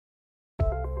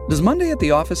Does Monday at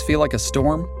the office feel like a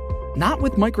storm? Not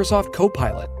with Microsoft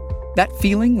Copilot. That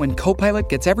feeling when Copilot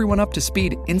gets everyone up to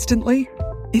speed instantly?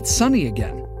 It's sunny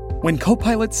again. When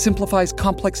Copilot simplifies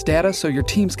complex data so your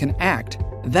teams can act,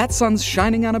 that sun's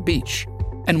shining on a beach.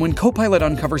 And when Copilot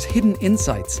uncovers hidden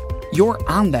insights, you're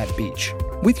on that beach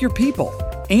with your people,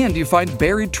 and you find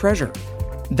buried treasure.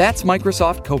 That's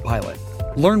Microsoft Copilot.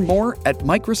 Learn more at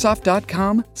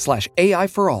Microsoft.com/AI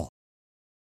for all.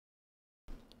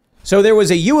 So there was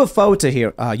a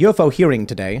UFO hearing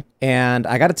today, and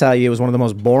I got to tell you, it was one of the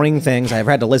most boring things I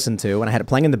ever had to listen to, and I had it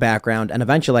playing in the background, and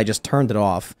eventually I just turned it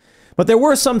off. But there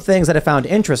were some things that I found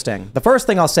interesting. The first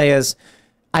thing I'll say is,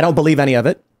 I don't believe any of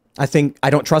it. I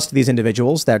don't trust these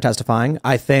individuals that are testifying.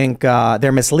 I think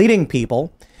they're misleading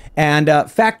people, and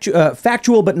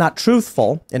factual but not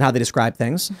truthful in how they describe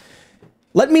things.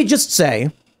 Let me just say,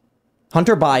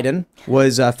 Hunter Biden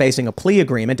was facing a plea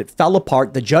agreement. It fell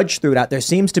apart. The judge threw it out. There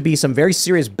seems to be some very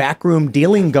serious backroom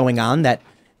dealing going on that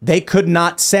they could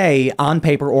not say on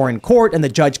paper or in court. And the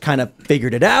judge kind of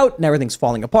figured it out and everything's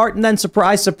falling apart. And then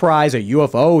surprise, surprise, a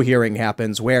UFO hearing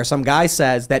happens where some guy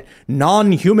says that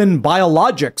non-human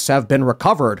biologics have been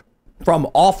recovered from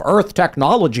off-Earth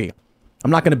technology.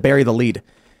 I'm not going to bury the lead.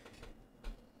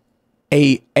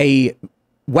 A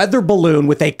weather balloon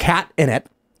with a cat in it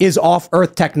is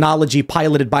off-Earth technology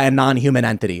piloted by a non-human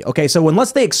entity. Okay, so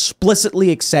unless they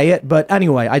explicitly say it, but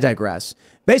anyway, I digress.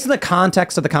 Based on the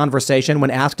context of the conversation,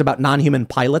 when asked about non-human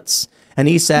pilots, and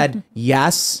he said,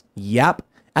 yes, yep,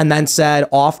 and then said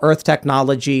off-Earth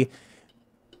technology,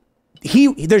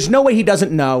 there's no way he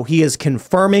doesn't know he is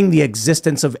confirming the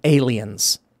existence of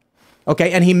aliens.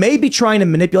 Okay, and he may be trying to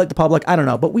manipulate the public, I don't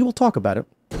know, but we will talk about it.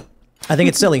 I think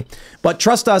it's silly, but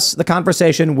trust us, the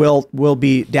conversation will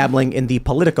be dabbling in the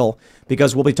political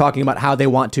because we'll be talking about how they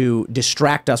want to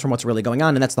distract us from what's really going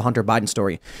on. And that's the Hunter Biden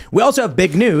story. We also have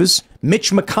big news.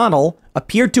 Mitch McConnell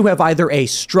appeared to have either a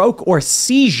stroke or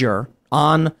seizure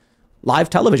on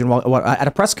live television at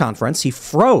a press conference. He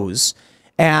froze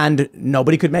and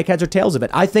nobody could make heads or tails of it.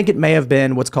 I think it may have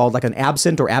been what's called like an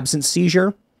absent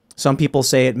seizure. Some people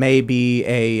say it may be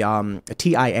a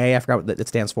TIA. I forgot what it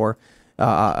stands for.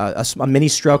 A mini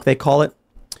stroke, they call it.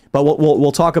 But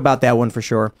we'll talk about that one for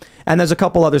sure. And there's a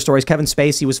couple other stories. Kevin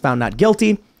Spacey was found not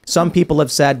guilty. Some people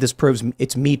have said this proves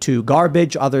it's Me Too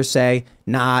garbage. Others say,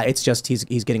 nah, it's just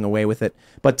he's getting away with it.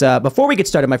 But before we get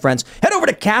started, my friends, head over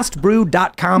to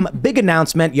castbrew.com. Big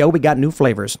announcement. We got new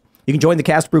flavors. You can join the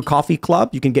Cast Brew Coffee Club.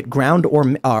 You can get ground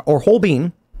or whole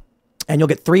bean. And you'll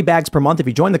get 3 bags per month if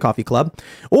you join the coffee club.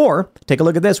 Or take a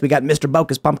look at this. We got Mr.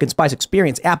 Boca's Pumpkin Spice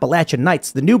Experience, Appalachian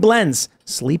Nights, the new blends,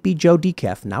 Sleepy Joe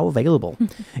Decaf, now available.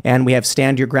 And we have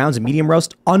Stand Your Grounds and Medium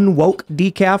Roast, Unwoke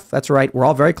Decaf. That's right. We're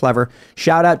all very clever.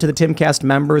 Shout out to the Timcast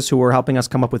members who are helping us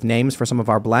come up with names for some of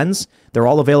our blends. They're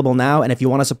all available now. And if you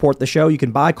want to support the show, you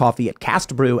can buy coffee at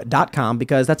castbrew.com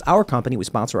because that's our company. We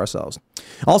sponsor ourselves.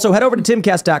 Also, head over to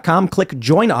timcast.com, click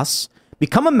Join Us,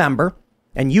 become a member.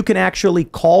 And you can actually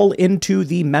call into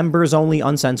the members-only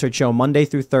uncensored show Monday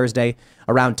through Thursday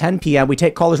around 10 p.m. We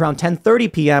take callers around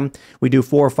 10:30 p.m. We do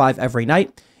 4 or 5 every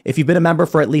night. If you've been a member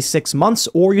for at least 6 months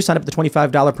or you sign up at the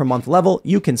 $25 per month level,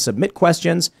 you can submit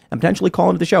questions and potentially call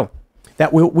into the show.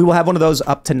 That we will have one of those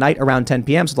up tonight around 10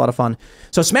 p.m. So it's a lot of fun.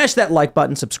 So smash that like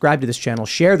button, subscribe to this channel,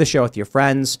 share the show with your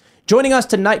friends. Joining us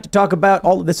tonight to talk about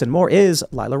all of this and more is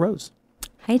Lila Rose.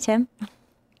 Hi, Tim.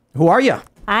 Who are you?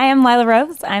 I am Lila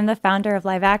Rose. I'm the founder of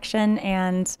Live Action,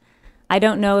 and I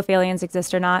don't know if aliens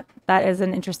exist or not. That is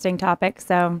an interesting topic,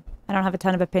 so I don't have a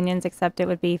ton of opinions, except it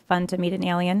would be fun to meet an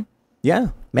alien. Yeah,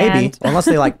 maybe. Unless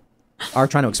they are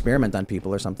trying to experiment on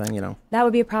people or something, That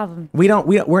would be a problem.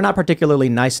 We're not particularly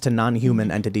nice to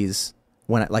non-human entities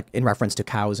when in reference to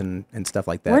cows and stuff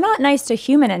like that. We're not nice to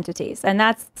human entities, and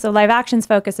so Live Action's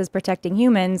focus is protecting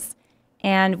humans,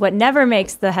 and what never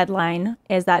makes the headline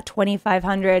is that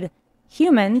 2,500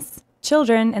 humans,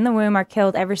 children in the womb, are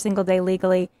killed every single day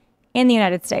legally in the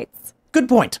United States. Good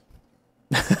point.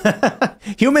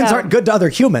 Humans aren't good to other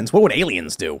humans. What would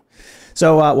aliens do?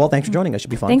 So, well, thanks for joining us. Should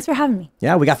be fun. Thanks for having me.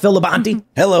 Yeah, we got Phil Labonte.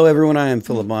 Hello, everyone. I am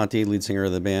Phil Labonte, lead singer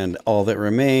of the band All That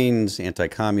Remains,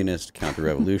 anti-communist,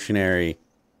 counter-revolutionary.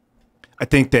 I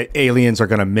think that aliens are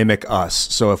going to mimic us.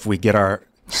 So if we get our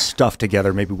stuff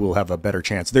together, maybe we'll have a better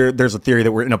chance. There's a theory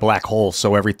that we're in a black hole,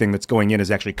 so everything that's going in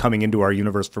is actually coming into our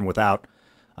universe from without.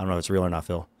 I don't know if it's real or not,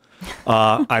 Phil.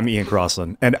 I'm Ian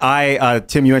Crossland. And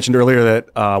Tim, you mentioned earlier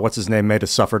that, what's his name, may have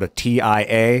suffered a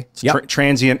TIA,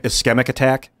 transient ischemic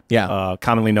attack,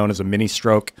 commonly known as a mini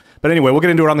stroke. But anyway, we'll get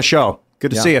into it on the show.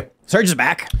 Good to see you. Serge is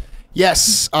back.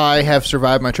 Yes, I have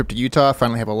survived my trip to Utah.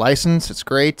 Finally have a license. It's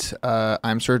great.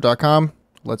 I'm Serge.com.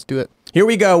 Let's do it. Here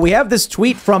we go. We have this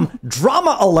tweet from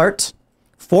Drama Alert.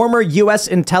 Former U.S.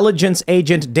 intelligence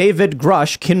agent David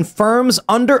Grush confirms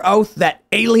under oath that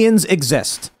aliens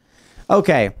exist.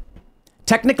 Okay.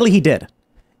 Technically, he did.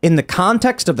 In the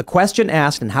context of the question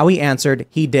asked and how he answered,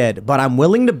 he did. But I'm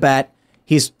willing to bet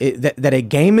that a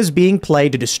game is being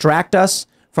played to distract us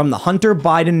from the Hunter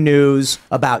Biden news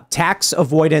about tax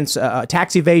avoidance,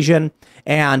 tax evasion,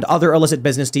 and other illicit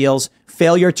business deals,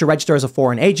 failure to register as a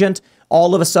foreign agent.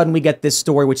 All of a sudden, we get this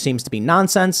story, which seems to be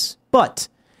nonsense. But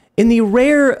in the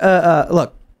rare,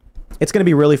 look, it's going to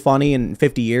be really funny in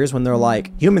 50 years when they're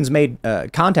like, humans made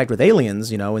contact with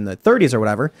aliens, in the 30s or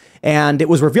whatever, and it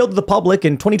was revealed to the public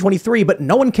in 2023, but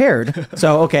no one cared.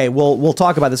 So, okay, we'll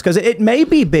talk about this because it may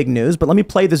be big news, but let me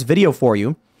play this video for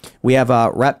you. We have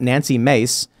Rep. Nancy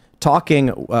Mace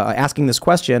asking this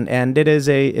question, and it is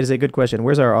a good question.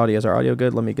 Where's our audio? Is our audio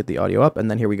good? Let me get the audio up,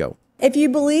 and then here we go. If you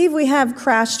believe we have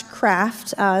crashed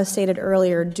craft, stated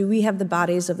earlier, do we have the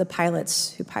bodies of the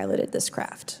pilots who piloted this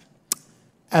craft?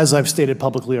 As I've stated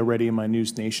publicly already in my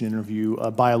News Nation interview,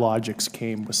 biologics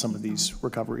came with some of these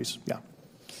recoveries. Yeah.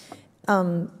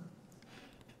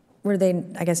 Were they,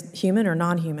 I guess, human or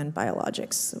non-human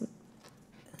biologics?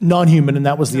 Non-human, and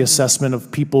that was the assessment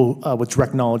of people with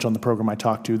direct knowledge on the program I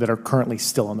talked to that are currently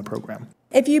still on the program.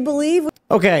 If you believe...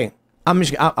 Okay,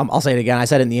 I'll say it again. I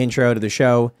said it in the intro to the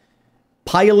show.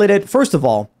 Piloted, first of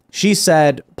all, she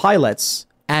said pilots,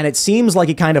 and it seems like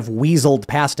he kind of weaseled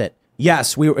past it.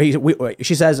 Yes,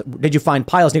 she says, did you find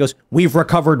pilots? And he goes, we've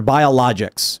recovered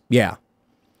biologics. Yeah.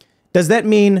 Does that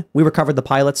mean we recovered the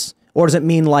pilots? Or does it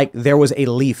mean like there was a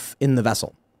leaf in the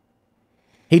vessel?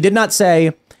 He did not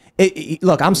say,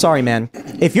 look, I'm sorry, man.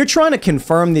 If you're trying to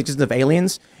confirm the existence of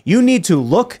aliens, you need to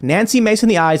look Nancy Mace in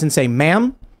the eyes and say,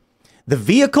 ma'am, the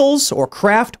vehicles or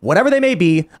craft, whatever they may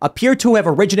be, appear to have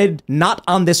originated not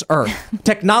on this earth.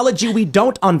 Technology we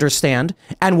don't understand,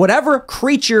 and whatever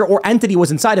creature or entity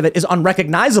was inside of it is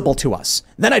unrecognizable to us.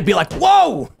 Then I'd be like,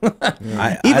 whoa!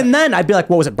 Then, I'd be like,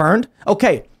 what, was it burned?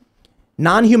 Okay,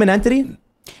 non-human entity?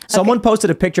 Someone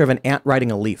posted a picture of an ant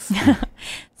riding a leaf.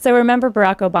 So remember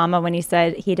Barack Obama when he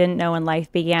said he didn't know when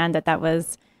life began, that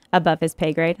was above his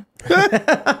pay grade?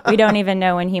 we don't even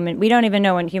know when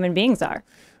human beings are.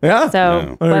 Yeah.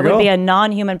 So what would be a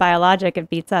non-human biologic?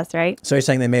 It beats us, right? So you're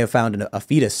saying they may have found a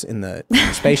fetus in the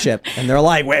spaceship, and they're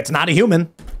like, well, it's not a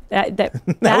human.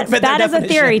 That is a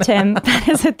theory, Tim. That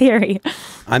is a theory.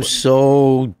 I'm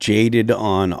so jaded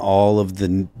on all of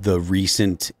the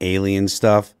recent alien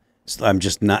stuff. I'm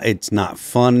just not. It's not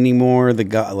fun anymore. I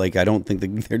don't think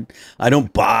I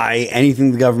don't buy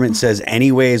anything the government says.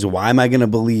 Anyways, why am I going to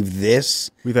believe this?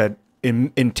 We've had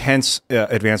intense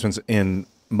advancements in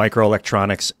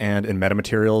microelectronics and in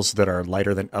metamaterials that are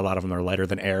lighter than, a lot of them are lighter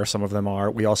than air. Some of them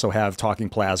are. We also have talking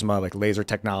plasma, like laser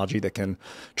technology that can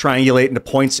triangulate into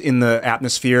points in the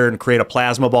atmosphere and create a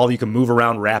plasma ball you can move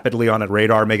around rapidly on a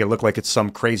radar, make it look like it's some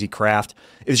crazy craft.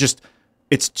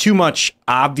 It's too much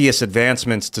obvious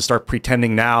advancements to start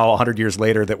pretending now, 100 years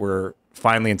later, that we're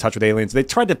finally in touch with aliens. They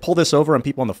tried to pull this over on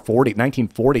people in the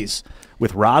 1940s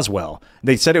with Roswell.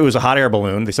 They said it was a hot air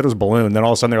balloon. They said it was a balloon. Then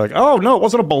all of a sudden they're like, oh, no, it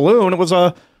wasn't a balloon. I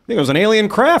think it was an alien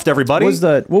craft, everybody.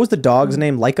 What was the dog's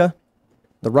name? Laika?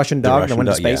 The Russian dog that went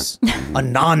to space? Yeah. A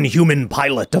non-human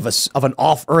pilot of an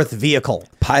off-Earth vehicle.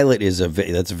 Pilot is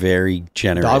that's very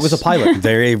generous. Dog was a pilot.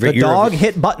 The dog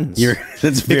hit buttons.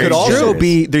 That's very it could also generous.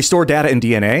 be, they store data in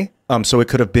DNA. So it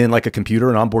could have been like a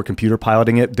computer, an onboard computer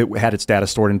piloting it that had its data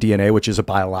stored in DNA, which is a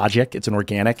biologic. It's an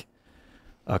organic,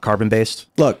 carbon-based.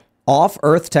 Look,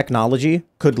 off-Earth technology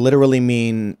could literally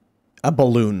mean a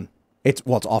balloon. It's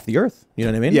off the Earth. You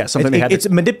know what I mean? Yeah, something it's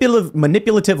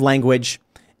manipulative language.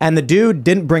 And the dude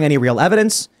didn't bring any real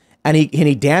evidence, and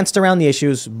he danced around the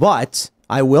issues. But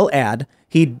I will add,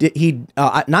 he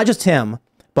not just him,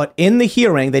 but in the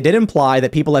hearing, they did imply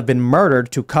that people have been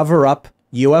murdered to cover up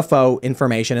UFO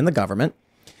information in the government,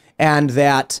 and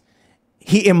that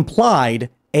he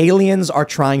implied aliens are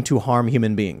trying to harm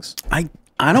human beings. I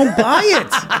don't buy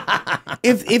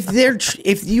it.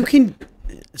 if you can,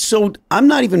 so I'm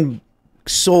not even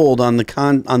sold on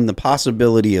the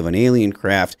possibility of an alien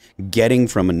craft getting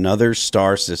from another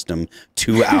star system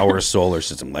to our solar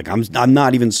system. Like I'm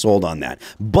not even sold on that.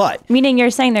 But meaning you're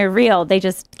saying they're real, they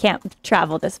just can't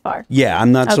travel this far. Yeah,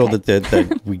 I'm not sold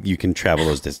that you can travel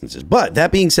those distances. But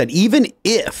that being said, even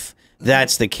if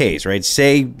that's the case, right?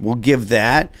 Say we'll give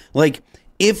that, like,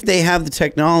 if they have the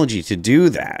technology to do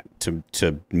that,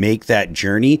 to make that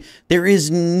journey, there is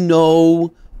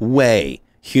no way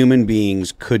human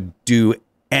beings could do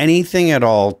anything at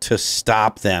all to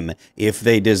stop them if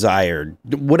they desired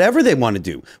whatever they want to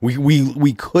do.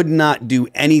 We could not do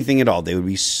anything at all. They would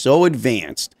be so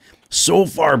advanced so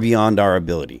far beyond our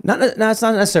ability. No, it's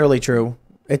not necessarily true.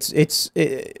 It's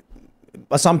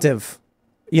assumptive.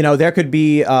 You know, there could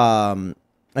be an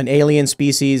alien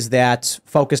species that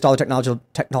focused all the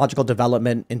technological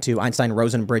development into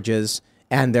Einstein-Rosen bridges,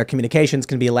 and their communications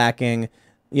can be lacking.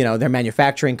 You know, their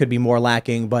manufacturing could be more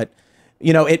lacking, but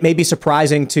you know, it may be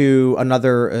surprising to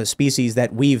another species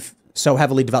that we've so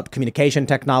heavily developed communication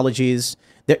technologies.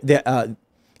 The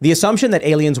assumption that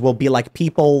aliens will be like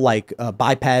people, like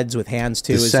bipeds with hands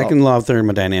too. The second law of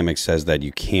thermodynamics says that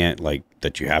you can't, like,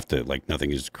 that you have to, like,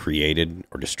 nothing is created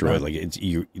or destroyed. Right. Like it's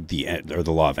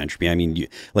the law of entropy. I mean,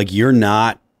 you're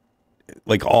not,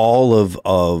 like, all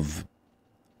of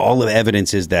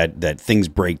evidence is that things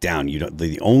break down. You don't.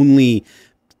 The only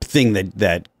thing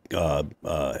that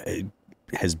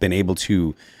has been able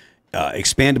to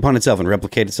expand upon itself and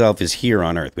replicate itself is here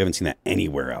on Earth. We haven't seen that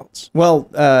anywhere else. Well,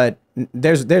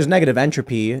 there's negative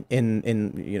entropy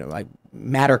in you know, like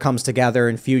matter comes together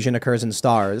and fusion occurs in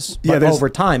stars. But over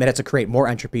time, it has to create more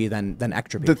entropy than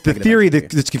entropy. The theory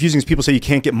that's confusing is people say you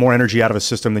can't get more energy out of a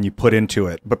system than you put into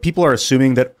it. But people are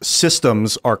assuming that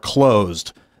systems are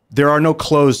closed. There are no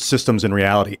closed systems in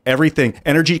reality.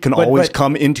 Energy can always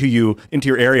come into your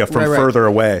area from further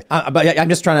away. But I'm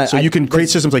just trying to. So you can create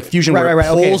systems like fusion where it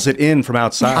pulls it in from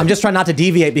outside. I'm just trying not to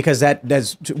deviate because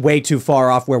that's way too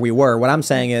far off where we were. What I'm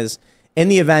saying is, in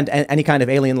the event any kind of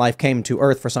alien life came to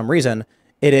Earth for some reason,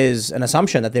 it is an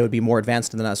assumption that they would be more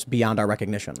advanced than us beyond our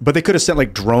recognition. But they could have sent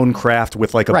like drone craft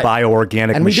with like a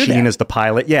bioorganic machine as the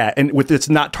pilot. Yeah, and it's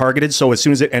not targeted, so as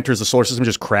soon as it enters the solar system, it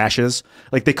just crashes.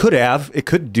 Like it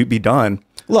could be done.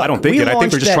 Look, I don't think it. I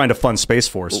think they're just trying to fund Space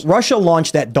Force. Russia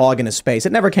launched that dog into space.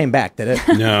 It never came back, did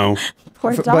it? No.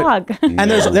 Poor dog.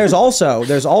 And there's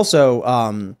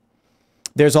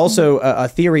also a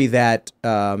theory that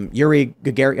Yuri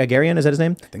Gagarin, is that his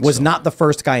name? Was not the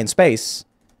first guy in space.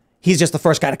 He's just the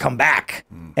first guy to come back.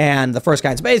 And the first guy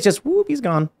in space just, whoop, he's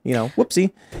gone. You know,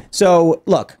 whoopsie. So,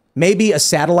 look, maybe a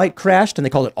satellite crashed and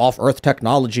they called it off-Earth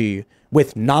technology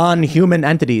with non-human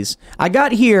entities. I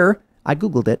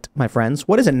Googled it, my friends.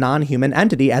 What is a non-human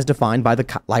entity as defined by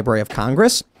the Library of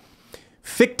Congress?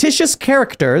 Fictitious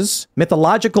characters,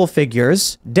 mythological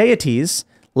figures, deities,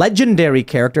 legendary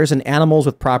characters, and animals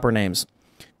with proper names.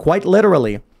 Quite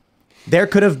literally, there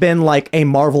could have been like a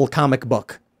Marvel comic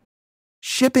book.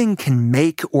 Shipping can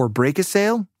make or break a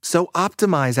sale, so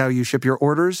optimize how you ship your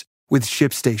orders with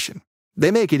ShipStation. They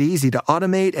make it easy to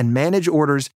automate and manage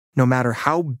orders no matter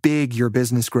how big your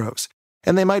business grows.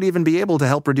 And they might even be able to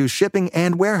help reduce shipping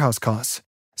and warehouse costs.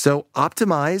 So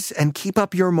optimize and keep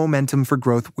up your momentum for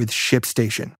growth with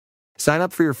ShipStation. Sign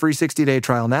up for your free 60-day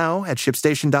trial now at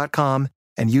ShipStation.com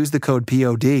and use the code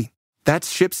POD.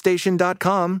 That's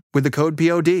ShipStation.com with the code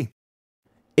POD.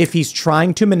 If he's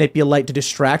trying to manipulate, to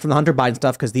distract from the Hunter Biden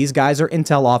stuff, because these guys are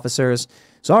intel officers,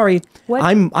 sorry,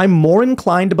 I'm more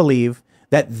inclined to believe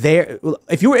that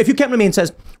if you came to me and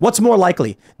says, what's more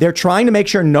likely? They're trying to make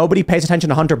sure nobody pays attention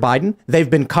to Hunter Biden. They've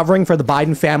been covering for the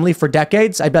Biden family for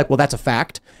decades. I'd be like, well, that's a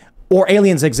fact. Or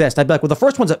aliens exist. I'd be like, well, the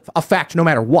first one's a fact no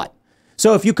matter what.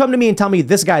 So if you come to me and tell me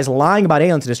this guy's lying about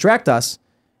aliens to distract us,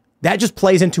 that just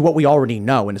plays into what we already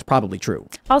know, and it's probably true.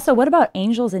 Also, what about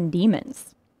angels and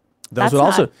demons? Those would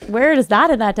also. Where is that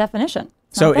in that definition?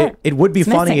 So it would be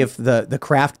funny if the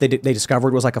craft they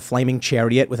discovered was like a flaming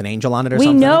chariot with an angel on it or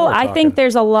something. We know. I think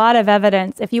there's a lot of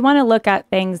evidence. If you want to look at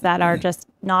things that are just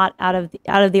not out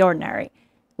of the ordinary,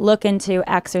 look into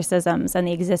exorcisms and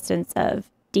the existence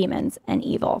of demons and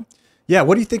evil. Yeah.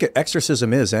 What do you think an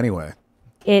exorcism is anyway?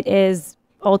 It is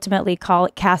ultimately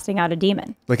casting out a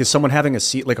demon. Like, is someone having a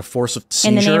force of seizure?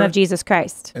 In the name of Jesus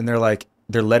Christ. And they're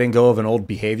letting go of an old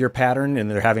behavior pattern and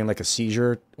they're having like a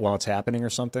seizure while it's happening or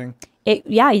something?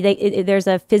 There's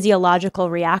a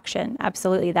physiological reaction.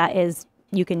 Absolutely. That is,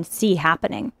 you can see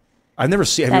happening. Have you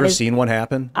ever seen one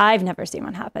happen? I've never seen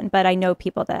one happen, but I know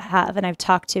people that have, and I've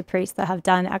talked to priests that have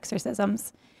done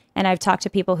exorcisms, and I've talked to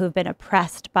people who've been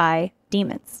oppressed by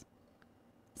demons.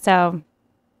 So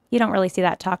you don't really see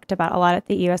that talked about a lot at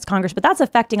the U.S. Congress, but that's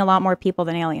affecting a lot more people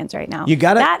than aliens right now. You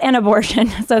got that and abortion.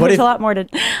 So there's a lot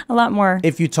more.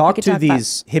 If you talk to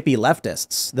these hippie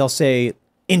leftists, they'll say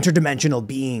interdimensional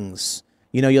beings.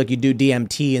 You know, you do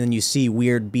DMT and then you see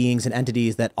weird beings and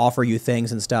entities that offer you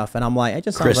things and stuff. And I'm like, it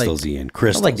just sounds crystals, like Ian.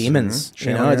 Crystals, like demons. Mm-hmm.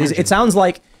 You know, it sounds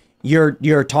like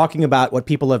you're talking about what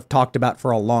people have talked about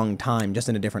for a long time, just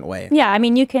in a different way. Yeah, I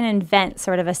mean, you can invent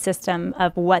sort of a system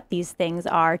of what these things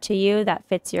are to you that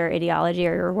fits your ideology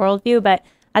or your worldview. But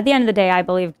at the end of the day, I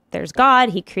believe there's God.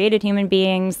 He created human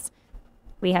beings.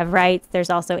 We have rights. There's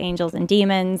also angels and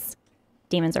demons.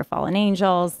 Demons are fallen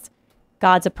angels.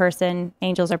 God's a person.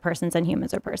 Angels are persons, and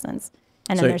humans are persons.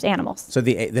 And then there's animals. So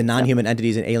the non-human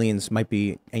entities and aliens might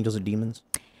be angels or demons?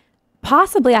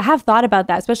 Possibly. I have thought about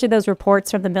that, especially those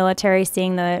reports from the military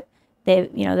seeing the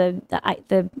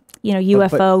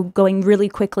UFO going really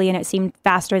quickly, and it seemed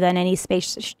faster than any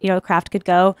space craft could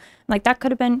go. Like, that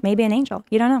could have been maybe an angel.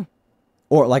 You don't know.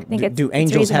 Or like, do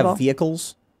angels have reasonable.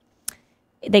 vehicles?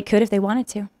 They could if they wanted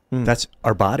to. That's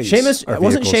our bodies.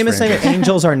 Wasn't Seamus saying that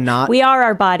angels are not We are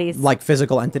our bodies. like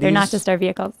physical entities? They're not just our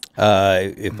vehicles.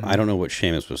 If I don't know what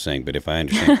Seamus was saying, but if I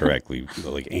understand correctly,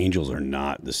 like angels are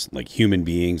not this like human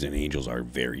beings, and angels are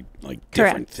very like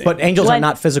different things. But angels are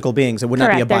not physical beings. It would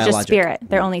not be a They're biologic. just spirit.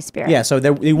 They're only spirit. Yeah, so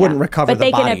they wouldn't recover but the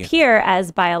body. But they can appear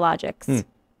as biologics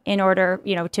in order,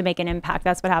 to make an impact.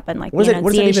 That's what happened. Like What the does that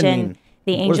even Annunciation, mean?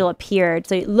 the angel appeared,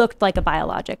 so it looked like a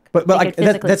biologic. But They like, could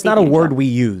physically that's see not the a angel. word we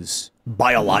use.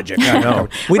 Biologic. I know.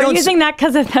 We're using that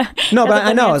because of the. No, but because of I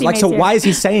the know. Nancy It's like, Mace so here. why is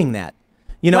he saying that?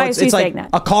 Why It's is he like saying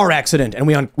that? a car accident, and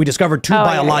we discovered two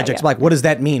biologics. Like, what does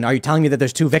that mean? Are you telling me that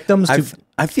there's two victims?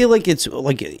 I feel like it's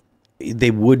like they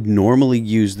would normally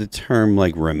use the term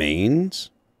like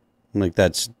remains, like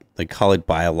that's like call it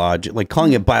biologic. Like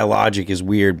calling it biologic is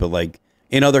weird, but like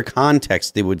in other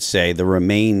contexts, they would say the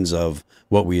remains of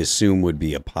what we assume would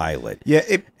be a pilot. Yeah,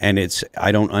 and it's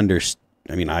I don't understand.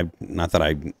 I mean, not that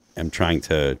I am trying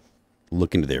to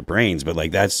look into their brains, but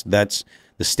like that's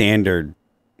the standard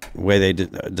way they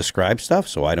describe stuff.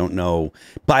 So I don't know.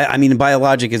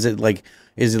 Biologic, is it like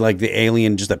the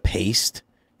alien just a paste?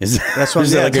 That's what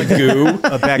is it like a goo,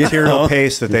 a bacterial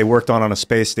paste that they worked on a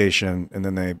space station, and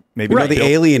then they maybe the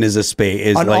alien is a space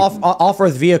is an like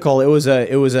off-Earth vehicle. It was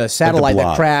a satellite that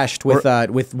blob. crashed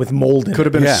with mold. In could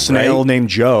have it. been a snail named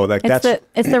Joe. Like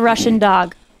It's the Russian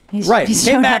dog. He's He's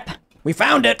shown came back. up. We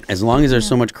found it. as long as there's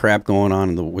so much crap going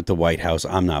on with the White House,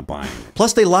 I'm not buying it.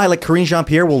 Plus, they lie. Like Karine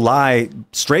Jean-Pierre will lie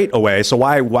straight away. So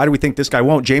why do we think this guy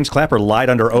won't? James Clapper lied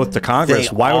under oath to Congress.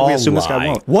 They Why would we all assume this guy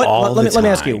lie. won't? Let me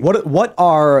ask you.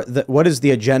 What is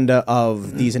the agenda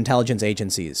of these intelligence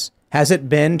agencies? Has it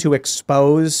been to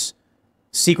expose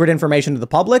secret information to the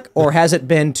public, or has it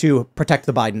been to protect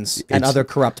the Bidens and other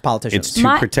corrupt politicians? It's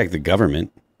to protect the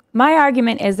government. My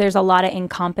argument is there's a lot of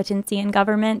incompetency in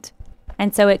government.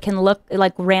 And so it can look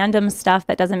like random stuff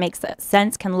that doesn't make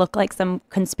sense can look like some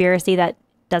conspiracy that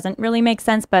doesn't really make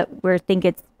sense, but we think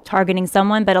it's targeting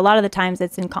someone. But a lot of the times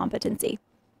it's incompetency.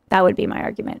 That would be my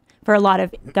argument for a lot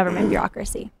of government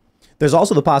bureaucracy. There's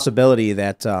also the possibility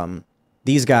that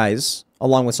these guys,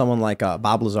 along with someone like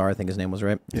Bob Lazar, I think his name was,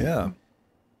 right? Yeah.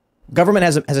 Government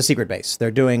has a secret base. They're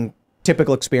doing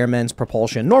typical experiments,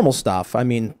 propulsion, normal stuff. I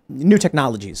mean, new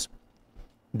technologies.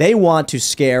 They want to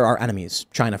scare our enemies,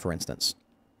 China, for instance.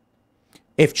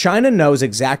 If China knows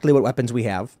exactly what weapons we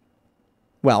have,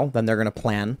 well, then they're going to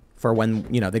plan for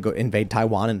when, they go invade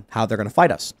Taiwan and how they're going to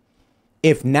fight us.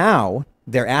 If now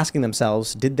they're asking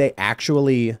themselves, did they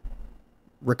actually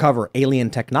recover alien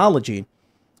technology?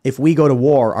 If we go to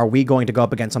war, are we going to go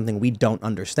up against something we don't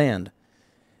understand?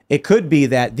 It could be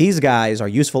that these guys are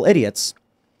useful idiots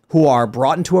who are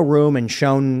brought into a room and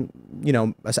shown,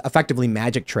 effectively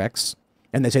magic tricks.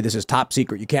 And they say, this is top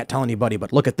secret. You can't tell anybody,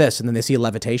 but look at this. And then they see a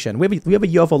levitation. We have a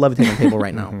UFO levitating table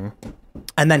right now.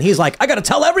 And then he's like, I got to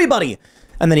tell everybody.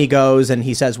 And then he goes and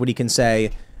he says what he can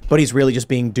say, but he's really just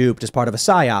being duped as part of a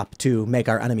psyop to make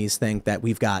our enemies think that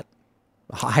we've got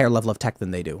a higher level of tech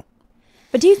than they do.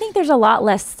 But do you think there's a lot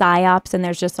less psyops and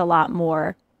there's just a lot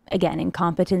more, again,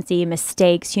 incompetency,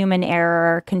 mistakes, human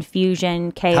error,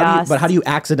 confusion, chaos? How do you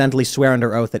accidentally swear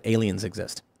under oath that aliens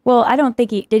exist? Well, I don't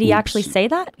think did he actually say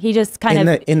that? He just kind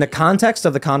of... In the context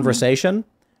of the conversation,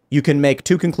 you can make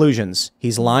two conclusions.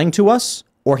 He's lying to us,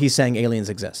 or he's saying aliens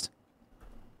exist.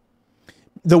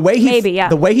 The way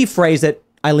he phrased it,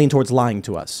 I lean towards lying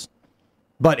to us.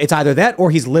 But it's either that, or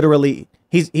he's literally...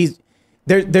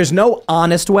 There's no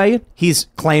honest way. He's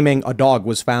claiming a dog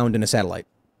was found in a satellite.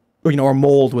 Or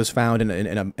mold was found in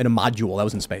a module that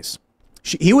was in space.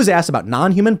 He was asked about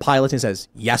non-human pilots and says,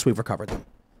 yes, we've recovered them.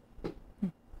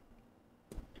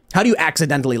 How do you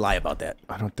accidentally lie about that?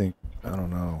 I don't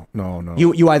know. No.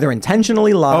 You either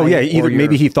intentionally lie. Oh yeah,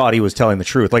 maybe he thought he was telling the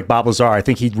truth. Like Bob Lazar, I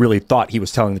think he really thought he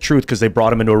was telling the truth because they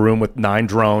brought him into a room with 9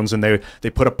 drones and they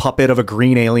put a puppet of a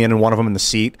green alien and one of them in the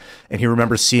seat, and he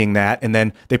remembers seeing that. And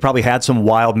then they probably had some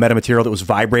wild metamaterial that was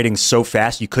vibrating so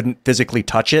fast you couldn't physically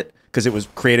touch it because it was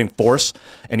creating force.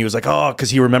 And he was like, oh,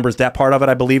 because he remembers that part of it.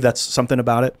 I believe that's something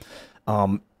about it.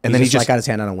 And then he just got his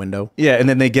hand on a window. Yeah, and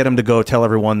then they get him to go tell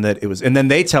everyone that it was, and then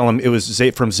they tell him it was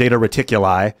from Zeta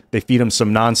Reticuli. They feed him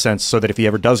some nonsense so that if he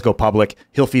ever does go public,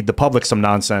 he'll feed the public some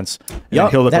nonsense.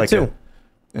 And he'll look like too.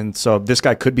 And so this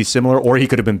guy could be similar, or he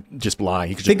could have been just lying.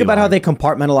 He could Think about how they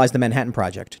compartmentalized the Manhattan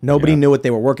Project. Nobody knew what they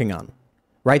were working on,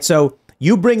 right? So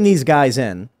You bring these guys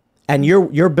in, and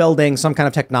you're building some kind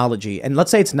of technology, and let's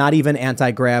say it's not even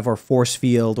anti-grav or force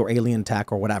field or alien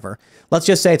tech or whatever. Let's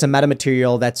just say it's a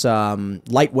metamaterial that's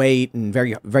lightweight and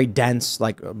very, very dense,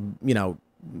 like,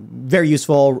 very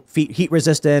useful, heat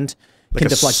resistant, Like can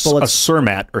deflect bullets. A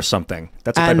Cermat or something.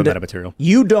 That's a type of metamaterial.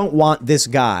 You don't want this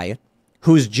guy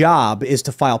whose job is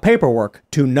to file paperwork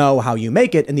to know how you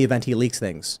make it in the event he leaks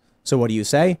things. So what do you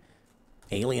say?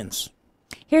 Aliens.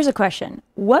 Here's a question.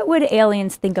 What would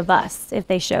aliens think of us if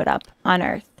they showed up on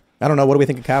Earth? I don't know. What do we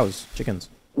think of cows, chickens?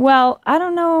 Well, I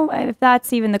don't know if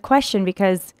that's even the question,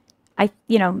 because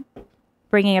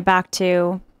bringing it back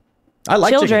to I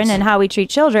like children chickens. and how we treat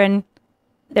children,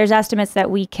 there's estimates that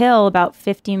we kill about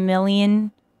 50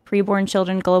 million preborn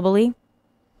children globally.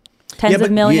 Tens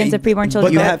of millions of preborn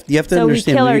children. But you have to so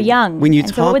understand. we kill our young. When you and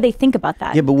talk, so what would they think about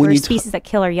that? Yeah, but when We're you a species that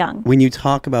kill our young. When you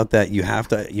talk about that, you have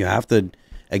to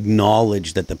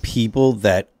acknowledge that the people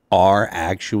that are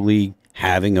actually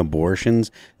having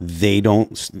abortions, they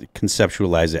don't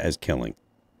conceptualize it as killing.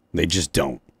 They just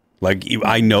don't. Like,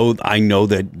 I know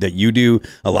that you do.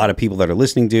 A lot of people that are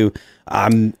listening do.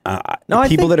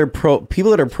 People that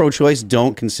are pro-choice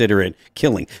don't consider it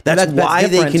killing. That's why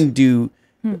they can do.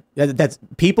 That's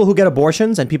people who get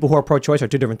abortions and people who are pro-choice are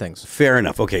two different things. Fair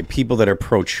enough. Okay, people that are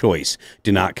pro-choice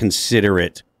do not consider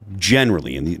it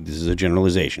generally, and this is a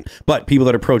generalization, but people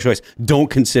that are pro-choice don't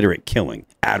consider it killing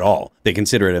at all. They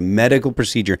consider it a medical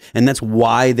procedure, and that's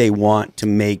why they want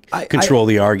to control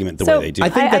the argument the way they do. I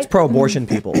think that's pro-abortion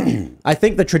people. I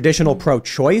think the traditional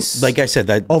pro-choice, like I said,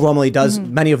 that overwhelmingly does.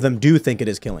 Many of them do think it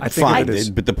is killing. Fine,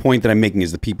 but the point that I'm making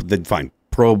is the people that find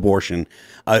pro-abortion,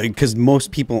 because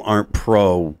most people aren't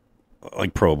pro-abortion.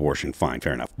 Fine,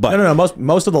 fair enough. But no.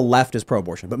 Most of the left is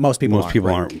pro-abortion, but most people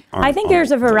aren't. I think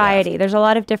there's a variety. There's a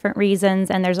lot of different reasons,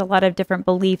 and there's a lot of different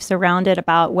beliefs around it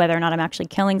about whether or not I'm actually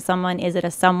killing someone. Is it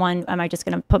a someone? Am I just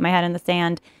going to put my head in the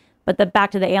sand? But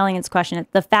back to the aliens question.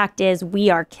 The fact is, we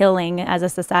are killing as a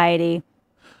society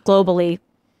globally.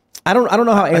 I don't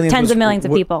know how aliens tens of millions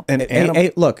of people.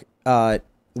 Look,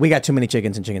 we got too many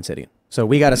chickens in Chicken City, so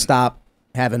we got to stop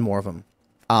having more of them.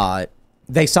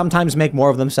 They sometimes make more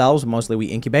of themselves. Mostly we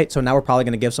incubate. So now we're probably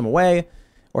going to give some away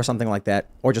or something like that,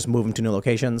 or just move them to new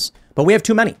locations. But we have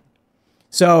too many.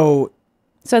 So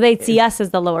they'd see us as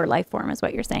the lower life form, is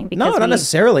what you're saying? Because no, not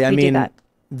necessarily. I mean,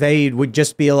 they would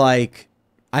just be like,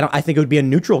 I think it would be a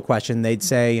neutral question. They'd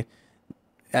say,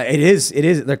 it is.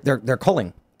 They're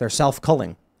culling. They're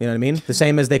self-culling. You know what I mean? The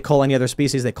same as they cull any other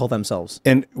species, they cull themselves.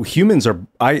 And humans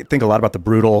I think a lot about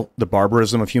the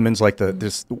barbarism of humans. Like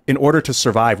in order to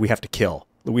survive, we have to kill.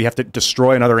 We have to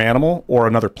destroy another animal or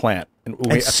another plant. And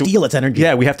steal its energy.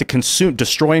 Yeah, we have to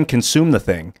destroy and consume the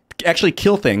thing. Actually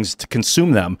kill things to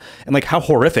consume them. And like, how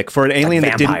horrific for an alien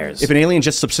like vampires. If an alien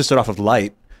just subsisted off of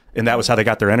light and that was how they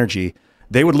got their energy,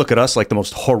 they would look at us like the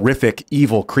most horrific,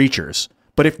 evil creatures.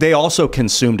 But if they also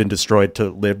consumed and destroyed to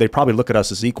live, they'd probably look at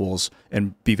us as equals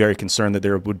and be very concerned that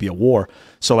there would be a war.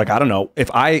 So, like, I don't know, if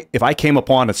I came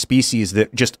upon a species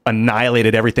that just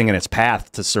annihilated everything in its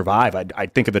path to survive,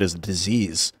 I'd think of it as a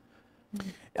disease.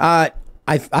 I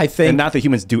think, and not that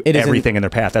humans do everything in their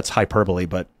path. That's hyperbole,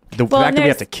 but the fact that we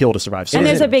have to kill to survive. And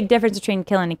there's a big difference between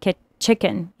killing a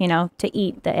chicken, to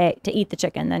eat the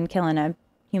chicken, than killing a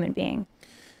human being.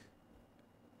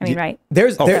 I mean, right.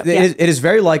 It is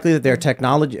very likely that their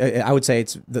technology, I would say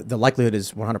it's the likelihood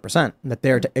is 100%, that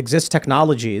there exist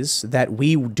technologies that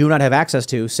we do not have access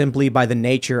to simply by the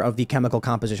nature of the chemical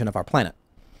composition of our planet.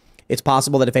 It's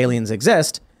possible that if aliens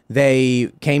exist,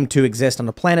 they came to exist on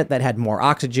a planet that had more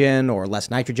oxygen or less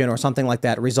nitrogen or something like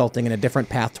that, resulting in a different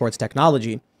path towards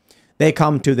technology. They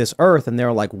come to this Earth and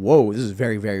they're like, whoa, this is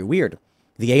very, very weird.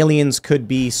 The aliens could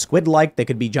be squid-like. They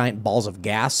could be giant balls of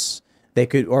gas. They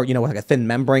could, or, like a thin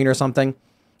membrane or something.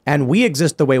 And we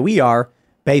exist the way we are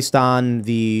based on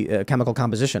the chemical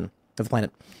composition of the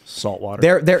planet. Salt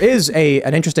water. There is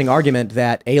an interesting argument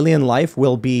that alien life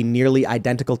will be nearly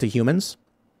identical to humans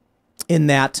in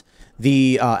that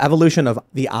the evolution of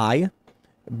the eye,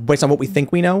 based on what we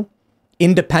think we know,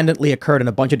 independently occurred in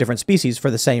a bunch of different species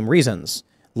for the same reasons.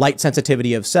 Light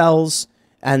sensitivity of cells,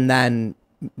 and then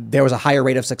there was a higher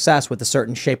rate of success with a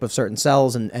certain shape of certain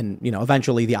cells, and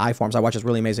eventually the eye forms. I watched this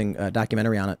really amazing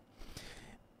documentary on it.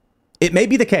 It may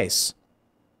be the case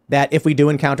that if we do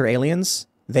encounter aliens,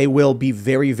 they will be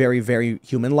very, very, very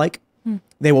human-like.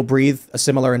 They will breathe a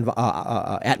similar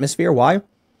atmosphere. Why?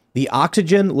 The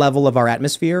oxygen level of our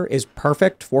atmosphere is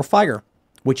perfect for fire,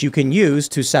 which you can use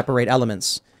to separate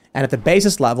elements. And at the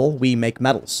basis level, we make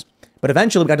metals. But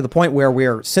eventually we got to the point where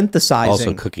we're synthesizing.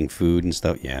 Also cooking food and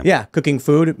stuff, yeah. Yeah, cooking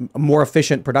food, more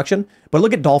efficient production. But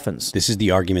look at dolphins. This is the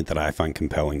argument that I find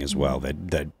compelling as well,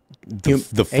 that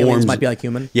the Aliens forms might be like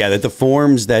human. Yeah, that the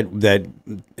forms that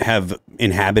have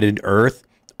inhabited Earth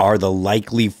are the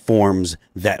likely forms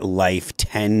that life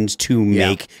tends to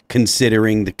make,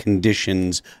 considering the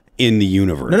conditions in the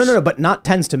universe. No, but not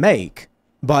tends to make,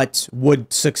 but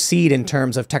would succeed in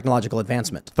terms of technological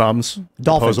advancement. Thumbs.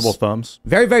 Dolphins. Opposable thumbs.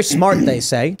 Very, very smart, they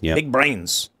say. Yep. Big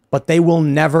brains. But they will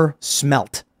never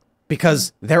smelt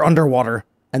because they're underwater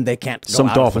and they can't go Some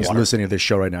out dolphins of the water. listening to this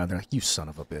show right now, they're like, you son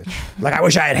of a bitch. Like, I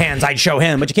wish I had hands, I'd show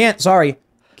him. But you can't, sorry.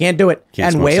 Can't do it. Can't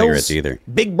and smoke whales, cigarettes either.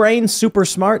 big brains, super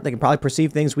smart. They can probably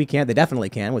perceive things we can't. They definitely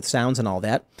can with sounds and all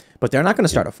that. But they're not going to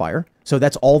start a fire. So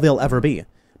that's all they'll ever be.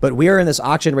 But we are in this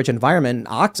oxygen-rich environment.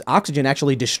 Oxygen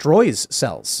actually destroys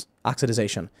cells,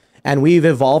 oxidization. And we've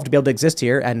evolved to be able to exist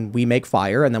here, and we make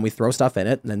fire, and then we throw stuff in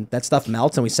it, and then that stuff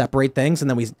melts, and we separate things, and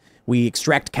then we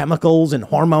extract chemicals and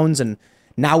hormones, and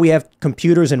now we have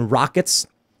computers and rockets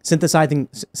synthesizing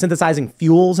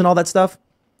fuels and all that stuff.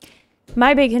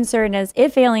 My big concern is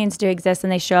if aliens do exist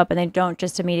and they show up and they don't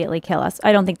just immediately kill us,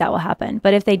 I don't think that will happen.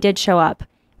 But if they did show up,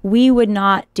 we would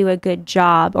not do a good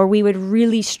job, or we would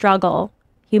really struggle,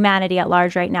 humanity at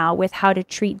large right now, with how to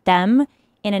treat them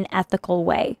in an ethical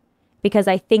way. Because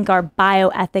I think our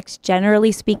bioethics,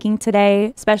 generally speaking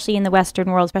today, especially in the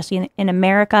Western world, especially in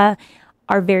America,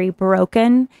 are very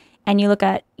broken. And you look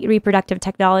at reproductive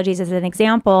technologies as an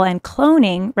example, and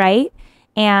cloning, right?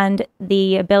 And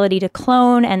the ability to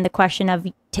clone, and the question of,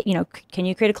 can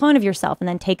you create a clone of yourself and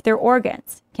then take their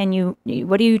organs? How do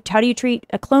you treat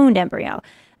a cloned embryo?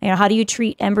 How do you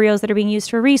treat embryos that are being used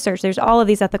for research? There's all of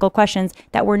these ethical questions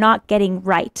that we're not getting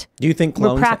right. Do you think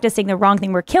clones... We're practicing the wrong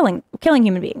thing. We're killing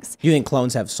human beings. Do you think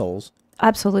clones have souls?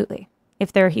 Absolutely.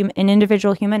 If they're an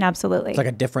individual human, absolutely. It's like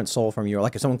a different soul from you.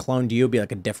 Like if someone cloned you, it'd be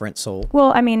like a different soul.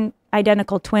 Well, I mean,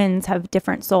 identical twins have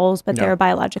different souls, but they're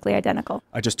biologically identical.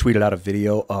 I just tweeted out a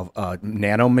video of a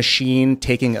nano machine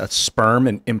taking a sperm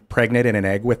and impregnating an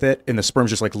egg with it, and the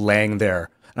sperm's just like laying there.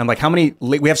 And I'm like,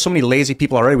 we have so many lazy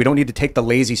people already. We don't need to take the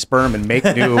lazy sperm and make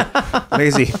new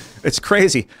lazy. It's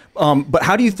crazy. But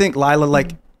how do you think, Lila,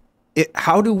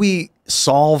 how do we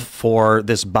solve for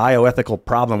this bioethical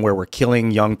problem where we're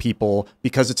killing young people?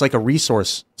 Because it's like a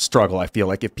resource struggle, I feel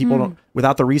like. If people don't,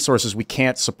 without the resources, we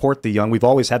can't support the young. We've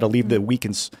always had to leave the weak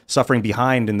and suffering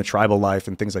behind in the tribal life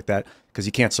and things like that because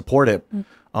you can't support it.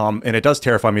 And it does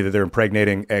terrify me that they're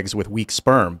impregnating eggs with weak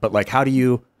sperm. But how do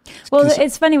you... Well,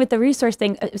 it's funny with the resource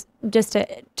thing, just to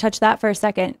touch that for a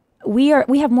second. We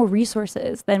have more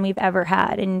resources than we've ever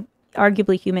had in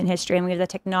arguably human history, and we have the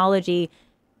technology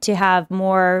to have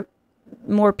more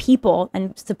people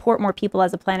and support more people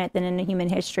as a planet than in human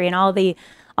history. And all the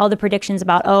predictions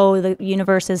about, the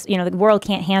universe is, the world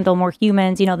can't handle more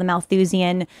humans, the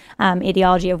Malthusian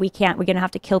ideology of we're going to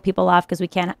have to kill people off because we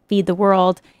can't feed the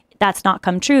world. That's not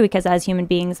come true, because as human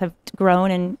beings have grown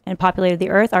and populated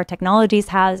the earth, our technologies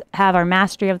have our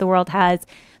mastery of the world has.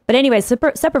 But anyway,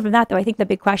 separate from that, though, I think the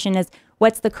big question is,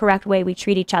 what's the correct way we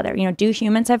treat each other? Do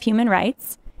humans have human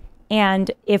rights?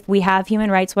 And if we have human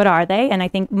rights, what are they? And I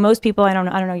think most people, I don't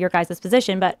know your guys'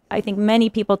 position, but I think many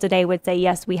people today would say,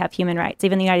 yes, we have human rights.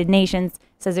 Even the United Nations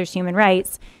says there's human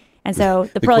rights. And so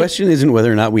the question isn't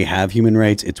whether or not we have human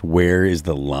rights. It's where is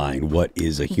the line? What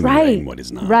is a human right and what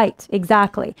is not? Right,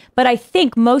 exactly. But I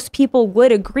think most people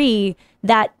would agree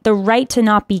that the right to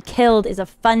not be killed is a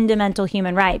fundamental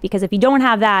human right, because if you don't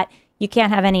have that, you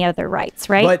can't have any other rights,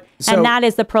 right? And that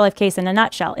is the pro-life case in a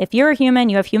nutshell. If you're a human,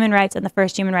 you have human rights, and the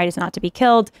first human right is not to be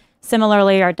killed.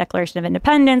 Similarly, our Declaration of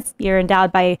Independence, we're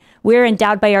endowed by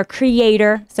our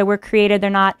Creator. So we're created, they're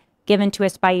not given to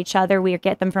us by each other. We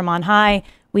get them from on high.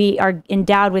 We are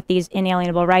endowed with these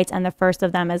inalienable rights, and the first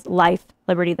of them is life,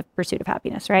 liberty, the pursuit of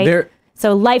happiness, right?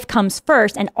 So life comes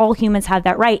first, and all humans have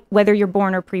that right, whether you're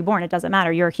born or pre-born. It doesn't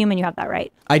matter. You're a human, you have that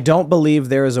right. I don't believe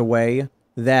there is a way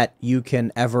that you can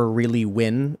ever really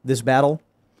win this battle.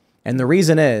 And the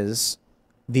reason is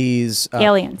these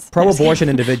aliens, pro-abortion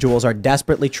individuals are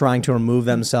desperately trying to remove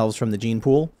themselves from the gene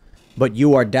pool, but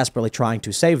you are desperately trying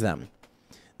to save them.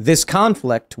 This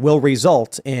conflict will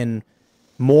result in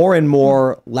more and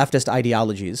more leftist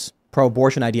ideologies,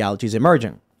 pro-abortion ideologies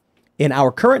emerging. In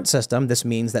our current system, this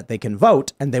means that they can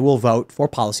vote, and they will vote for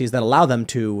policies that allow them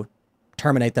to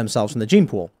terminate themselves from the gene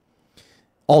pool.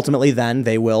 Ultimately, then,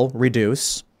 they will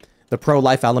reduce. The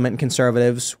pro-life element and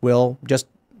conservatives will just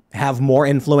have more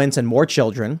influence and more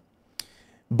children.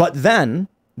 But then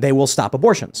they will stop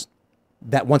abortions.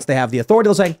 That once they have the authority,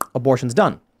 they'll say, abortion's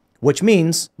done. Which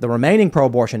means the remaining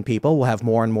pro-abortion people will have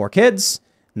more and more kids.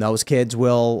 And those kids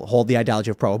will hold the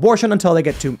ideology of pro-abortion until they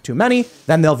get too many.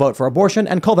 Then they'll vote for abortion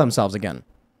and kill themselves again.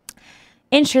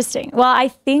 Interesting. Well, I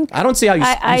think... I don't see how you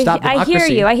stop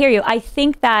democracy. I hear you. I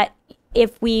think that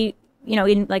if we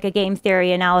in like a game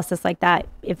theory analysis like that,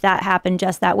 if that happened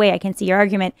just that way, I can see your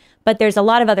argument. But there's a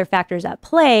lot of other factors at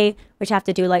play, which have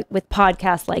to do like with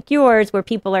podcasts like yours, where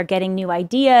people are getting new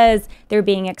ideas, they're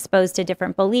being exposed to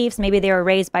different beliefs. Maybe they were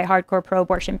raised by hardcore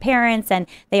pro-abortion parents, and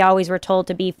they always were told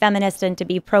to be feminist and to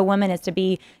be pro-woman is to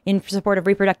be in support of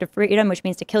reproductive freedom, which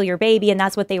means to kill your baby. And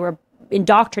that's what they were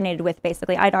indoctrinated with,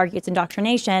 basically. I'd argue it's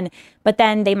indoctrination. But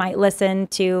then they might listen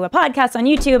to a podcast on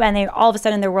YouTube, and they all of a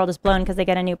sudden their world is blown because they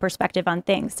get a new perspective on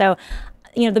things. So,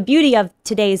 the beauty of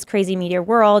today's crazy media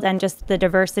world and just the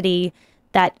diversity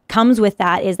that comes with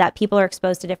that is that people are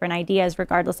exposed to different ideas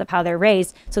regardless of how they're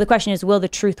raised. So the question is, will the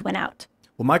truth win out?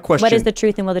 Well, my question... What is the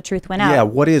truth, and will the truth win out? Yeah,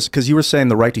 what is... Because you were saying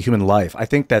the right to human life. I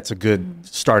think that's a good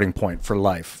starting point for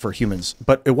life, for humans.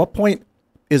 But at what point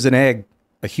is an egg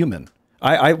a human?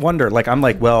 I wonder, like, I'm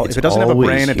like, well, It's if it doesn't have a always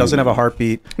brain, it doesn't have a human.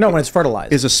 heartbit. No, when it's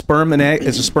fertilized. Is a sperm an egg?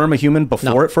 Is a sperm a human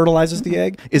before it fertilizes the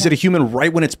egg? Is it a human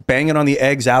right when it's banging on the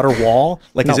egg's outer wall?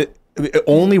 Like, is it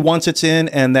only once it's in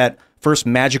and that first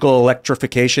magical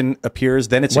electrification appears,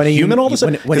 then it's a human all of a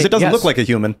sudden? Because it doesn't look like a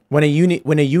human. When a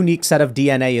unique set of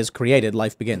DNA is created,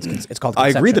 life begins. It's called I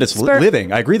conception. agree that it's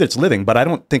living. I agree that it's living, but I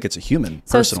don't think it's a human,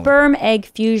 So personally. sperm-egg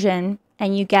fusion,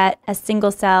 and you get a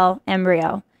single-cell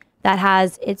embryo that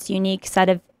has its unique set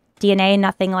of DNA,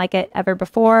 nothing like it ever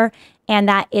before, and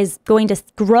that is going to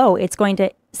grow. It's going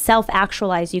to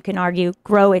self-actualize, you can argue,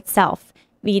 grow itself,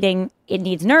 meaning it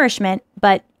needs nourishment,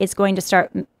 but it's going to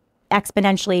start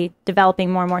exponentially developing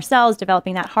more and more cells,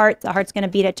 developing that heart. The heart's going to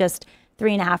beat at just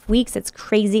 3.5 weeks. It's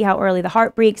crazy how early the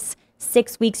heart beats.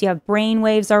 6 weeks, you have brain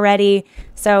waves already.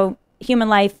 So human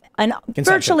life, and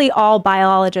virtually all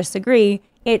biologists agree,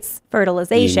 it's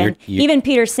fertilization. Even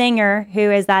Peter Singer, who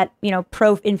is that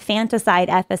pro-infanticide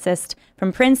ethicist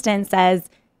from Princeton, says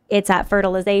it's at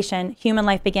fertilization. Human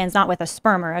life begins not with a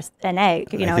sperm or an egg.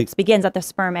 It begins at the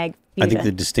sperm egg fusion. I think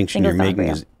the distinction you're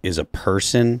making is a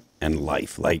person and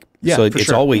life. Like, Yeah, so for it's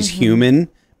sure. always human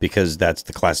because that's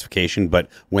the classification. But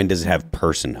when does it have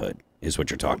personhood? Is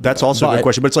what you're talking That's about. also a good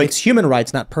question. But it's like, it's human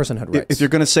rights, not personhood rights. if you're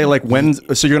going to say like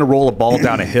so you're going to roll a ball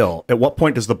down a hill. At what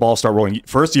point does the ball start rolling?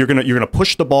 First, you're going to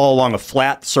push the ball along a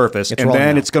flat surface, and then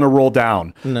rolling it's going to roll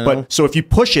down. No. But so if you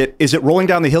push it, is it rolling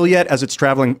down the hill yet as it's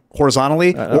traveling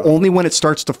horizontally, or only when it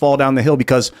starts to fall down the hill?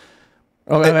 Because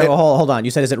hold on. You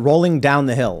said, is it rolling down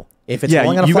the hill? If it's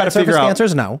rolling on a you flat gotta surface, figure the out answer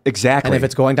is no. Exactly. And if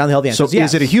it's going down the hill, the answer so is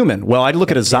yes. is it a human? Well, I'd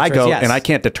look at a The answer is zygote, yes. and I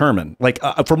can't determine. Like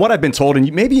from what I've been told, and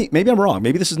maybe I'm wrong.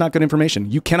 Maybe this is not good information.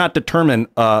 You cannot determine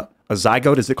a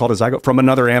zygote. Is it called a zygote from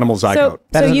another animal zygote?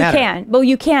 So you matter. can. Well,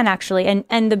 you can actually,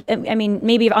 and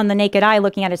maybe on the naked eye,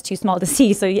 looking at it's too small to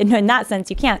see. So in that sense,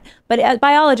 you can't. But as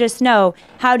biologists know,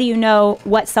 how do you know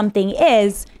what something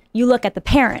is? You look at the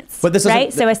parents, But this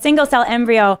right? So a single cell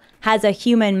embryo has a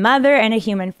human mother and a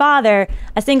human father.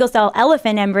 A single cell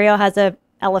elephant embryo has a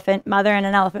elephant mother and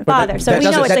an elephant father. So we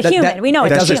know it's a human. We know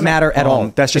it's a human. It doesn't matter at all.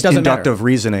 That's just It doesn't inductive matter.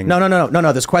 reasoning.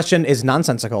 No. This question is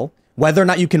nonsensical. Whether or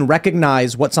not you can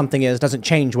recognize what something is doesn't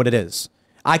change what it is.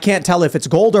 I can't tell if it's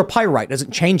gold or pyrite. It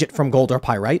doesn't change it from gold or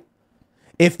pyrite.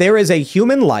 If there is a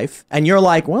human life and you're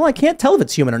like, well, I can't tell if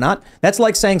it's human or not, that's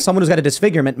like saying someone who's got a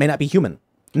disfigurement may not be human.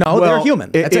 No, they're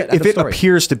human. That's it. If it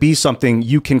appears to be something,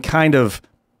 you can kind of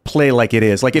play like it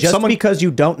is. Like if Just someone, because you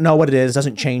don't know what it is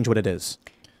doesn't change what it is.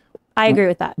 I agree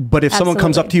with that. but if someone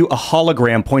comes up to you, a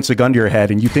hologram points a gun to your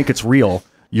head, and you think it's real,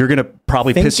 you're gonna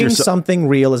probably piss Thinking yourself. something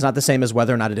real is not the same as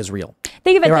whether or not it is real.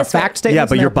 Think of it There are this way. fact statements. Yeah,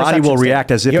 but and your there are body will perception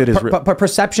react as if statements. it is real. But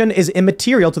perception is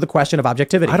immaterial to the question of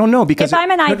objectivity. I don't know because If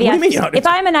I'm an What do you mean? IVF, if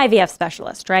I'm an IVF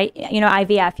specialist, right?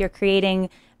 IVF, you're creating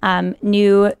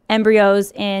new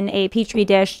embryos in a petri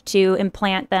dish to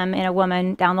implant them in a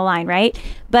woman down the line, right?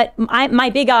 But my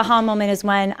big aha moment is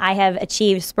when I have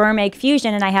achieved sperm egg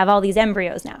fusion and I have all these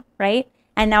embryos now, right?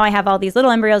 And now I have all these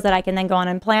little embryos that I can then go on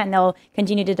and implant, and they'll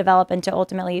continue to develop into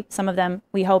ultimately, some of them,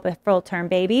 we hope, a full-term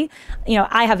baby.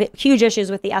 I have huge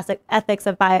issues with the ethics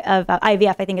of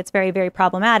IVF. I think it's very, very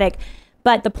problematic.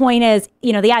 But the point is,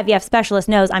 the IVF specialist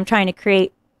knows I'm trying to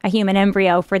create a human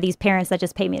embryo for these parents that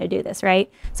just pay me to do this,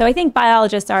 right? So I think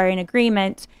biologists are in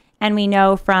agreement, and we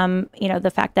know from,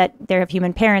 the fact that they have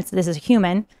human parents, this is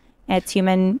human. It's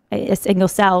human, a single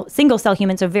cell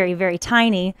human, so very, very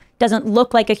tiny. Doesn't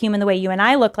look like a human the way you and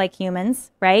I look like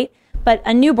humans, right? But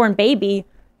a newborn baby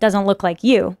doesn't look like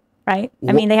you, right?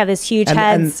 I mean, they have this huge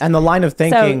heads. And the line of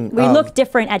thinking. So we look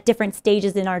different at different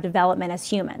stages in our development as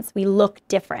humans. We look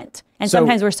different. And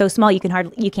sometimes we're so small you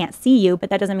can't see you, but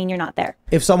that doesn't mean you're not there.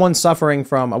 If someone's suffering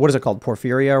from, what is it called,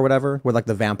 porphyria or whatever, where like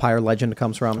the vampire legend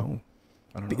comes from.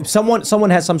 I don't know. Someone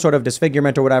has some sort of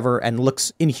disfigurement or whatever and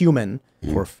looks inhuman.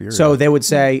 Porphyria. So they would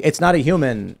say it's not a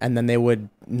human, and then they would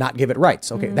not give it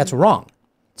rights. Okay, that's wrong.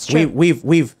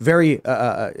 We've very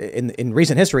in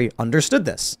recent history understood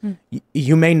this.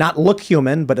 You may not look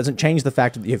human, but it doesn't change the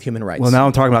fact that you have human rights. Well, now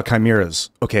I'm talking about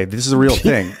chimeras. Okay, this is a real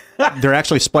thing. They're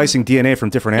actually splicing DNA from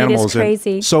different animals. It is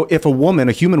crazy. And so if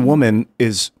a human woman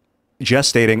is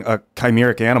gestating a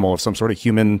chimeric animal of some sort of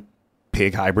human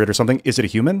pig hybrid or something, is it a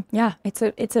human? Yeah, it's the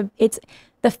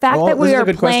fact Well, that this we is a are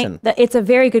good playing. question. It's a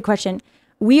very good question.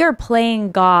 We are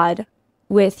playing God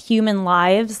with human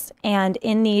lives, and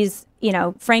in these,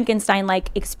 Frankenstein-like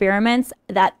experiments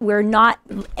that we're not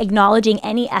acknowledging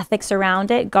any ethics around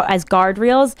it as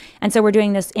guardrails, and so we're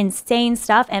doing this insane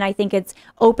stuff. And I think it's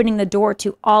opening the door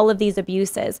to all of these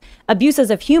abuses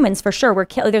of humans for sure.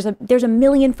 There's a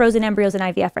million frozen embryos in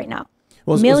IVF right now.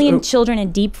 Well, million children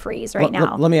in deep freeze right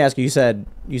now. Let me ask you.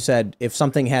 You said if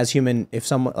something has human, if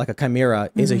someone like a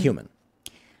chimera is a human.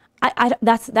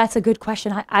 That's a good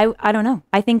question. I don't know.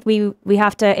 I think we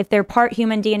have to, if they're part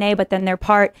human DNA, but then they're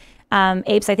part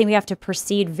apes, I think we have to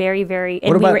proceed very, very,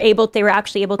 and they were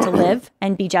actually able to live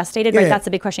and be gestated, right? Yeah. That's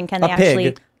a big question. Can they A pig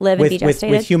actually live and be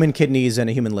gestated? with human kidneys and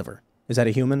a human liver? Is that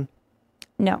a human?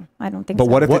 No, I don't think But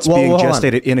so. what if it's being hold on.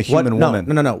 gestated in a human woman?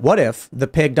 No. What if the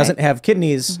pig doesn't have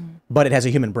kidneys, but it has a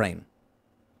human brain?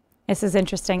 This is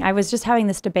interesting. I was just having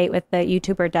this debate with the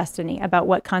YouTuber Destiny about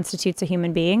what constitutes a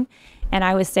human being. And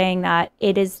I was saying that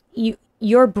it is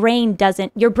your brain is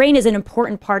an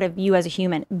important part of you as a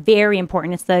human, very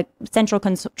important. It's the central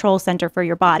control center for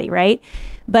your body, right?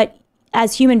 But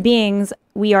as human beings,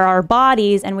 we are our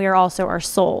bodies and we are also our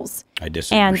souls. I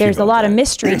disagree. And there's a about lot that. of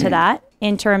mystery to that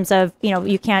in terms of,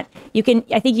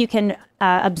 I think you can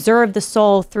observe the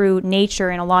soul through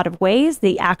nature in a lot of ways,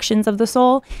 the actions of the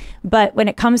soul. But when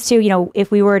it comes to,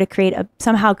 if we were to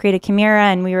somehow create a chimera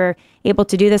and we were able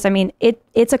to do this, I mean,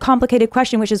 it's a complicated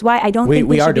question, which is why I don't think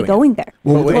we should be going there.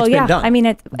 Well, it's been done. I mean,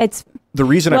 it's The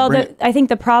reason I think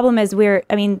the problem is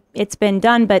it's been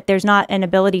done, but there's not an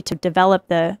ability to develop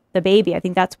the baby. I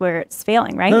think that's where it's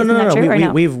failing, right? No. True, or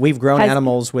no? We've grown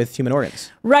animals with human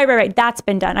organs. Right. That's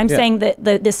been done. I'm saying that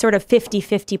this sort of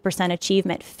 50%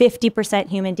 achievement, 50%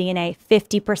 human DNA,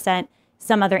 50%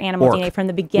 some other animal DNA from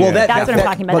the beginning. That's what I'm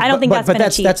talking about. I don't think that's been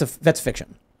achieved. That's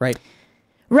fiction, right?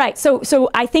 Right. So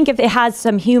I think if it has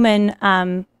some human,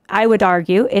 I would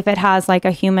argue if it has like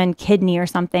a human kidney or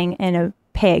something in a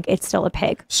pig, it's still a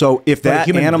pig. So if that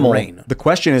human animal, brain. the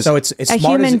question is, So it's a smart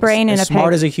human as, brain in as a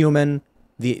smart pig. as a human.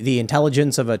 The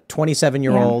intelligence of a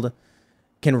 27-year-old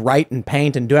can write and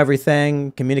paint and do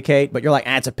everything, communicate. But you're like,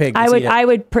 it's a pig. I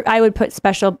would put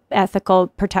special ethical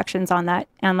protections on that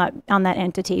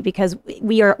entity, because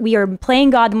we are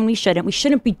playing God when we shouldn't. We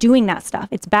shouldn't be doing that stuff.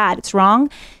 It's bad. It's wrong.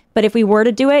 But if we were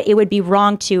to do it, it would be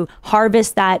wrong to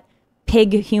harvest that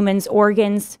pig human's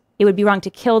organs. It would be wrong to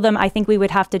kill them. I think we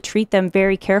would have to treat them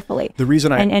very carefully. The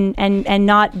reason and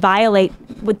not violate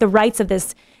with the rights of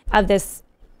this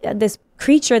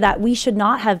creature that we should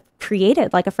not have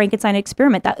created, like a Frankenstein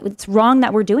experiment. That it's wrong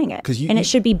that we're doing it, and it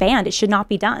should be banned. It should not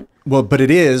be done. Well, but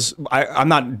it is. I'm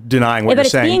not denying what you're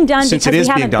saying. But it's being done since because it is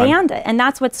we being haven't done. banned it, and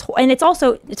that's and it's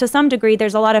also to some degree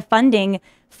there's a lot of funding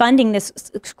this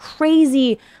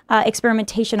crazy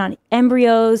experimentation on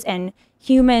embryos and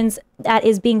humans that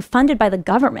is being funded by the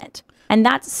government. And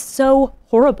that's so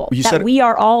horrible we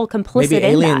are all complicit maybe in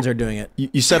aliens that. are doing it.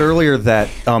 You said earlier that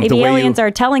Maybe the way aliens are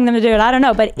telling them to do it. I don't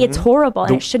know, but it's horrible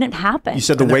and it shouldn't happen. You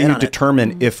said the way you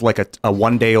determine if like a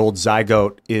one-day-old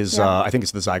zygote is, I think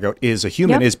it's the zygote, is a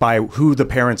human is by who are the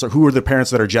parents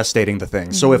that are gestating the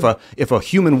thing. So if a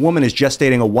human woman is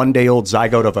gestating a one-day-old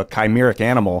zygote of a chimeric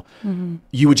animal,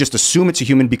 you would just assume it's a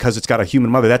human because it's got a human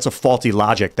mother. That's a faulty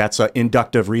logic. That's an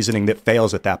inductive reasoning that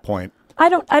fails at that point. I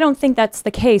don't think that's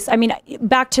the case. I mean,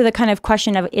 back to the kind of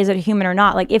question of is it a human or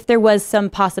not? Like if there was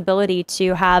some possibility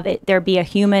to have there be a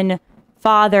human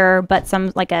father, but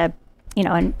some like a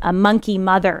monkey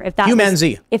mother, if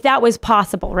that was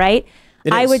possible, right?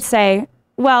 I would say,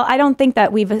 well, I don't think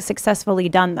that we've successfully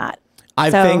done that. I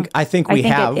think we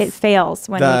have. It fails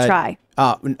when we try.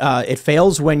 It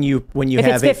fails when you if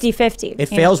have it's 50-50. It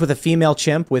fails with a female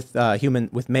chimp with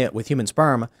human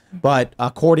sperm, but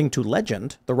according to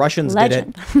legend, the Russians did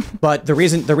it. But the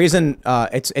reason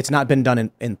it's not been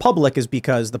done in public is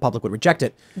because the public would reject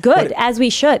it. Good, as we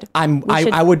should.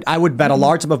 I would bet a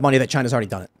large sum of money that China's already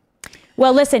done it.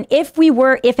 Well, listen, if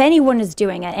anyone is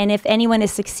doing it and if anyone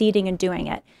is succeeding in doing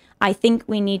it, I think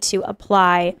we need to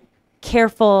apply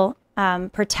careful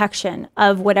protection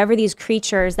of whatever these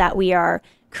creatures that we are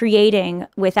creating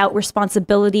without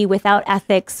responsibility, without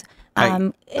ethics,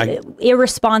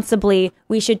 irresponsibly.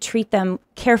 We should treat them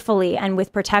carefully and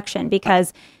with protection,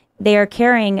 because they are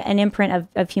carrying an imprint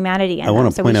of humanity in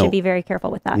them. So we should be very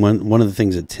careful with that. One of the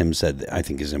things that Tim said that I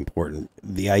think is important,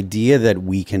 the idea that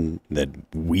we can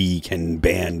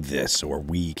ban this or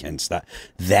we can stop,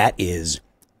 that is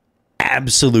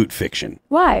absolute fiction.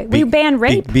 Why? We ban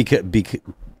rape. Because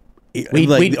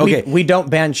we don't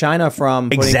ban China from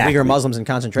putting Uyghur Muslims in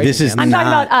concentration camps. I'm talking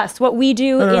about us, what we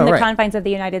do in the confines of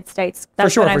the United States.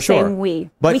 That's what I'm saying. We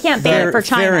can't ban it for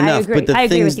China. Fair enough, I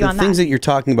agree with you on that. The things that you're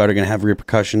talking about are going to have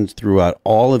repercussions throughout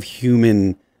all of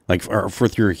human,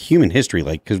 through human history,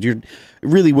 because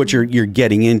what you're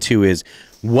getting into is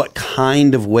what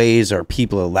kind of ways are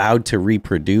people allowed to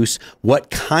reproduce?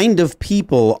 What kind of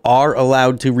people are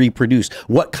allowed to reproduce?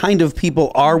 What kind of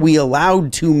people are we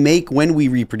allowed to make when we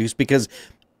reproduce? Because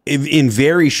in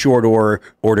very short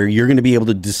order, you're going to be able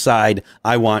to decide,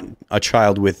 I want a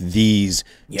child with these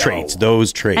traits,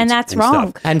 those traits. And that's wrong.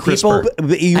 Stuff. And people,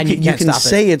 you can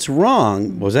say it's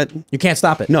wrong. Was that? You can't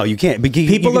stop it. No, you can't.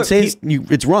 You can say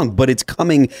it's wrong, but it's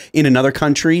coming in another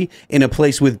country, in a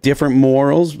place with different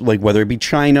morals, like whether it be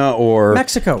China or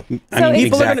Mexico.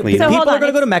 People are going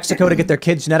to go to Mexico to get their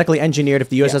kids genetically engineered if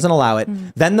the U.S. doesn't allow it.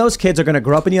 Then those kids are going to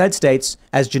grow up in the United States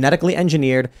as genetically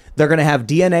engineered. They're going to have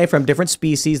DNA from different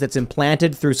species that's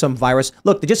implanted through some virus.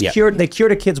 Look, they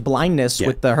cured a kid's blindness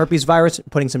with the herpes virus,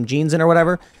 putting some genes in or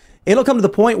whatever. It'll come to the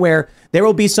point where there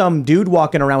will be some dude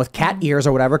walking around with cat ears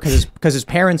or whatever because his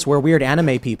parents were weird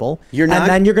anime people. And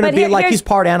then you're going to be like, he's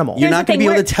part animal. You're not going to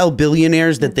be able to tell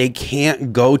billionaires that they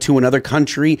can't go to another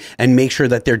country and make sure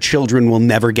that their children will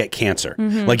never get cancer.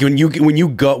 Like when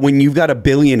you've got a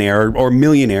billionaire or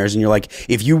millionaires and you're like,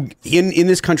 if you in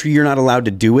this country you're not allowed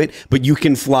to do it, but you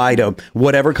can fly to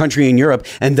whatever country in Europe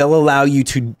and they'll allow you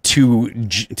to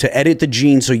edit the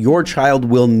gene so your child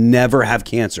will never have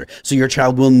cancer. So your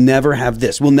child will never have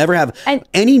this. Will never have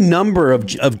any number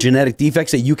of genetic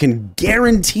defects that you can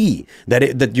guarantee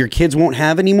that your kids won't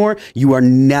have anymore. You are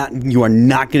not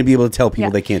going to be able to tell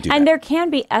people they can't do that. And there can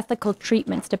be ethical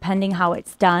treatments depending how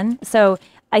it's done. So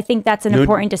I think that's an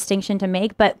important distinction to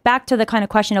make. But back to the kind of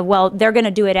question of, well, they're going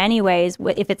to do it anyways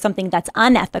if it's something that's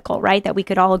unethical, right? That we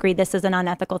could all agree this is an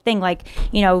unethical thing, like,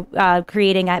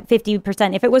 creating a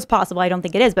 50%, if it was possible, I don't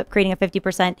think it is, but creating a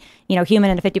 50%, human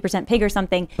and a 50% pig or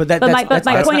something. But my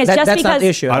point is just because... not the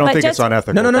issue. I don't think it's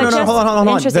unethical. No, hold on.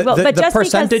 The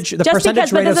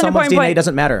percentage rate of someone's DNA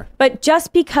doesn't matter. But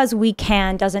just because we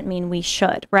can doesn't mean we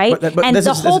should, right? And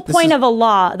the whole point of a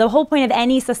law, the whole point of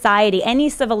any society, any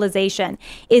civilization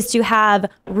is to have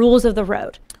rules of the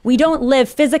road. We don't live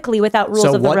physically without rules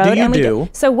of the road.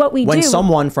 So what we do when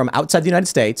someone from outside the United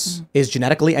States is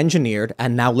genetically engineered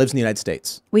and now lives in the United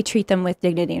States? We treat them with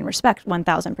dignity and respect,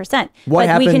 1,000%. What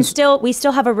happens? We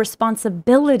still have a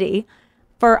responsibility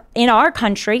in our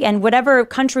country and whatever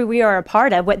country we are a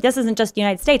part of. This isn't just the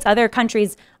United States. Other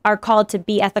countries are called to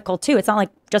be ethical too. It's not like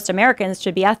just Americans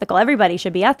should be ethical. Everybody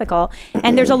should be ethical.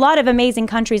 And there's a lot of amazing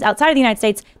countries outside of the United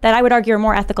States that I would argue are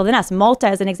more ethical than us. Malta,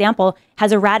 as an example,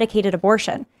 has eradicated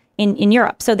abortion in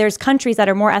Europe. So there's countries that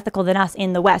are more ethical than us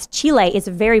in the West. Chile is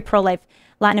a very pro-life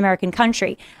Latin American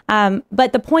country.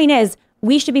 But the point is,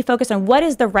 we should be focused on what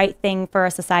is the right thing for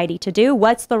a society to do,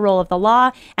 what's the role of the law,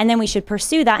 and then we should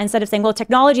pursue that instead of saying, well,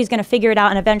 technology is going to figure it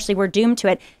out and eventually we're doomed to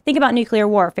it. Think about nuclear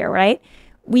warfare, right?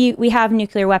 We have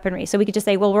nuclear weaponry, so we could just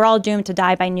say, well, we're all doomed to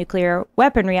die by nuclear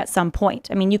weaponry at some point.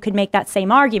 I mean, you could make that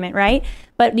same argument, right?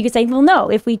 But you could say, well, no,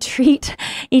 if we treat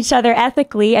each other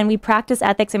ethically and we practice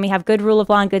ethics and we have good rule of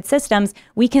law and good systems,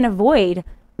 we can avoid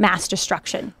mass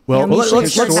destruction. Well,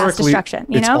 historically,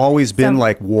 it's always been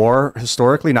like war,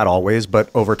 historically, not always, but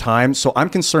over time. So I'm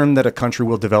concerned that a country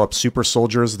will develop super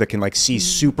soldiers that can see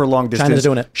super long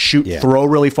distance, shoot, throw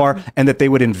really far, and that they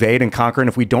would invade and conquer. And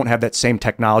if we don't have that same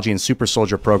technology and super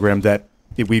soldier program, that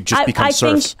we've just become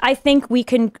serfs. I think we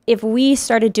can, if we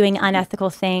started doing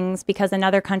unethical things because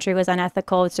another country was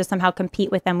unethical, it's just somehow compete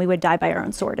with them, we would die by our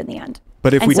own sword in the end.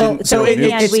 But if we didn't,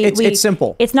 it's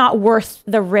simple. It's not worth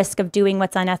the risk of doing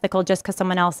what's unethical just because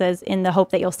someone else is, in the hope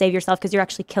that you'll save yourself, because you're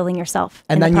actually killing yourself.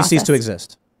 And then you cease to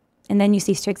exist. And then you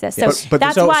cease to exist. So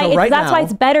that's why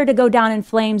it's better to go down in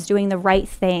flames doing the right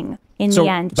thing in the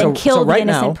end than kill the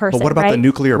innocent person. But what about the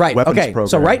nuclear weapons program?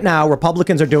 So right now,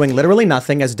 Republicans are doing literally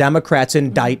nothing as Democrats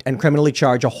indict and criminally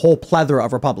charge a whole plethora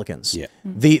of Republicans. Yeah.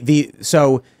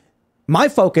 So my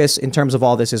focus in terms of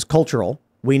all this is cultural.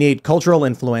 We need cultural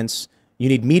influence. You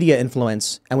need media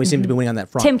influence, and we seem to be winning on that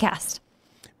front. Timcast.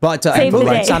 But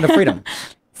Sound of Freedom.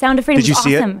 Sound of Freedom. Did you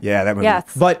see awesome. it? Yeah, that movie. Yes.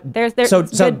 But there's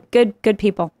good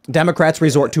people. Democrats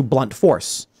resort to blunt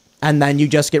force, and then you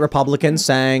just get Republicans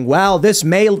saying, "Well, this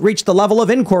may reach the level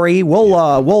of inquiry. We'll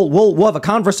have a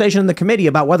conversation in the committee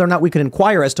about whether or not we can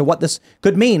inquire as to what this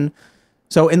could mean."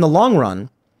 So in the long run,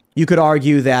 you could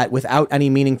argue that without any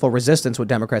meaningful resistance, what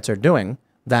Democrats are doing,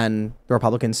 then the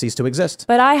Republicans cease to exist.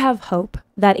 But I have hope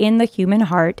that in the human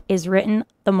heart is written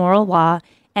the moral law.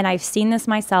 And I've seen this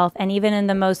myself. And even in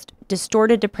the most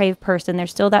distorted, depraved person,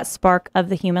 there's still that spark of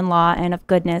the human law and of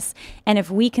goodness. And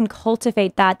if we can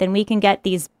cultivate that, then we can get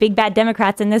these big bad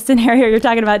Democrats in this scenario you're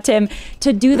talking about, Tim,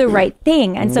 to do the right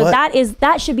thing. And so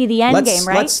that should be the end game,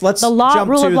 right? Let's the law,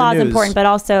 rule of law is news. important, but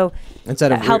also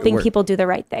Instead of helping people do the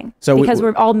right thing. So because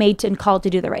we're all made and called to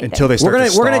do the right until thing. they start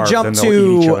we're gonna jump then they'll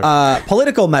eat each to other.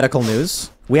 political medical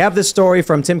news. We have this story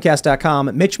from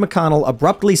timcast.com. Mitch McConnell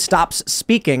abruptly stops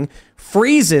speaking,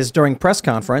 freezes during press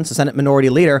conference. The Senate Minority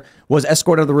Leader was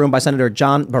escorted out of the room by Senator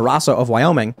John Barrasso of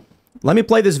Wyoming. Let me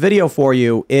play this video for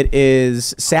you. It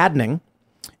is saddening,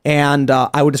 and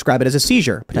I would describe it as a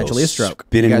seizure, potentially a stroke.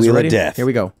 Spinning You guys wheel ready? of death. Here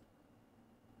we go.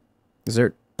 Is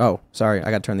there? Oh, sorry.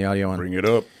 I got to turn the audio on. Bring it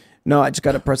up. No, I just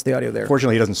got to press the audio there.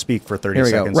 Fortunately, he doesn't speak for 30 Here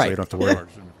we go. seconds, Right. so you don't have to worry.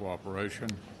 Partisan cooperation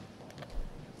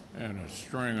and a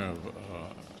string of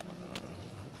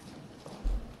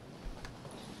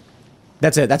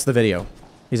That's it. That's the video.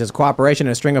 He says cooperation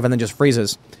and a string of, and then just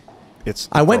freezes.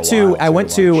 I went for a while,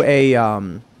 to it's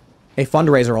like a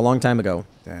fundraiser a long time ago,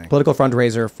 Dang. political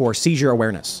fundraiser for seizure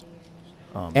awareness,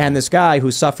 and this guy who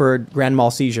suffered grand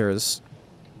mal seizures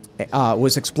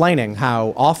was explaining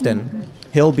how often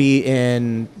he'll be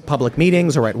in public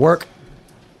meetings or at work,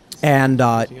 and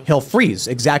he'll freeze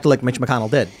exactly like Mitch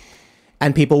McConnell did,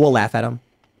 and people will laugh at him,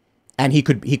 and he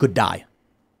could die.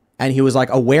 And he was like,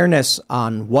 awareness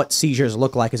on what seizures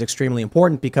look like is extremely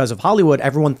important because of Hollywood.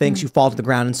 Everyone thinks you fall to the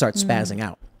ground and start spazzing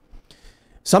out.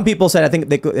 Some people said, I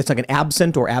think it's like an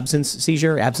absent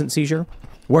seizure,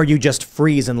 where you just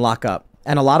freeze and lock up.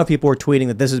 And a lot of people were tweeting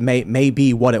that this is may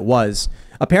be what it was.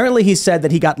 Apparently, he said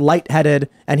that he got lightheaded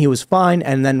and he was fine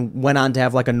and then went on to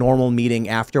have like a normal meeting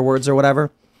afterwards or whatever.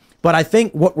 But I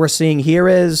think what we're seeing here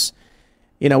is,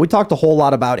 we talked a whole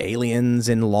lot about aliens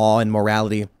and law and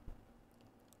morality.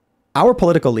 Our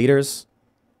political leaders,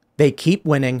 they keep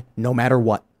winning no matter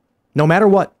what. No matter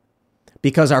what.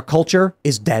 Because our culture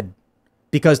is dead.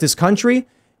 Because this country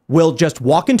will just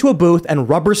walk into a booth and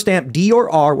rubber stamp D or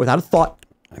R without a thought.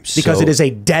 Because it is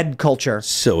a dead culture.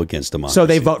 So against democracy. So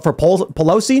they vote for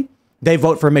Pelosi. They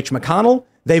vote for Mitch McConnell.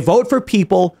 They vote for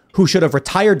people who should have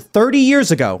retired 30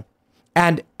 years ago.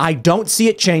 And I don't see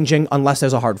it changing unless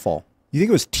there's a hard fall. You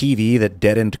think it was TV that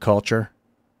deadened culture?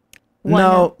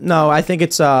 No. I think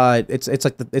it's like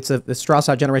the Strauss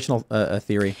generational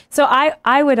theory. So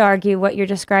I would argue what you're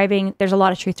describing, there's a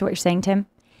lot of truth to what you're saying, Tim.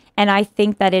 And I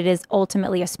think that it is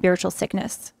ultimately a spiritual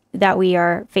sickness that we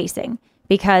are facing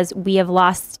because we have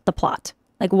lost the plot.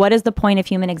 Like, what is the point of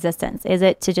human existence? Is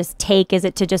it to just take? Is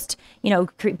it to just,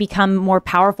 become more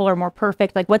powerful or more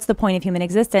perfect? Like, what's the point of human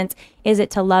existence? Is it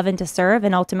to love and to serve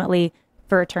and ultimately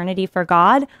for eternity for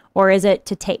God? Or is it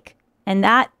to take? And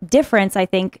that difference, I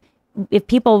think, if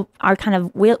people are kind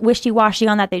of wishy-washy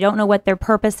on that, they don't know what their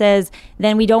purpose is,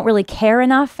 then we don't really care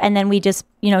enough. And then we just,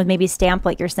 maybe stamp,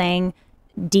 like you're saying,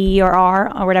 D or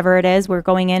R or whatever it is. We're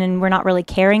going in and we're not really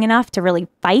caring enough to really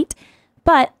fight.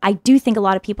 But I do think a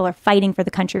lot of people are fighting for the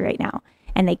country right now.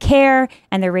 And they care,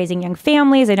 and they're raising young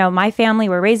families. I know my family,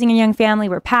 we're raising a young family.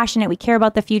 We're passionate. We care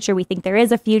about the future. We think there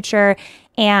is a future.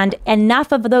 And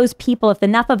enough of those people, if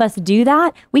enough of us do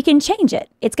that, we can change it.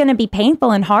 It's going to be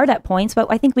painful and hard at points, but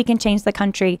I think we can change the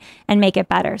country and make it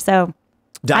better. So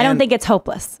I don't think it's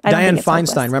hopeless. Dianne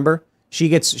Feinstein, remember?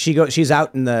 She's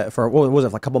out for what was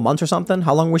it, like a couple months or something?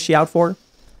 How long was she out for?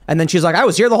 And then she's like, I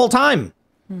was here the whole time.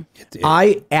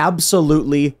 I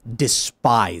absolutely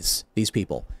despise these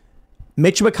people.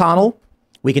 Mitch McConnell,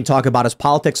 we can talk about his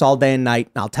politics all day and night.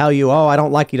 I'll tell you, I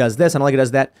don't like he does this, I don't like he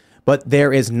does that. But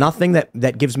there is nothing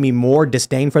that gives me more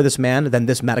disdain for this man than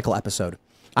this medical episode.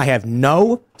 I have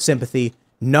no sympathy,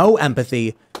 no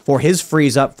empathy for his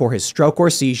freeze up, for his stroke or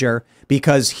seizure,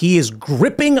 because he is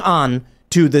gripping on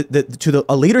to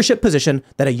a leadership position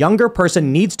that a younger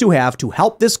person needs to have to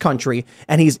help this country,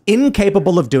 and he's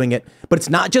incapable of doing it. But it's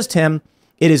not just him.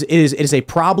 It is a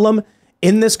problem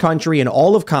in this country and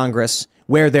all of Congress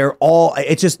where they're all,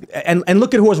 it's just, and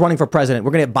look at who was running for president.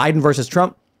 We're going to have Biden versus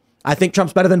Trump. I think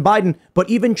Trump's better than Biden, but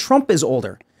even Trump is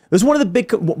older. This is one of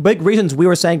the big reasons we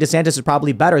were saying DeSantis is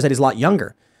probably better is that he's a lot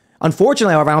younger.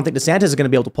 Unfortunately, however, I don't think DeSantis is going to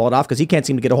be able to pull it off because he can't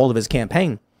seem to get a hold of his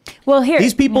campaign. Well,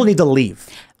 these people need to leave.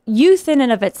 Youth in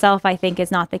and of itself, I think,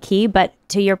 is not the key. But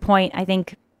to your point, I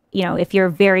think, if you're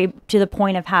very to the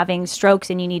point of having strokes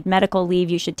and you need medical leave,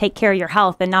 you should take care of your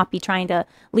health and not be trying to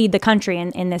lead the country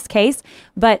in this case.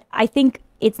 But I think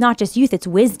it's not just youth, it's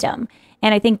wisdom.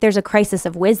 And I think there's a crisis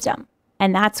of wisdom.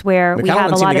 And that's where we McConnell have a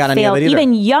didn't seem lot to got of any of failed, it either.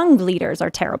 even young leaders are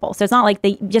terrible. So it's not like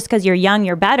just because you're young,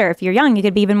 you're better. If you're young, you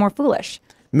could be even more foolish.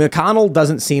 McConnell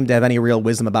doesn't seem to have any real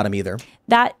wisdom about him either.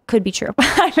 That could be true.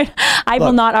 I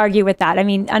will not argue with that. I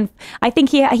mean, I think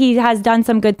he has done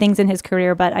some good things in his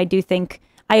career, but I do think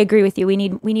I agree with you. We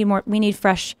need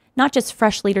fresh, not just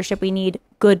fresh leadership. We need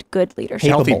good leadership.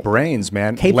 Healthy brains,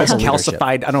 man. Capable Less leadership. calcified.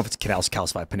 I don't know if it's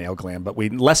calcified pineal gland, but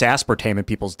less aspartame in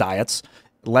people's diets,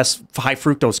 less high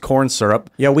fructose corn syrup.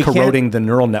 Yeah, we corroding the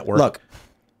neural network. Look,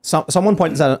 someone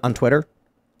pointed this out on Twitter.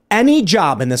 Any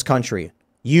job in this country,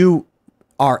 you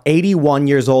are 81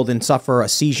 years old and suffer a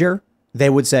seizure, they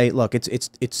would say, look,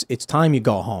 it's time you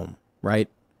go home, right?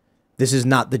 This is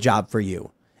not the job for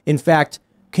you. In fact,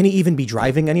 can he even be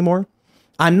driving anymore?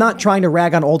 I'm not trying to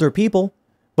rag on older people,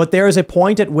 but there is a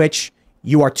point at which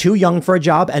you are too young for a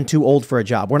job and too old for a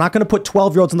job. We're not going to put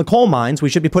 12-year-olds in the coal mines. We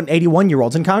should be putting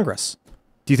 81-year-olds in Congress.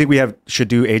 Do you think we should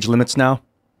do age limits now?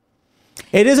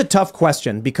 It is a tough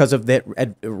question because of the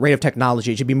rate of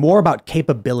technology. It should be more about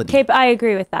capability. I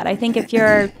agree with that. I think if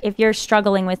you're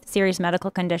struggling with serious medical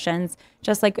conditions,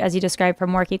 just like as you described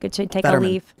from work, you could take a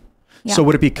leave. Yeah. So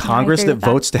would it be Congress that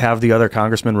votes to have the other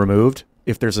congressman removed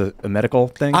if there's a medical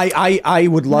thing? I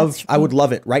would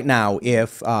love it right now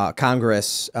if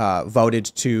Congress voted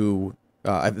to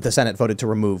the Senate voted to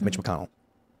remove Mitch McConnell.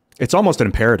 It's almost an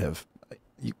imperative.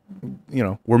 You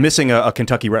know, we're missing a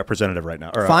Kentucky representative right now.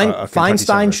 Or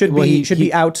Feinstein should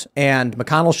be out, and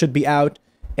McConnell should be out,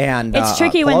 and it's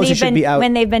tricky Pelosi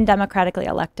when they've been democratically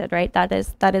elected, right? That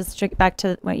is tricky. Back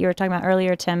to what you were talking about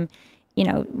earlier, Tim. You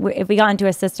know, if we got into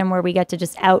a system where we get to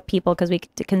just out people because we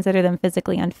consider them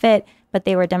physically unfit, but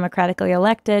they were democratically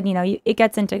elected, you know, it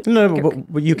gets into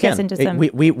but you can.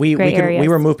 We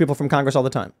remove people from Congress all the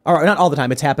time, or not all the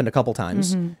time. It's happened a couple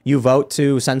times. Mm-hmm. You vote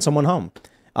to send someone home.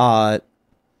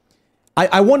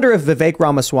 I wonder if Vivek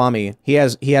Ramaswamy, he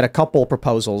had a couple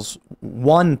proposals.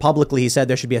 One, publicly, he said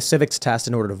there should be a civics test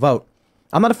in order to vote.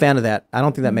 I'm not a fan of that. I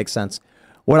don't think that makes sense.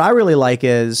 What I really like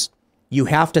is you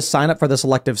have to sign up for the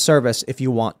selective service if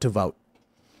you want to vote.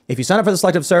 If you sign up for the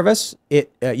selective service, you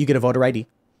get a voter ID.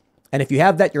 And if you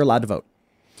have that, you're allowed to vote.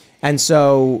 And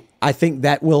so I think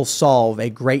that will solve a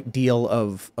great deal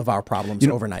of our problems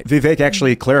overnight. Vivek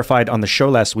actually clarified on the show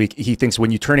last week. He thinks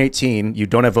when you turn 18, you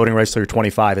don't have voting rights till you're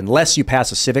 25 unless you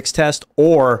pass a civics test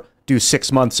or do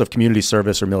 6 months of community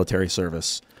service or military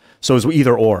service. So it's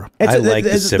either or. I like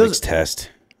the civics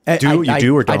test. Do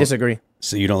you or don't? I disagree.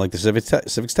 So you don't like the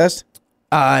civics test?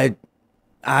 I'm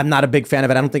not a big fan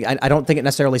of it. I don't think it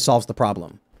necessarily solves the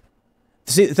problem.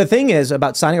 See, the thing is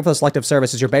about signing up for the selective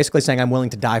service is you're basically saying I'm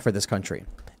willing to die for this country.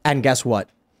 And guess what?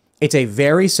 It's a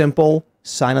very simple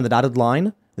sign on the dotted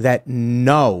line that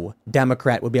no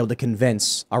Democrat would be able to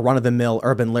convince a run-of-the-mill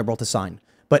urban liberal to sign.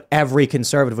 But every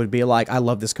conservative would be like, I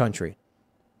love this country.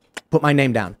 Put my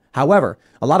name down. However,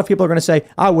 a lot of people are going to say,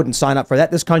 I wouldn't sign up for that.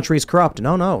 This country is corrupt.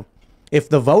 No. If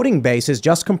the voting base is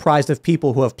just comprised of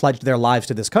people who have pledged their lives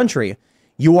to this country,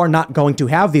 you are not going to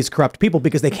have these corrupt people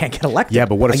because they can't get elected. Yeah,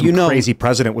 but what if some crazy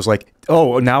president was like,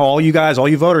 oh, now all you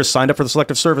voters signed up for the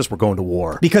selective service, we're going to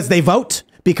war. Because they vote.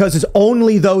 Because it's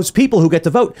only those people who get to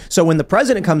vote. So when the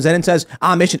president comes in and says,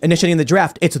 I'm initiating the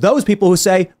draft, it's those people who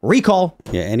say, recall,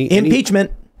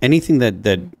 impeachment. Anything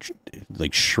that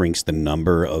like shrinks the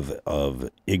number of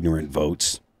ignorant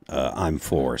votes, I'm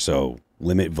for. So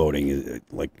limit voting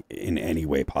like in any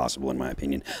way possible, in my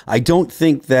opinion. I don't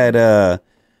think that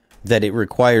it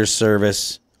requires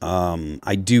service.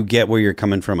 I do get where you're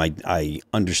coming from. I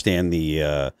understand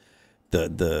the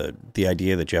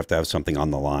idea that you have to have something on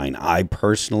the line. I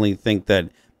personally think that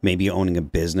maybe owning a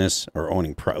business or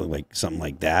owning like something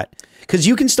like that, because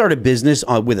you can start a business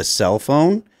with a cell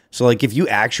phone. So like if you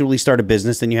actually start a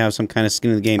business, then you have some kind of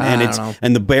skin in the game,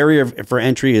 and the barrier for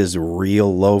entry is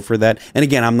real low for that. And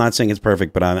again, I'm not saying it's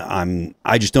perfect, but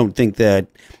I just don't think that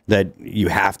you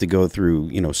have to go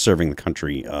through serving the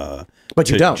country. But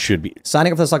you don't. Should be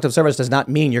signing up for the selective service does not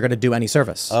mean you're going to do any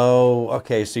service. Oh,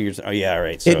 okay. So you're. Oh, yeah.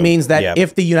 Right. So, it means that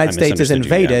if the United States is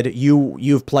invaded,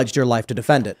 you've pledged your life to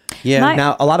defend it. Yeah.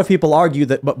 Now, a lot of people argue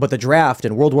that, but the draft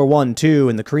and World War I, II,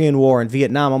 and the Korean War and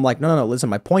Vietnam. I'm like, no. Listen,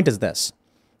 my point is this.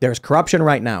 There's corruption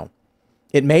right now.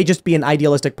 It may just be an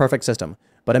idealistic perfect system.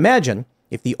 But imagine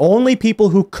if the only people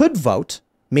who could vote,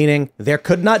 meaning there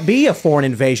could not be a foreign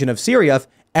invasion of Syria, if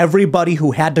everybody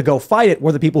who had to go fight it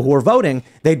were the people who were voting,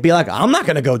 they'd be like, I'm not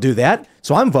going to go do that,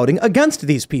 so I'm voting against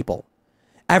these people.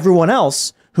 Everyone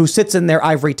else who sits in their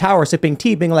ivory tower sipping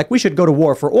tea being like, we should go to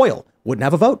war for oil, wouldn't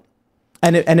have a vote.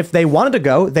 And if they wanted to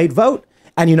go, they'd vote.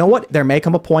 And you know what? There may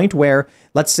come a point where,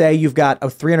 let's say you've got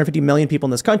 350 million people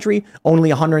in this country, only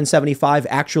 175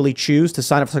 actually choose to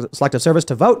sign up for selective service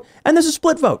to vote, and there's a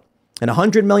split vote. And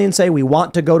 100 million say we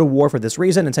want to go to war for this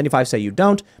reason, and 75 say you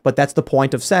don't. But that's the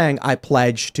point of saying I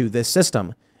pledge to this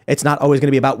system. It's not always going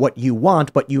to be about what you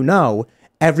want, but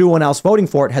everyone else voting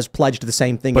for it has pledged to the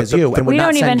same thing as you. And we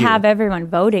don't even have everyone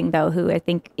voting, though, who I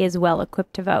think is well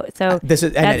equipped to vote. So this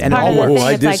is that's and part all of the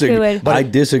works. thing. It's like I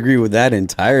disagree with that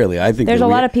entirely. I think there's a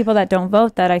lot of people that don't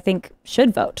vote that I think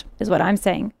should vote, is what I'm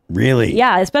saying. Really?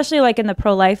 Yeah, especially like in the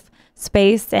pro-life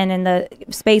space and in the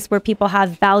space where people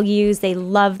have values. They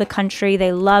love the country.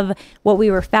 They love what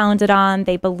we were founded on.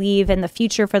 They believe in the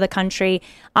future for the country.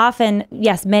 Often,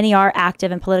 yes, many are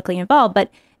active and politically involved,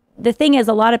 but the thing is,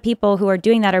 a lot of people who are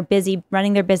doing that are busy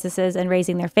running their businesses and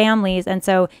raising their families. And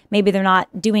so maybe they're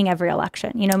not doing every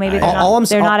election. You know, maybe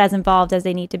they're not as involved as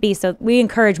they need to be. So we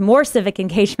encourage more civic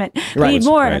engagement. We need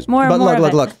more of it.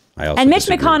 And Mitch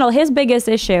McConnell, his biggest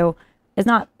issue is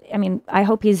not, I mean, I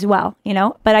hope he's well,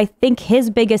 but I think his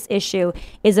biggest issue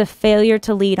is a failure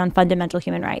to lead on fundamental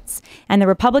human rights. And the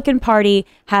Republican Party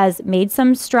has made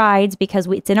some strides because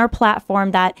it's in our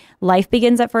platform that life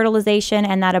begins at fertilization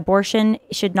and that abortion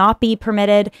should not be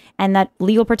permitted and that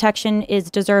legal protection is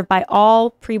deserved by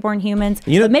all preborn humans.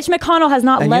 But Mitch McConnell has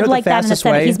not led like that in the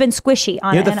Senate. He's been squishy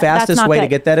on it. The fastest way to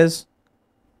get that is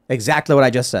exactly what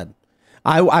I just said.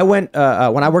 I went,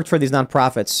 when I worked for these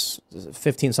nonprofits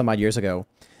 15 some odd years ago,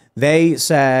 they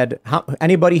said,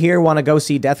 anybody here want to go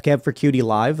see Death Cab for Cutie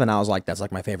live? And I was like, that's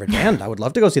like my favorite band. I would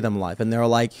love to go see them live. And they were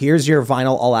like, here's your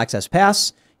vinyl all access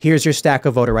pass. Here's your stack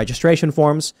of voter registration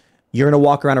forms. You're going to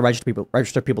walk around and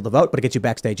register people to vote, but it gets you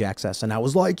backstage access. And I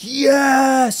was like,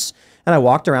 yes. And I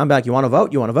walked around back, you want to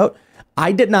vote? You want to vote?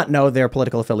 I did not know their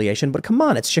political affiliation, but come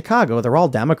on, it's Chicago. They're all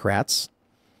Democrats.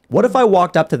 What if I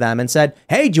walked up to them and said,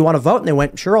 hey, do you want to vote? And they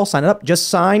went, sure, I'll sign it up. Just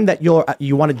sign that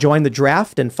you want to join the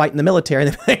draft and fight in the military.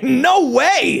 And they'd be like, no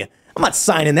way. I'm not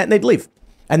signing that. And they'd leave.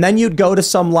 And then you'd go to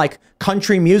some like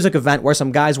country music event where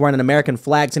some guy's wearing an American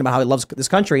flag saying about how he loves this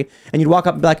country. And you'd walk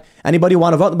up and be like, anybody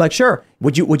want to vote? And they'd be like, sure.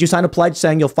 Would you sign a pledge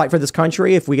saying you'll fight for this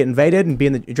country if we get invaded and be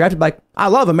in the draft? You'd be like, I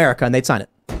love America. And they'd sign it.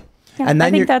 Yeah, and then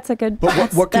I think that's a good,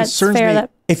 but what concerns me,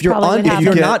 if you're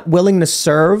not willing to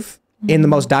serve in the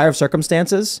most dire of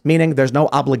circumstances, meaning there's no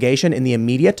obligation in the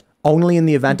immediate, only in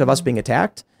the event of us being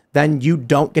attacked, then you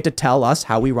don't get to tell us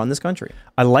how we run this country.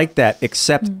 I like that,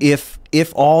 except if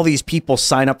all these people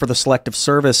sign up for the selective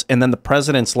service and then the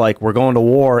president's like, we're going to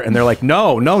war, and they're like,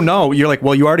 no. You're like,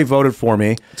 well, you already voted for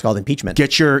me. It's called impeachment.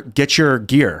 Get your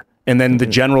gear. And then the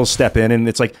generals step in, and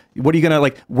it's like, what are you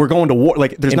gonna we're going to war.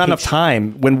 Like, there's not enough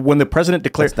time when the president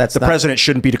declares. The president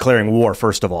shouldn't be declaring war.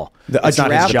 First of all, it's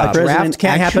not his job. A draft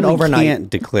can't happen overnight. Can't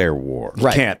declare war.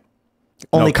 Right. Can't.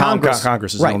 Only Congress.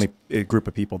 Congress is the only group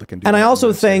of people that can do. And that I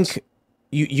also think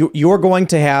you're going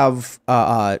to have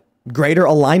greater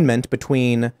alignment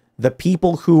between the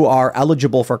people who are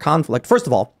eligible for conflict. First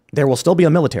of all, there will still be a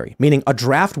military, meaning a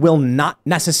draft will not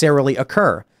necessarily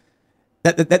occur.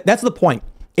 That's the point.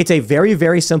 It's a very,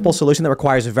 very simple solution that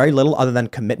requires very little other than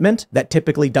commitment that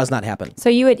typically does not happen. So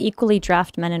you would equally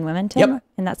draft men and women, Tim,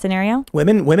 in that scenario?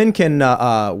 Women can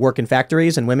work in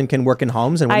factories, and women can work in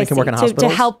homes, and women can work in hospitals.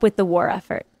 To help with the war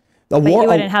effort. But you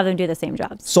wouldn't have them do the same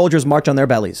jobs. Soldiers march on their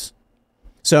bellies.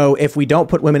 So if we don't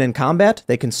put women in combat,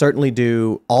 they can certainly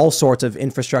do all sorts of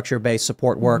infrastructure-based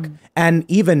support work and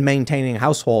even maintaining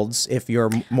households if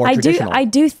you're more traditional. I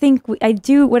agree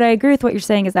with what you're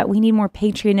saying is that we need more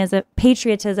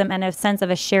patriotism and a sense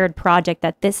of a shared project,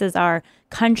 that this is our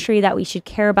country that we should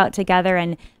care about together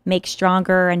and make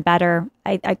stronger and better.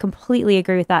 I completely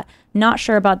agree with that. Not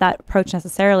sure about that approach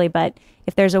necessarily, but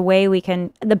if there's a way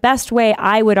the best way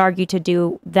I would argue to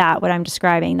do that, what I'm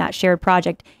describing, that shared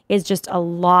project, is just a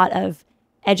lot of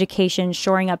education,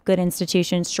 shoring up good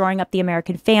institutions, shoring up the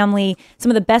American family.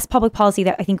 Some of the best public policy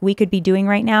that I think we could be doing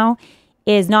right now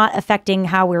is not affecting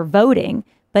how we're voting,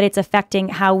 but it's affecting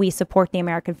how we support the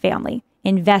American family.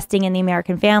 Investing in the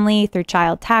American family through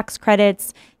child tax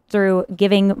credits, through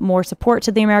giving more support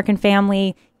to the American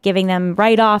family, giving them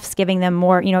write-offs, giving them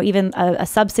more, even a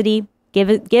subsidy.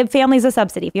 Give families a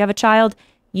subsidy. If you have a child,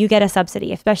 you get a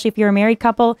subsidy. Especially if you're a married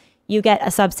couple, you get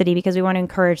a subsidy because we want to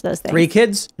encourage those things. 3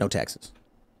 kids, no taxes.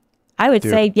 I would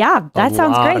say, yeah, that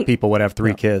sounds great. A lot of people would have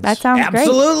 3 kids. That sounds great.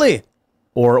 Absolutely.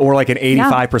 Or like an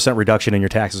 85% reduction in your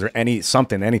taxes, or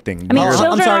anything. I mean,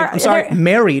 I'm sorry.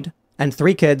 Married and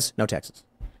 3 kids, no taxes.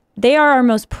 They are our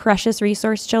most precious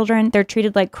resource, children. They're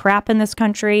treated like crap in this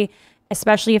country,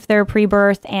 especially if they're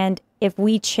pre-birth. And if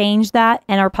we change that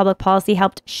and our public policy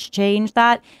helped change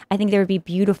that, I think there would be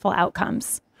beautiful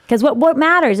outcomes. Because what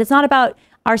matters, it's not about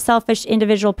our selfish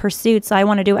individual pursuits. I'm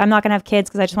not going to have kids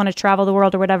because I just want to travel the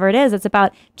world or whatever it is. It's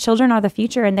about children are the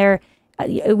future, and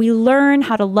we learn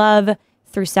how to love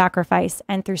through sacrifice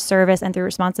and through service and through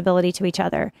responsibility to each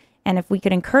other. And if we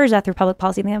could encourage that through public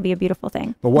policy, I think that would be a beautiful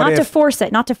thing. But not to force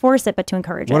it, but to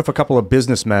encourage it. What if a couple of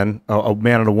businessmen, a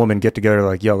man and a woman, get together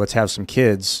like, yo, let's have some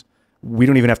kids. We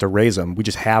don't even have to raise them. We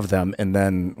just have them, and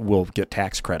then we'll get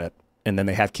tax credit. And then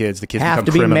they have kids. The kids Have become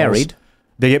to be criminals. married.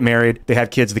 They get married. They have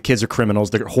kids. The kids are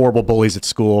criminals. They're horrible bullies at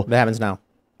school. That happens now.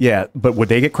 Yeah, but would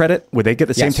they get credit? Would they get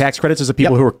the same Yes. tax credits as the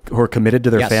people who are committed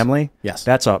to their Yes. family? Yes.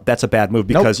 That's a bad move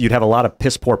because you'd have a lot of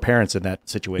piss poor parents in that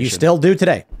situation. You still do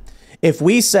today. If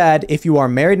we said if you are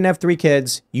married and have 3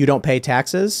 kids, you don't pay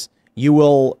taxes, you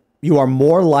are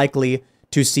more likely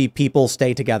to see people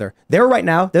stay together. There right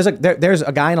now, there's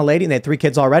a guy and a lady and they had 3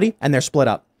 kids already and they're split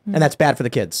up. And that's bad for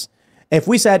the kids. If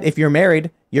we said if you're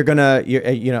married, or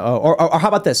how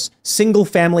about this? Single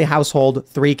family household,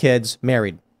 3 kids,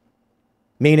 married.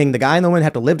 Meaning the guy and the woman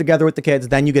have to live together with the kids,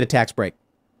 then you get a tax break.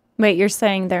 Wait, you're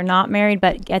saying they're not married,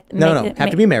 but No.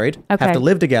 Have to be married, Okay. have to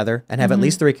live together, and have at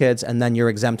least 3 kids, and then you're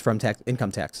exempt from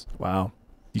income tax. Wow.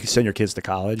 You can send your kids to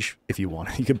college if you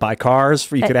want. You could buy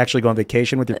cars. You could actually go on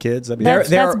vacation with your kids. I mean,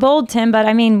 That's bold, Tim, but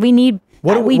I mean, we need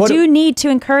to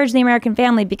encourage the American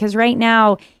family because right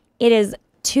now it is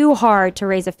too hard to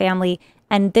raise a family.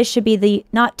 And this should be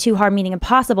not too hard, meaning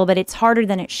impossible, but it's harder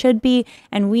than it should be.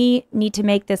 And we need to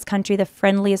make this country the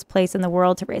friendliest place in the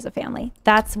world to raise a family.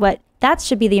 That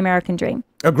should be the American dream.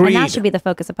 Agreed. And that should be the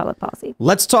focus of public policy.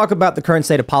 Let's talk about the current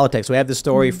state of politics. We have this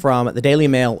story from the Daily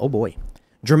Mail. Oh boy.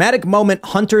 Dramatic moment.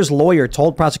 Hunter's lawyer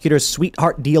told prosecutors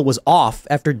sweetheart deal was off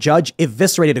after judge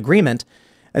eviscerated agreement.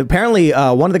 Apparently,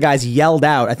 one of the guys yelled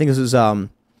out, I think this was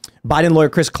Biden lawyer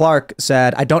Chris Clark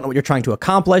said, I don't know what you're trying to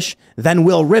accomplish. Then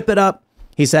we'll rip it up.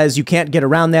 He says you can't get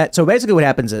around that. So basically what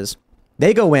happens is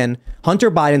they go in.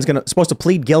 Hunter Biden's supposed to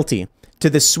plead guilty to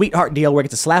this sweetheart deal where he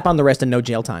gets a slap on the wrist and no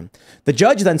jail time. The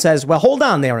judge then says, well, hold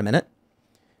on there a minute.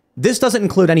 This doesn't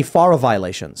include any FARA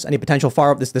violations, any potential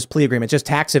FARA, this plea agreement, just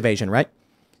tax evasion, right?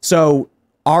 So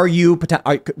are you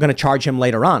going to charge him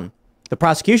later on? The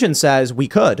prosecution says we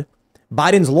could.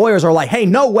 Biden's lawyers are like, hey,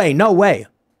 no way, no way.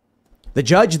 The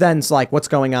judge then's like, what's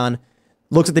going on?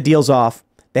 Looks at the deals off.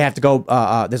 They have to go,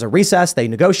 there's a recess. They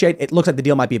negotiate. It looks like the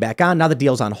deal might be back on. Now the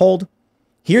deal's on hold.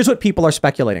 Here's what people are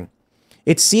speculating.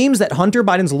 It seems that Hunter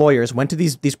Biden's lawyers went to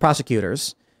these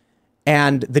prosecutors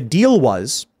and the deal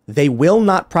was they will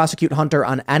not prosecute Hunter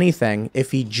on anything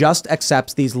if he just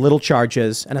accepts these little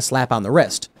charges and a slap on the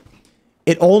wrist.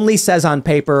 It only says on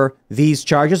paper these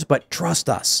charges, but trust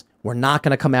us, we're not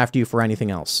going to come after you for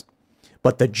anything else.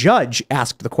 But the judge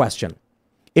asked the question.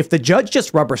 If the judge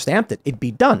just rubber stamped it, it'd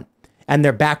be done. And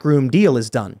their backroom deal is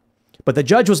done. But the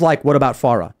judge was like, what about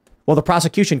FARA? Well, the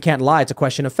prosecution can't lie. It's a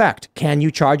question of fact. Can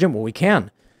you charge him? Well, we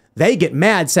can. They get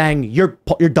mad saying you're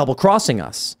double crossing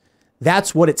us.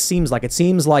 That's what it seems like. It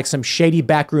seems like some shady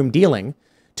backroom dealing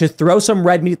to throw some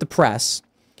red meat at the press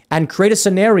and create a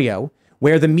scenario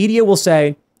where the media will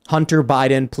say Hunter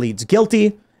Biden pleads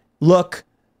guilty. Look,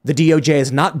 the DOJ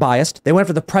is not biased. They went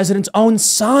after the president's own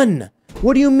son.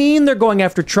 What do you mean they're going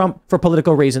after Trump for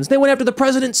political reasons? They went after the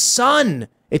president's son.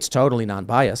 It's totally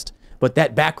non-biased. But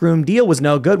that backroom deal was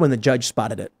no good when the judge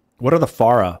spotted it. What are the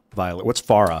FARA violations? What's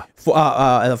FARA?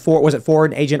 Was it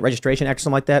Foreign Agent Registration Act or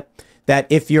something like that? That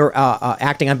if you're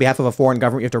acting on behalf of a foreign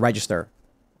government, you have to register.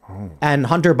 Oh. And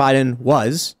Hunter Biden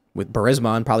was with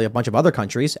Burisma and probably a bunch of other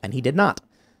countries, and he did not.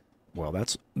 Well,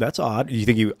 that's odd. You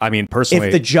think personally,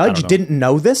 if the judge didn't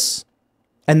know this,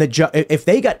 and if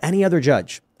they got any other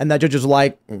judge, and that judge was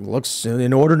like, looks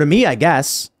in order to me, I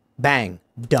guess, bang,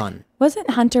 done.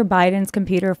 Wasn't Hunter Biden's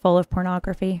computer full of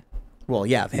pornography? Well,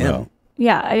 yeah, of him. Well.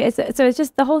 Yeah, so it's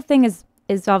just the whole thing is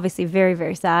obviously very,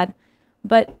 very sad,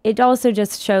 but it also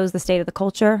just shows the state of the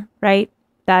culture, right?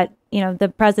 That,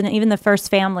 the president, even the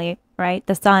first family, right?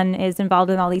 The son is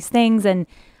involved in all these things. And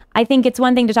I think it's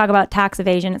one thing to talk about tax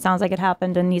evasion. It sounds like it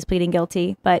happened and he's pleading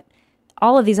guilty, but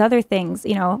all of these other things,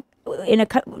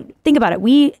 think about it.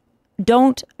 We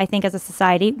don't, I think as a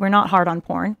society, we're not hard on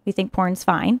porn. We think porn's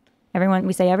fine.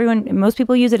 Most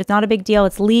people use it. It's not a big deal.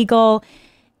 It's legal.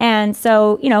 And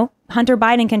so, Hunter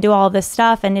Biden can do all this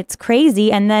stuff and it's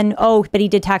crazy. And then, but he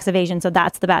did tax evasion. So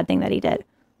that's the bad thing that he did.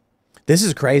 This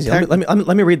is crazy.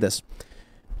 Let me read this.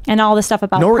 And all the stuff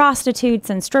about prostitutes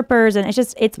and strippers. And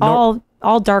it's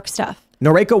all dark stuff.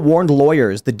 Noriko warned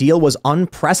lawyers the deal was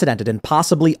unprecedented and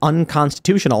possibly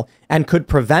unconstitutional and could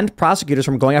prevent prosecutors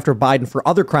from going after Biden for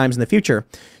other crimes in the future.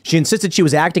 She insisted she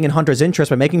was acting in Hunter's interest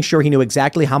by making sure he knew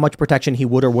exactly how much protection he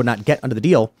would or would not get under the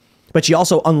deal. But she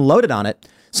also unloaded on it,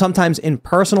 sometimes in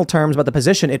personal terms about the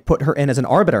position it put her in as an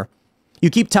arbiter. You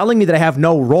keep telling me that I have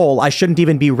no role. I shouldn't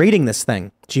even be reading this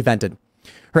thing, she vented.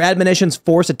 Her admonitions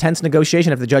forced a tense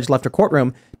negotiation after the judge left her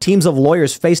courtroom. Teams of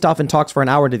lawyers faced off in talks for an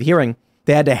hour into the hearing.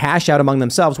 They had to hash out among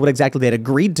themselves what exactly they had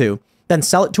agreed to, then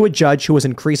sell it to a judge who was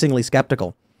increasingly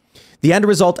skeptical. The end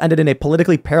result ended in a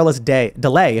politically perilous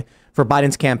delay for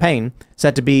Biden's campaign,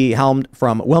 set to be helmed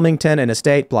from Wilmington in a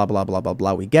state, blah, blah, blah, blah,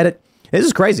 blah. We get it. This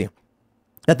is crazy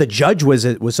that the judge was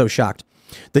so shocked.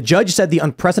 The judge said the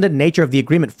unprecedented nature of the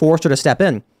agreement forced her to step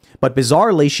in. But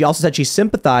bizarrely, she also said she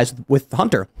sympathized with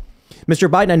Hunter. Mr.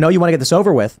 Biden, I know you want to get this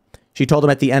over with, she told him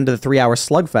at the end of the 3-hour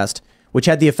slugfest, which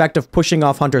had the effect of pushing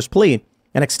off Hunter's plea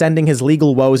and extending his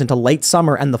legal woes into late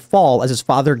summer and the fall as his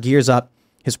father gears up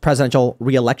his presidential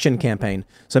re-election campaign.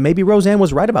 So maybe Roseanne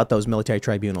was right about those military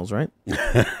tribunals, right?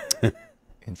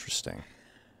 Interesting.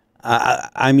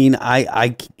 I mean,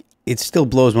 it still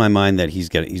blows my mind that he's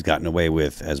gotten away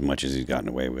with as much as he's gotten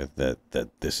away with. That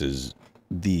this is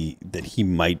that he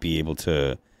might be able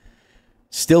to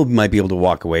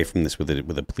walk away from this with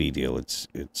a plea deal.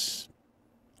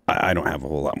 I don't have a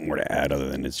whole lot more to add other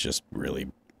than it's just really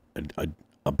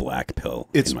a black pill,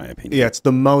 in my opinion. Yeah, it's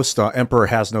the most emperor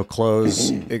has no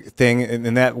clothes thing,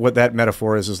 and that what that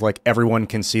metaphor is like everyone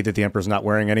can see that the emperor's not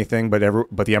wearing anything, but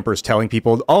the emperor's telling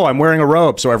people, "Oh, I'm wearing a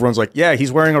robe," so everyone's like, "Yeah,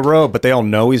 he's wearing a robe," but they all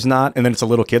know he's not, and then it's a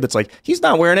little kid that's like, "He's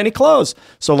not wearing any clothes,"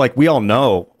 so like we all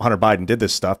know Hunter Biden did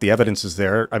this stuff. The evidence is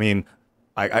there. I mean,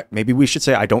 I maybe we should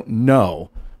say I don't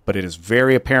know, but it is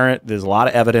very apparent. There's a lot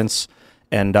of evidence.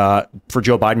 And for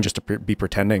Joe Biden just to be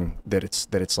pretending that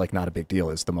it's like not a big deal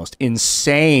is the most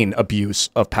insane abuse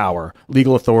of power,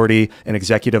 legal authority, and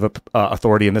executive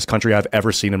authority in this country I've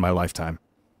ever seen in my lifetime.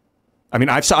 I mean,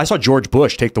 I saw George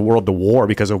Bush take the world to war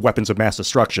because of weapons of mass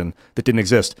destruction that didn't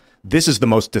exist. This is the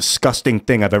most disgusting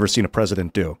thing I've ever seen a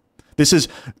president do. This is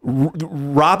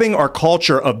robbing our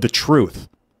culture of the truth.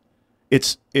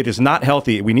 It is not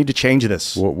healthy. We need to change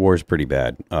this. War is pretty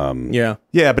bad. Yeah,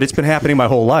 but it's been happening my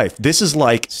whole life. This is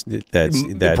like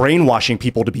brainwashing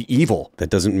people to be evil. That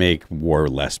doesn't make war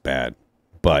less bad,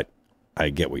 but I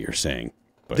get what you're saying.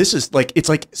 But this is like it's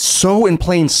like so in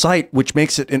plain sight, which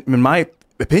makes it, in my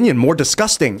opinion, more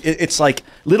disgusting. It's like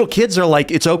little kids are like,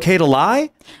 it's okay to lie.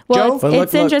 Well, Joe?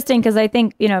 it's interesting because I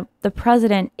think the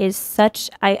president is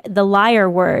the liar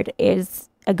word is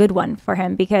a good one for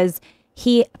him because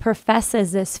he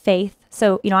professes this faith.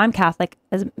 So, I'm Catholic,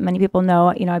 as many people know.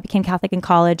 I became Catholic in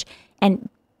college. And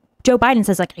Joe Biden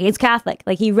says, like, he's Catholic.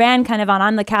 Like, he ran kind of on,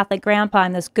 I'm the Catholic grandpa.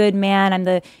 I'm this good man. I'm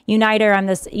the uniter. I'm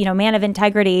this, man of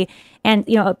integrity. And,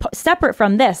 separate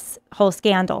from this whole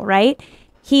scandal, right?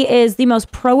 He is the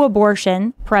most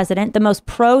pro-abortion president, the most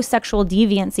pro-sexual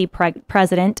deviancy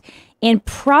president in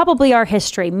probably our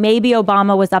history. Maybe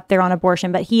Obama was up there on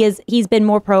abortion, but he's been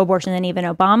more pro-abortion than even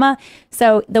Obama.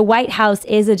 So the White House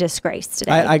is a disgrace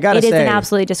today. I gotta say, it is an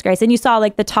absolute disgrace. And you saw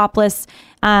like the topless,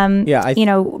 woman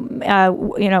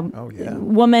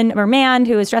or man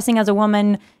who was dressing as a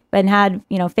woman and had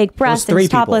fake breasts and was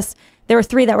topless. There were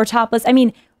 3 that were topless. I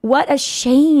mean, what a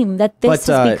shame that this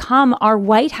has become our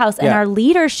White House and our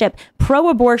leadership,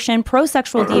 pro-abortion,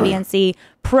 pro-sexual deviancy,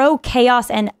 pro-chaos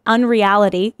and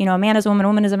unreality. A man is a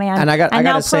woman is a man. And I gotta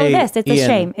now say, pro-this. It's Ian, a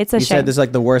shame. It's a shame. He said this is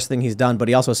like the worst thing he's done, but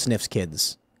he also sniffs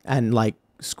kids and like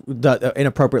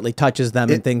inappropriately touches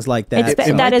them and things like that.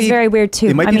 That is very weird too.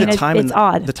 It might be the time it's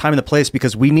odd. The time and the place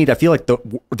because I feel like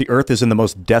the earth is in the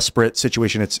most desperate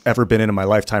situation it's ever been in my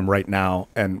lifetime right now.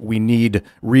 And we need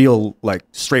real, like,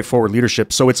 straightforward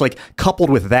leadership. So it's like coupled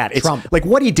with that. It's Trump. like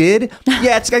what he did.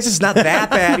 Yeah, it's not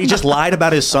that bad. He just lied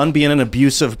about his son being an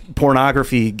abusive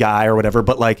pornography guy or whatever.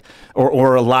 But like,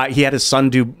 or a lie. He had his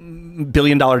son do $1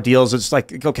 billion deals. It's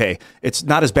like, okay, it's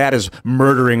not as bad as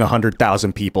murdering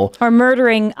 100,000 people or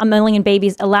murdering 1 million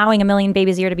babies, allowing 1 million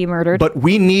babies a year to be murdered. But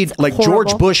we need, like, horrible.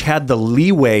 George Bush had the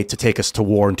leeway to take us to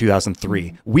war in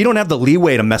 2003. We don't have the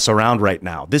leeway to mess around right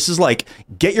now. This is like,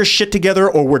 get your shit together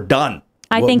or we're done.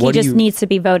 I think he just needs to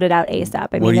be voted out ASAP.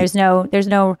 I mean, there's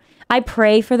no, I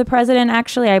pray for the president,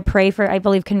 actually. I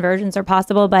believe conversions are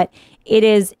possible, but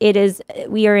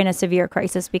we are in a severe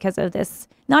crisis because of this,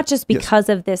 not just because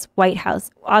of this White House.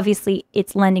 Obviously,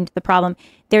 it's lending to the problem.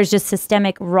 There's just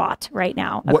systemic rot right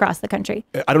now across the country.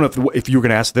 I don't know if you were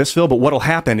going to ask this, Phil, but what'll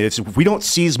happen is if we don't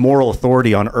seize moral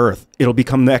authority on Earth, it'll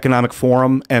become the Economic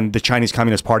Forum and the Chinese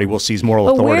Communist Party will seize moral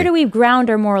authority. But where do we ground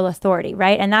our moral authority,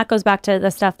 right? And that goes back to the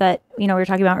stuff that we were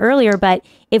talking about earlier. But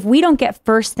if we don't get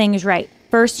first things right,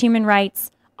 first human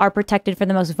rights are protected for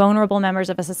the most vulnerable members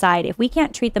of a society. If we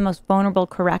can't treat the most vulnerable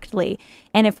correctly,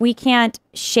 and if we can't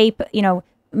shape,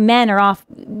 men are off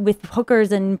with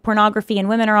hookers and pornography and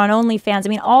women are on OnlyFans. I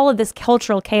mean, all of this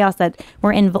cultural chaos that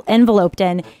we're enveloped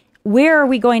in, where are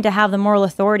we going to have the moral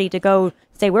authority to go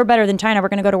say we're better than China, we're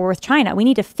going to go to war with China? We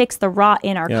need to fix the rot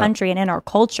in our country and in our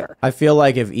culture. I feel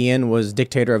like if Ian was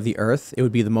dictator of the earth, it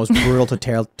would be the most brutal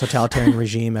totalitarian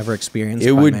regime ever experienced.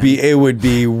 It would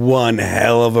be one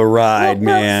hell of a ride,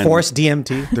 man. Forced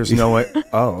DMT. There's no way.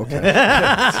 Oh, okay.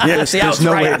 There's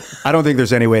no way. I don't think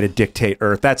there's any way to dictate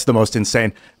Earth. That's the most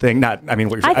insane thing. I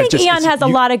think Ian has a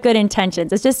lot of good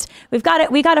intentions. It's just we got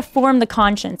to form the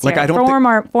conscience here. Form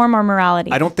our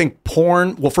morality. I don't think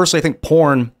porn. Well, firstly, I think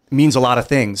porn means a lot of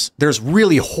things. There's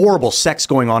really horrible sex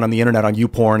going on the internet on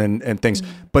YouPorn and things.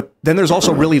 But then there's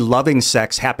also really loving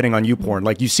sex happening on YouPorn.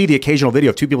 Like you see the occasional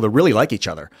video of two people that really like each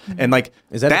other. And like,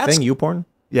 is that a thing, YouPorn?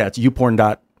 Yeah, it's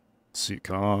YouPorn.com.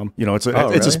 You know, it's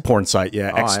a porn site.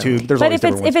 Yeah, Xtube. There's but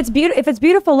if it's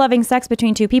beautiful, loving sex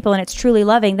between two people and it's truly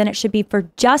loving, then it should be for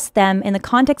just them in the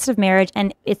context of marriage,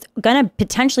 and it's gonna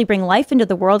potentially bring life into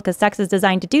the world because sex is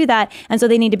designed to do that, and so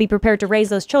they need to be prepared to raise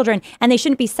those children, and they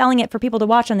shouldn't be selling it for people to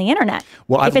watch on the internet.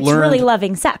 Well, if it's really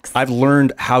loving sex, I've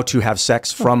learned how to have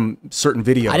sex from certain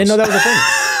videos. I didn't know that was a thing.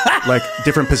 Like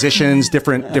different positions,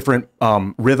 different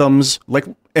rhythms, like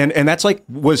and that's like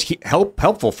was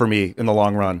helpful for me in the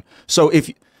long run. So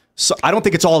I don't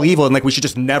think it's all evil and like we should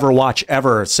just never watch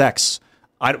ever sex.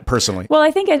 I personally. Well,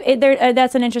 I think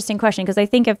that's an interesting question because I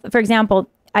think for example,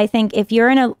 if you're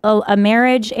in a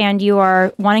marriage and you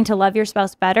are wanting to love your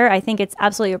spouse better, I think it's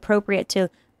absolutely appropriate to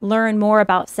learn more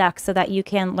about sex so that you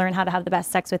can learn how to have the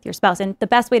best sex with your spouse. And the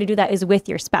best way to do that is with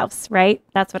your spouse, right?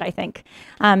 That's what I think.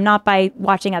 Not by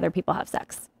watching other people have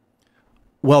sex.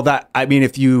 Well,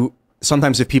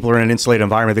 sometimes if people are in an insulated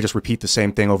environment, they just repeat the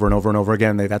same thing over and over and over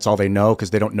again. That's all they know because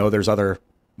they don't know there's other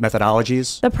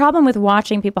methodologies. The problem with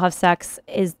watching people have sex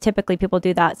is typically people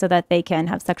do that so that they can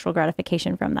have sexual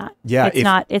gratification from that. Yeah,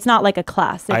 it's not like a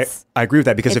class. I agree with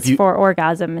that because it's for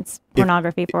orgasm. It's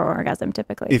pornography for orgasm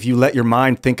typically. If you let your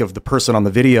mind think of the person on the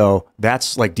video,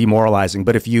 that's like demoralizing.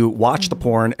 But if you watch the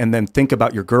porn and then think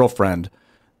about your girlfriend,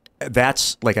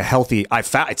 that's like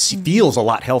it feels a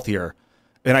lot healthier.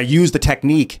 And I use the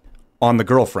technique on the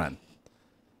girlfriend.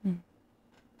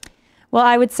 Well,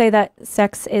 I would say that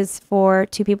sex is for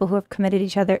two people who have committed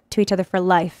to each other for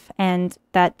life, and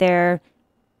that they're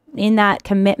in that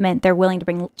commitment, they're willing to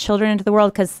bring children into the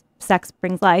world because sex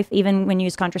brings life. Even when you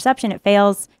use contraception, it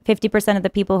fails. 50% of the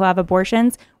people who have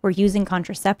abortions were using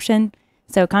contraception.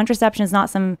 So contraception is not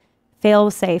some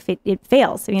fail-safe. It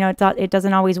fails. You know, it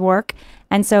doesn't always work.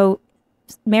 And so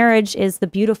marriage is the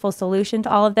beautiful solution to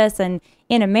all of this. And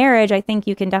in a marriage, I think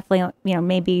you can definitely,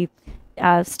 maybe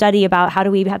study about how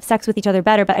do we have sex with each other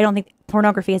better, but I don't think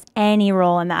pornography has any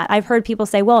role in that. I've heard people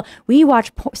say, well, we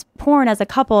watch porn as a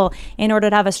couple in order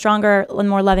to have a stronger and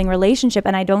more loving relationship,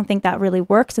 and I don't think that really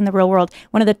works in the real world.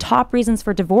 One of the top reasons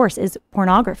for divorce is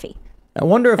pornography. I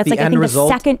wonder if that's the end result...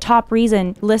 the second top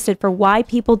reason listed for why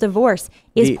people divorce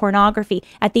is pornography.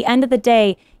 At the end of the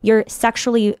day, you're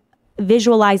sexually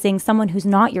visualizing someone who's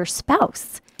not your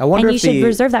spouse. I wonder and you should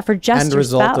reserve that for just your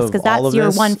spouse because that's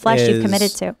your one flesh you've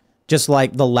committed to. Just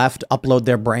like the left upload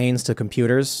their brains to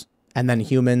computers, and then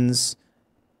humans,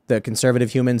 the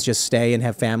conservative humans, just stay and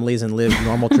have families and live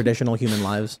normal, traditional human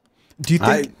lives. Do you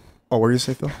think... what were you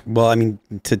say, Phil? Well, I mean,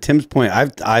 to Tim's point,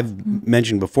 I've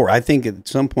mentioned before, I think at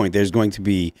some point there's going to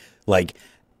be like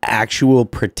actual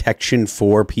protection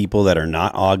for people that are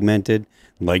not augmented,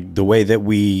 like the way that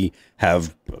we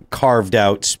have carved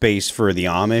out space for the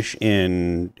Amish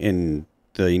in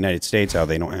the United States, how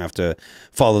they don't have to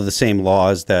follow the same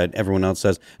laws that everyone else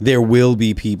does. There will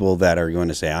be people that are going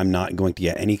to say, I'm not going to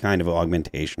get any kind of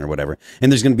augmentation or whatever.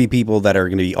 And there's going to be people that are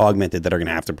going to be augmented that are going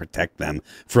to have to protect them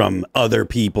from other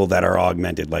people that are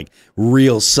augmented, like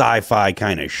real sci-fi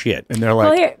kind of shit. And they're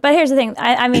like... but here's the thing.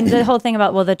 I mean, the whole thing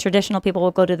about, the traditional people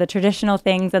will go to the traditional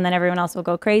things and then everyone else will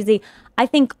go crazy. I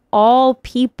think all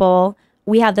people...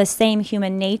 we have the same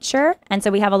human nature, and so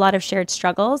we have a lot of shared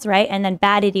struggles, right? And then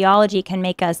bad ideology can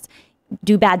make us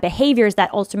do bad behaviors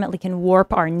that ultimately can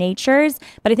warp our natures.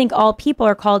 But I think all people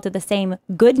are called to the same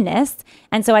goodness.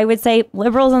 And so I would say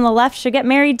liberals on the left should get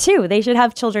married too. They should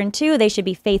have children too. They should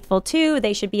be faithful too.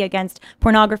 They should be against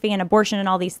pornography and abortion and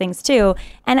all these things too.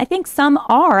 And I think some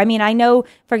are. I mean, I know,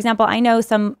 for example,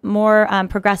 some more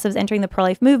progressives entering the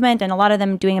pro-life movement, and a lot of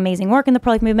them doing amazing work in the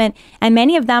pro-life movement. And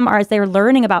many of them are, as they're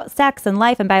learning about sex and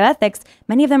life and bioethics,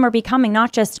 many of them are becoming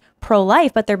not just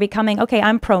pro-life, but they're becoming, okay,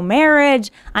 I'm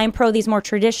pro-marriage, I'm pro these more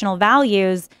traditional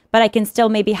values, but I can still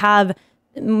maybe have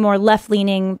more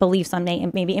left-leaning beliefs on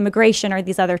maybe immigration or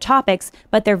these other topics,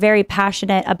 but they're very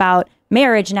passionate about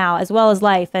marriage now as well as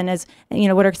life and as,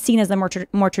 what are seen as the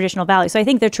more traditional values. So I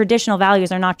think the traditional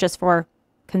values are not just for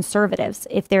conservatives.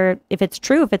 If it's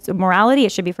true, if it's morality,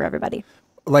 it should be for everybody.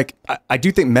 like I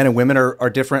do think men and women are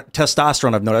different.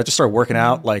 Testosterone, I've noticed. I just started working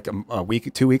out like a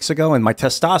week, 2 weeks ago, and my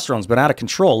testosterone's been out of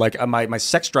control. Like my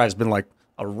sex drive's been like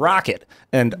a rocket,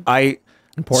 and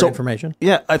Important information.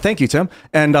 Yeah, thank you, Tim.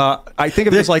 And I think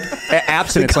of it as like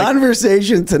abstinence. The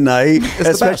conversation tonight,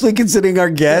 especially considering our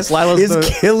guest,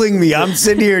 is killing me. I'm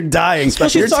sitting here dying.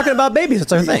 She's talking about babies.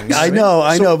 That's our thing. I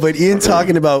know. But Ian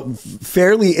talking about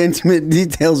fairly intimate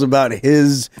details about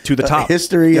his to the top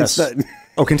history yes. and stuff.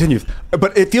 Oh, continue.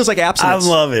 But it feels like abstinence.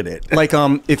 I'm loving it. Like,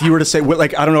 if you were to say,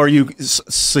 like, I don't know, are you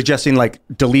suggesting like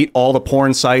delete all the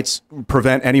porn sites,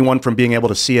 prevent anyone from being able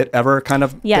to see it ever, kind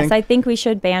of? Yes, thing? I think we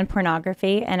should ban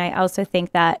pornography, and I also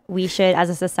think that we should, as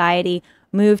a society,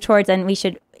 move towards, and we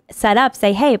should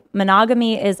say, hey,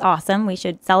 monogamy is awesome. We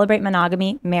should celebrate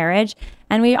monogamy, marriage,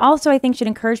 and we also, I think, should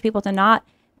encourage people to not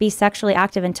be sexually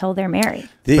active until they're married.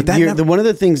 One of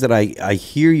the things that I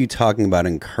hear you talking about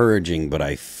encouraging, but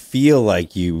I feel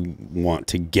like you want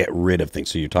to get rid of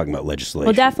things. So you're talking about legislation.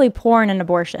 Well, definitely porn and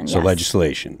abortion. So yes.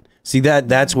 legislation. See,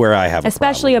 that's where I have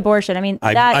especially a problem. abortion. I mean,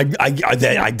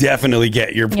 I definitely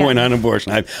get your point on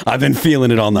abortion. I've been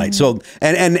feeling it all night. So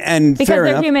and because fair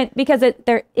they're enough. human. Because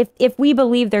if we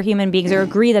believe they're human beings or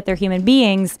agree that they're human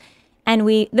beings, and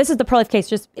this is the pro-life case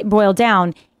just boiled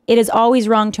down. It is always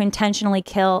wrong to intentionally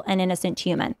kill an innocent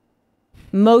human.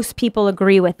 Most people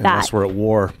agree with that. Unless we're at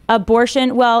war.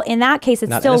 Abortion, well, in that case, it's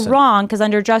Not still innocent. wrong because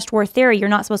under just war theory, you're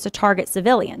not supposed to target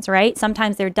civilians, right?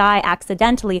 Sometimes they die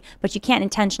accidentally, but you can't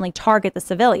intentionally target the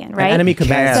civilian, right? And enemy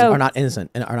combatants So- are not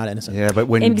innocent. Yeah, but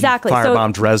when Exactly. you So-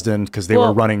 firebombed Dresden because they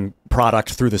were running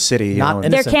product through the city, you Not know,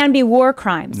 innocent. There can be war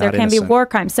crimes. There Not can be innocent. war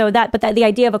crimes. So the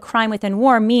idea of a crime within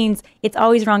war means it's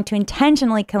always wrong to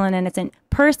intentionally kill an innocent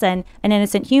person, an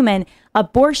innocent human.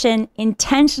 Abortion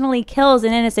intentionally kills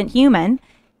an innocent human.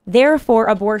 Therefore,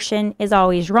 abortion is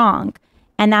always wrong.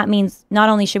 And that means not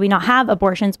only should we not have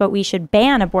abortions, but we should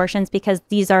ban abortions because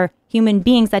these are human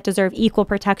beings that deserve equal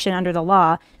protection under the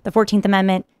law. The 14th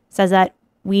Amendment says that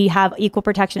we have equal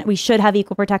protection. We should have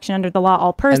equal protection under the law,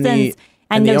 all persons.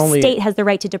 And no state has the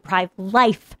right to deprive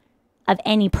life of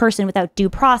any person without due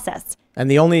process. And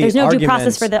the only There's no due argument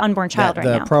process for the unborn child that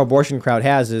right the now. pro-abortion crowd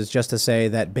has is just to say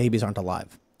that babies aren't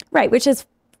alive. Right, which is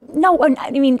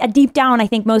I mean, deep down, I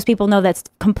think most people know that's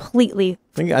completely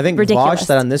I think ridiculous. Vosh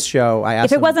said on this show, I asked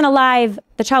If it him, wasn't alive,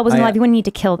 the child wasn't alive, you wouldn't need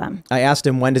to kill them. I asked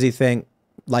him, when does he think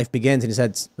life begins? And he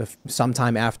said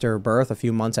sometime after birth, a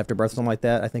few months after birth, something like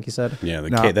that, I think he said. Yeah,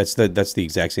 that's the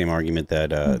exact same argument that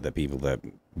that people that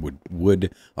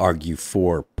would argue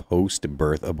for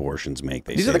post-birth abortions make.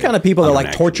 These are the kind of people that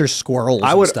like torture squirrels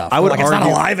and stuff. I would like, argue, it's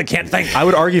not alive, it can't think. I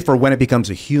would argue for when it becomes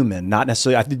a human, not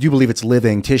necessarily. I do believe it's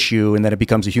living tissue and then it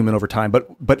becomes a human over time.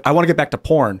 But I want to get back to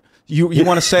porn. You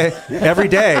want to say every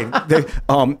day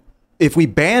if we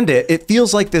banned it, it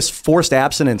feels like this forced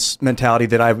abstinence mentality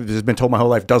that I've been told my whole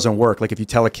life doesn't work. Like if you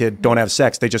tell a kid don't have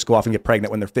sex, they just go off and get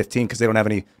pregnant when they're 15 because they don't have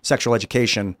any sexual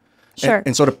education. Sure.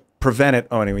 And so to prevent it,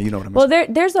 anyway, you know what I mean. Well,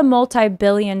 there's a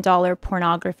multi-billion-dollar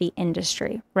pornography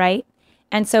industry, right?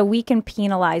 And so we can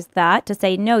penalize that to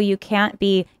say, no, you can't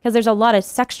be, because there's a lot of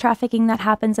sex trafficking that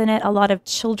happens in it, a lot of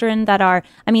children that are,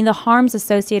 I mean, the harms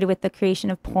associated with the creation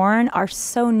of porn are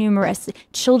so numerous.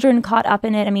 Children caught up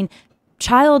in it. I mean,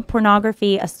 child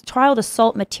pornography, child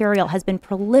assault material has been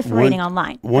proliferating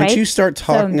online. Once you start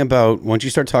talking about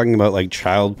like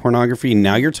child pornography,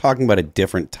 now you're talking about a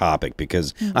different topic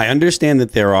because I understand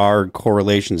that there are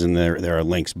correlations and there are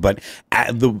links, but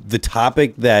the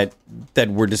topic that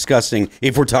we're discussing,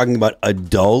 if we're talking about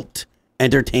adult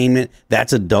entertainment,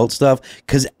 that's adult stuff,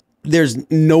 because there's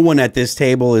no one at this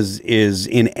table is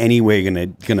in any way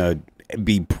gonna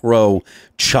be pro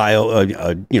child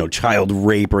child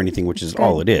rape or anything, which is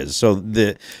all it is. So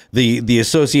the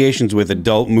associations with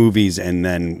adult movies and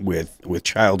then with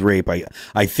child rape,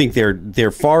 I think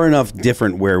they're far enough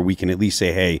different where we can at least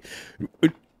say, hey,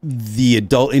 the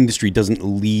adult industry doesn't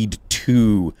lead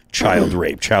to child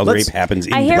rape. Child rape happens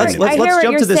independently. I hear what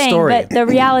you're saying, but the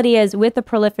reality is with the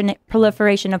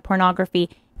proliferation of pornography,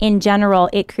 in general,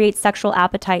 it creates sexual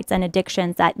appetites and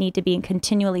addictions that need to be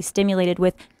continually stimulated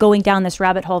with going down this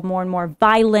rabbit hole of more and more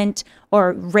violent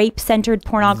or rape-centered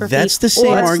pornography. That's the same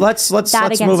argument. Let's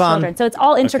against move on. children. So it's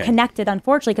all interconnected,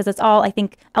 unfortunately, because it's all, I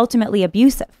think, ultimately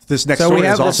abusive. This next story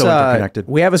is also interconnected.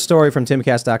 We have a story from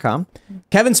timcast.com.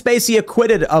 Kevin Spacey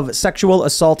acquitted of sexual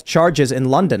assault charges in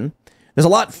London. There's a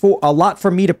lot for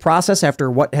me to process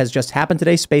after what has just happened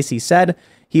today, Spacey said.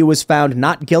 He was found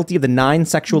not guilty of the 9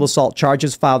 sexual assault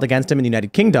charges filed against him in the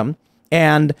United Kingdom.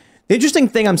 And the interesting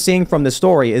thing I'm seeing from this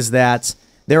story is that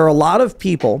there are a lot of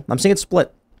people, I'm seeing it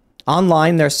split.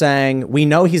 Online, they're saying, we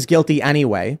know he's guilty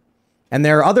anyway. And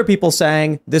there are other people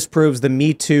saying this proves the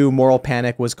Me Too moral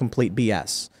panic was complete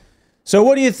BS. So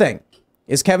what do you think?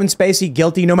 Is Kevin Spacey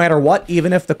guilty no matter what,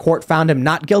 even if the court found him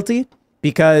not guilty?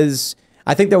 Because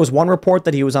I think there was one report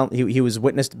that he was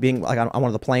witnessed being like on one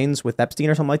of the planes with Epstein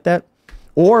or something like that.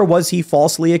 Or was he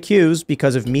falsely accused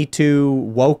because of Me Too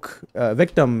woke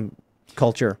victim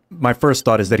culture? My first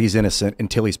thought is that he's innocent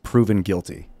until he's proven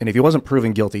guilty. And if he wasn't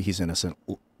proven guilty, he's innocent.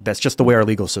 That's just the way our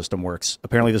legal system works.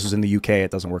 Apparently this is in the UK.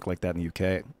 It doesn't work like that in the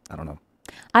UK. I don't know.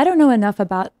 I don't know enough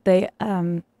about the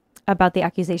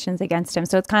accusations against him,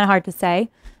 so it's kind of hard to say.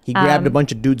 He grabbed a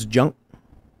bunch of dudes' junk.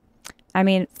 I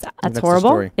mean, that's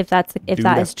horrible. If that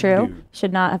is true,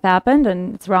 should not have happened,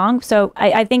 and it's wrong. So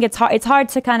I think it's hard. It's hard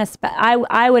to kind of.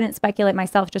 I wouldn't speculate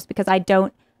myself just because I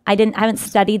haven't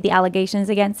studied the allegations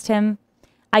against him.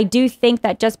 I do think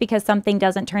that just because something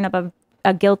doesn't turn up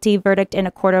a guilty verdict in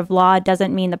a court of law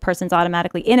doesn't mean the person's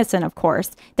automatically innocent. Of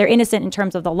course, they're innocent in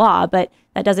terms of the law, but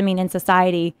that doesn't mean in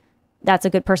society that's a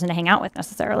good person to hang out with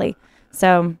necessarily.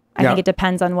 So I think it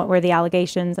depends on what were the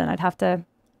allegations, and I'd have to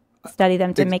study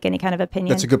them to make any kind of opinion.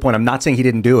 That's a good point. I'm not saying he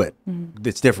didn't do it. Mm-hmm.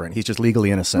 It's different. He's just legally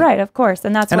innocent. Right, of course.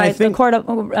 And that's why the court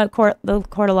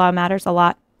of law matters a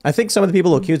lot. I think some of the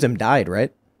people who accused him died,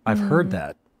 right? I've heard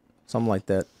that. Something like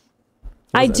that.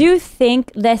 I do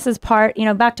think this is part,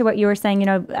 back to what you were saying,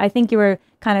 I think you were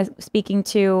kind of speaking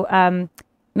to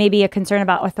maybe a concern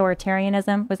about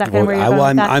authoritarianism. Was that kind of where you're going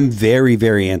with that? I'm very,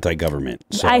 very anti-government.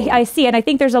 So. I see. And I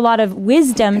think there's a lot of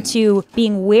wisdom to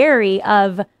being wary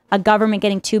of a government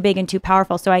getting too big and too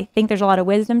powerful. So I think there's a lot of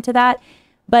wisdom to that.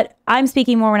 But I'm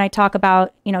speaking more when I talk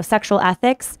about, sexual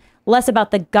ethics, less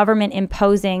about the government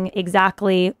imposing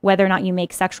exactly whether or not you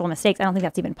make sexual mistakes. I don't think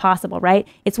that's even possible, right?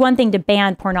 It's one thing to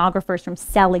ban pornographers from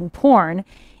selling porn.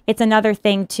 It's another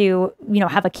thing to,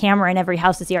 have a camera in every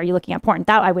house to see, are you looking at porn?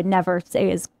 That I would never say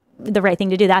is the right thing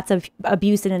to do. That's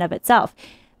abuse in and of itself.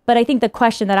 But I think the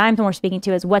question that I'm more speaking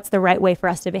to is what's the right way for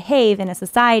us to behave in a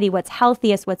society? What's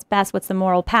healthiest? What's best? What's the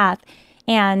moral path?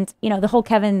 And, this whole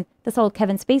Kevin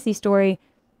Spacey story,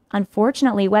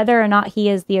 unfortunately, whether or not he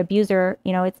is the abuser,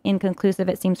 it's inconclusive.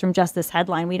 It seems from just this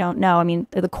headline. We don't know. I mean,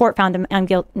 the court found him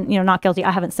not guilty.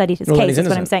 I haven't studied his case. That's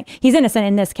what I'm saying. He's innocent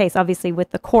in this case, obviously,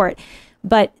 with the court.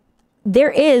 But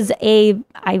there is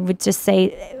I would just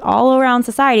say all around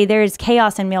society, there is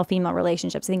chaos in male-female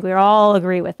relationships. I think we all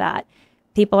agree with that.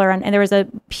 People are, and there was a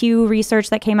Pew research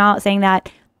that came out saying that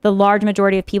the large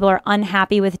majority of people are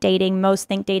unhappy with dating. Most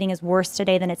think dating is worse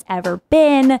today than it's ever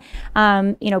been.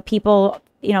 People,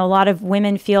 a lot of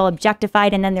women feel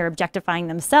objectified and then they're objectifying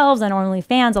themselves on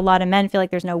OnlyFans. A lot of men feel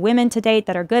like there's no women to date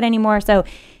that are good anymore. So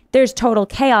there's total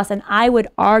chaos. And I would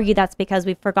argue that's because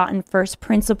we've forgotten first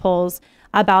principles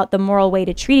about the moral way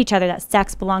to treat each other, that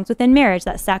sex belongs within marriage,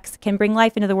 that sex can bring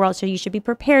life into the world, so you should be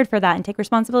prepared for that and take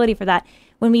responsibility for that.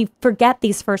 When we forget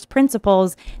these first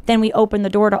principles, then we open the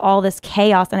door to all this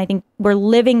chaos, and I think we're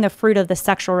living the fruit of the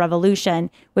sexual revolution,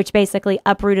 which basically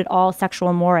uprooted all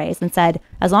sexual mores and said,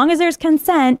 as long as there's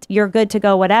consent, you're good to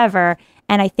go whatever,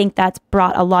 and I think that's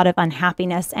brought a lot of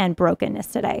unhappiness and brokenness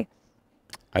today.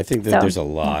 I think that there's a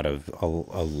lot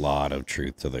of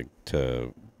truth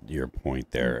to your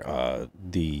point there.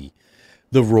 The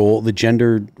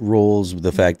gender roles,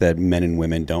 the fact that men and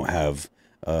women don't have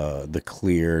the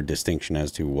clear distinction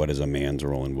as to what is a man's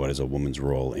role and what is a woman's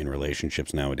role in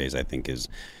relationships nowadays, I think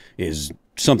is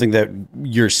something that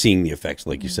you're seeing the effects,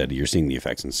 like you said, you're seeing the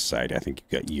effects in society. I think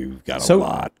you've got a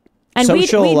lot. And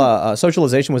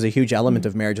socialization was a huge element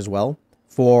of marriage as well.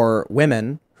 For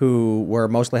women who were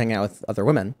mostly hanging out with other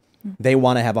women, they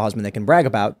want to have a husband they can brag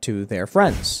about to their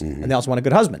friends. Mm-hmm. And they also want a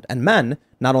good husband. And men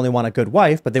not only want a good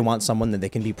wife, but they want someone that they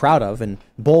can be proud of. And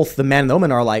both the man and the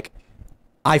woman are like,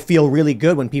 I feel really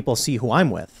good when people see who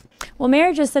I'm with. Well,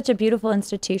 marriage is such a beautiful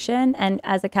institution. And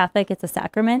as a Catholic, it's a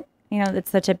sacrament.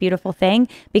 It's such a beautiful thing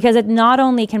because it not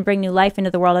only can bring new life into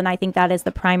the world. And I think that is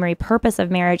the primary purpose of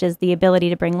marriage, is the ability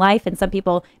to bring life. And some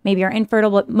people maybe are infertile,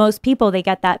 but most people, they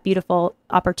get that beautiful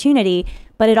opportunity.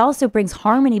 But it also brings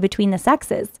harmony between the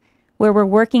sexes, where we're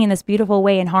working in this beautiful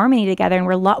way in harmony together, and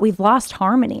we've lost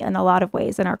harmony in a lot of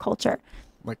ways in our culture.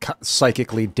 Like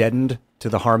psychically deadened to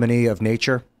the harmony of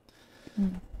nature.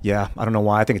 Yeah, I don't know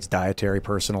why. I think it's dietary,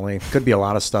 personally. Could be a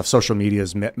lot of stuff. Social media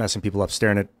is messing people up,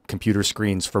 staring at computer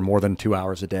screens for more than 2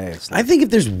 hours a day. I think if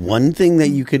there's one thing that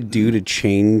you could do to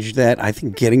change that, I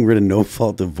think getting rid of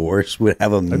no-fault divorce would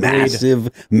have a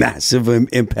massive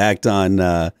impact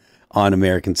on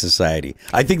American society.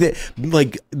 I think that,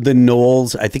 like, the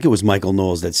Knowles, I think it was Michael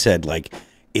Knowles that said, like,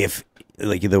 if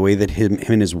like the way that him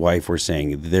and his wife were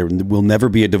saying there will never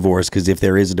be a divorce because if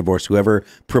there is a divorce, whoever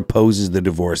proposes the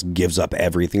divorce gives up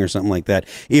everything or something like that.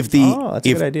 That's a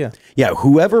good idea. Yeah,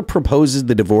 whoever proposes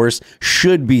the divorce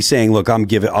should be saying, "Look, I'll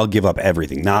give up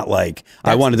everything." Not like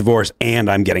I want a divorce and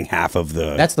I'm getting half of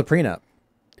the. That's the prenup.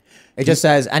 It just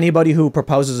says anybody who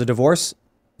proposes a divorce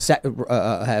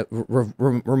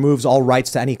removes all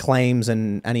rights to any claims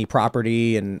and any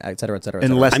property and et cetera, et cetera. Et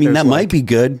cetera. Unless that might be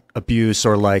good. Abuse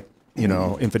or like,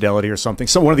 infidelity or something.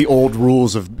 So one of the old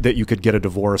rules that you could get a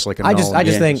divorce, like I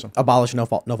just think abolish no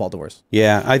fault divorce.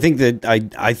 Yeah, I think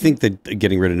that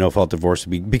getting rid of no fault divorce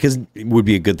would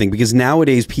be a good thing because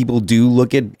nowadays people do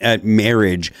look at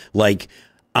marriage like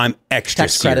I'm extra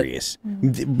serious.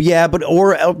 Yeah,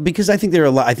 because I think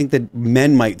I think that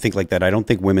men might think like that. I don't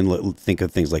think women think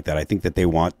of things like that. I think that they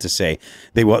want to say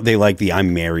they like the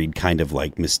I'm married kind of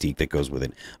like mystique that goes with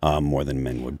it more than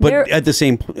men would. But at the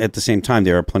same time,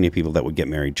 there are plenty of people that would get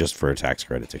married just for a tax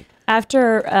credit too.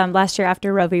 After last year,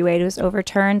 after Roe v. Wade was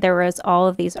overturned, there was all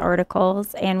of these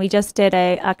articles, and we just did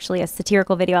a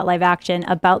satirical video at Live Action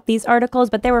about these articles,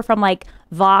 but they were from like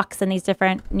Vox and these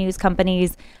different news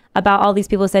companies about all these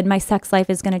people who said my sex life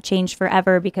is going to change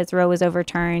forever because Roe was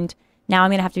overturned. Now I'm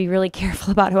going to have to be really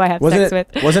careful about who I have sex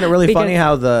with. Wasn't it really funny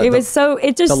how the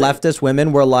leftist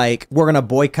women were like, we're going to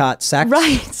boycott sex,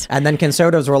 right? And then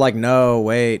conservatives were like, no,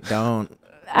 wait, don't.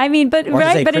 I mean, but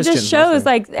it just shows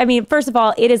first of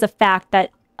all, it is a fact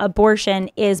that abortion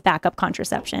is backup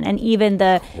contraception. And even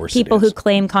the people who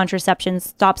claim contraception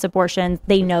stops abortion,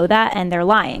 they know that and they're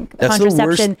lying.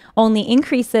 Contraception only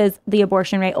increases the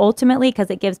abortion rate ultimately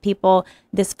because it gives people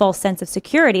this false sense of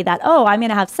security that, oh, I'm going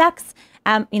to have sex.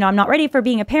 I'm not ready for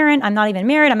being a parent. I'm not even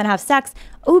married. I'm going to have sex.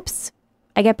 Oops.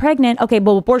 I get pregnant. Okay,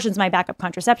 well, abortion's my backup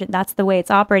contraception. That's the way it's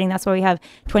operating. That's why we have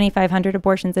 2,500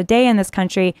 abortions a day in this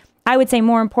country. I would say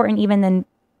more important even than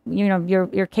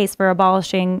your case for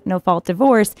abolishing no fault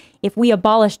divorce. If we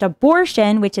abolished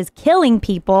abortion, which is killing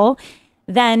people,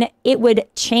 then it would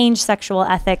change sexual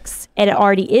ethics. It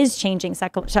already is changing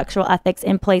sexual ethics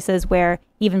in places where,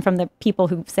 even from the people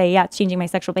who say, yeah, it's changing my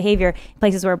sexual behavior,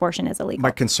 places where abortion is illegal.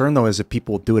 My concern, though, is that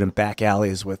people do it in back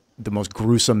alleys with the most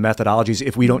gruesome methodologies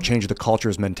if we don't change the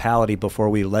culture's mentality before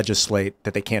we legislate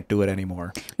that they can't do it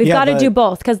anymore. We've got to do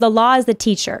both because the law is the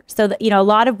teacher. So, that, a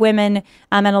lot of women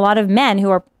and a lot of men who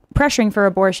are pressuring for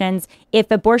abortions,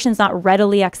 if abortion's not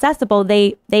readily accessible,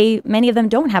 many of them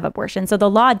don't have abortion. So the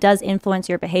law does influence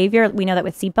your behavior. We know that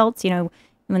with seatbelts,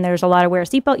 when there's a lot of wear a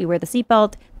seatbelt, you wear the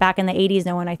seatbelt. Back in the 80s,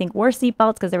 no one, I think, wore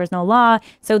seatbelts because there was no law.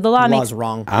 So the law makes...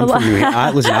 wrong. I'm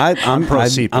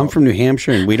from New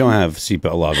Hampshire, and we don't have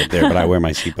seatbelt laws up there, but I wear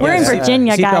my seatbelt. We're in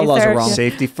Virginia, guys. Seatbelt laws are wrong.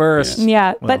 Safety first.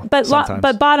 Yeah, but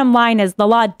bottom line is the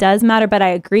law does matter, but I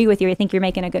agree with you. I think you're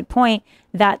making a good point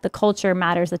that the culture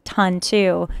matters a ton,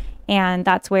 too. And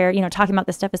that's where, talking about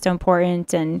this stuff is so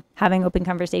important and having open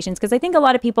conversations. Because I think a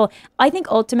lot of people,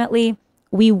 ultimately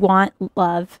we want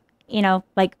love,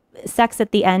 like sex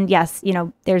at the end. Yes,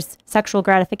 there's sexual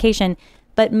gratification.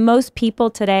 But most people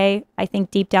today, I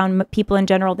think deep down, people in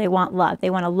general, they want love. They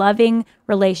want a loving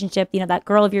relationship, that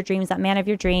girl of your dreams, that man of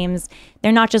your dreams.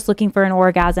 They're not just looking for an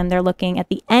orgasm. They're looking at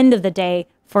the end of the day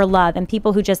for love. And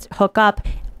people who just hook up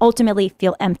ultimately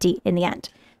feel empty in the end.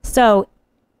 So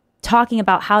talking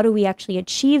about how do we actually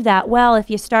achieve that? Well, if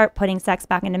you start putting sex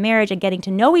back into marriage and getting to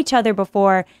know each other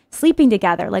before sleeping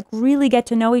together, like really get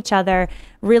to know each other,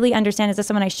 really understand, is this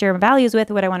someone I share values with,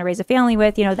 what I want to raise a family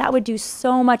with, that would do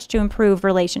so much to improve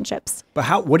relationships.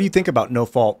 But what do you think about no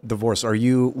fault divorce? Would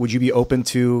you be open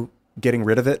to getting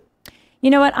rid of it?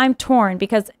 You know what? I'm torn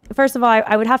because first of all,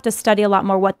 I would have to study a lot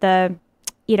more what the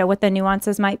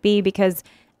nuances might be, because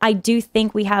I do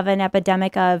think we have an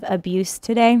epidemic of abuse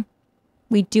today.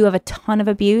 We do have a ton of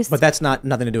abuse. But that's nothing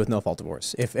to do with no-fault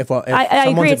divorce. If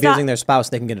someone's abusing their spouse,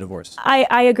 they can get a divorce.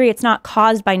 I agree. It's not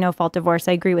caused by no-fault divorce.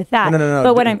 I agree with that.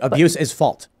 No. But abuse is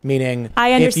fault, meaning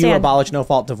I understand. If you abolish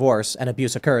no-fault divorce and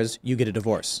abuse occurs, you get a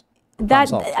divorce.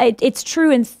 It's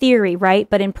true in theory, right?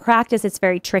 But in practice, it's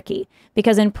very tricky.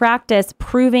 Because in practice,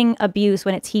 proving abuse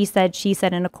when it's he said, she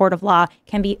said in a court of law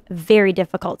can be very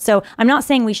difficult. So I'm not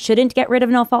saying we shouldn't get rid of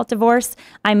no-fault divorce.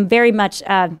 I'm very much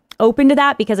open to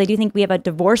that because I do think we have a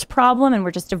divorce problem and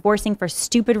we're just divorcing for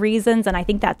stupid reasons. And I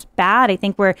think that's bad. I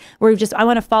think I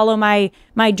want to follow my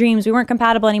dreams. We weren't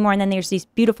compatible anymore. And then there's these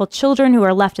beautiful children who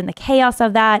are left in the chaos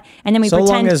of that. And then we pretend.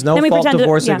 So long as no-fault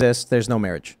divorce exists, there's no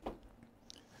marriage.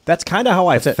 That's kind of how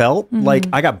I felt. Mm-hmm. Like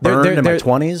I got burned in my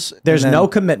 20s. There's no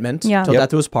commitment till death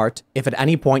do us part. If at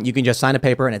any point you can just sign a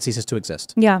paper and it ceases to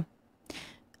exist. Yeah.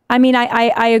 I mean,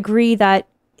 I agree that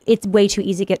it's way too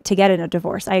easy to get in a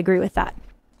divorce. I agree with that.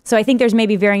 So I think there's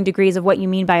maybe varying degrees of what you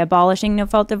mean by abolishing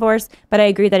no-fault divorce, but I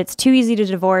agree that it's too easy to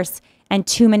divorce and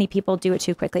too many people do it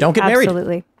too quickly. Don't get married.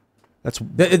 Absolutely.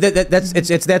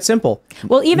 It's that simple.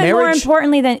 Well, even more Marriage-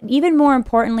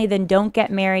 importantly than don't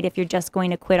get married if you're just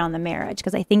going to quit on the marriage,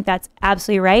 because I think that's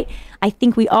absolutely right. I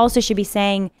think we also should be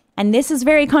saying, and this is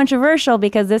very controversial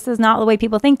because this is not the way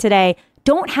people think today,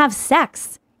 don't have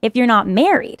sex if you're not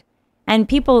married. And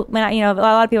people, a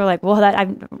lot of people are like, well,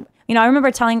 I remember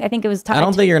I think it was. I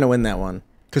don't think you're going to win that one.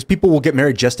 Because people will get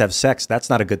married just to have sex. That's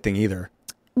not a good thing either.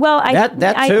 Well,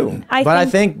 that too. I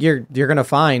think you're going to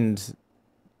find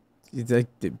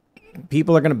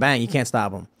people are going to bang. You can't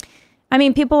stop them. I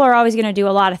mean, people are always going to do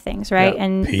a lot of things, right? Yeah.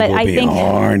 And People but I be think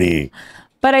horny.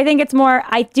 But I think it's more.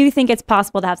 I do think it's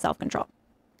possible to have self-control.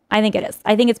 I think it is.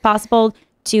 I think it's possible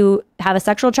to have a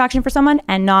sexual attraction for someone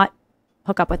and not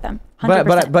hook up with them.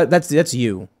 100%. But that's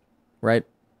you, right?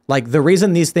 Like the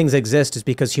reason these things exist is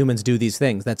because humans do these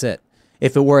things. That's it.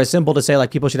 If it were as simple to say like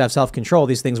people should have self-control,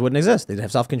 these things wouldn't exist. They'd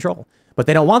have self-control, but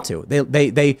they don't want to.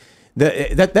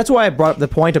 That's why I brought up the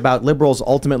point about liberals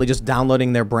ultimately just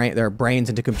downloading their brains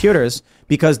into computers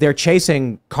because they're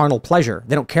chasing carnal pleasure.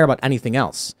 They don't care about anything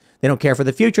else. They don't care for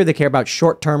the future. They care about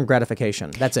short-term gratification.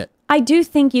 That's it. I do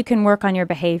think you can work on your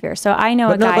behavior. So I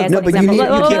know a guy as an but you example.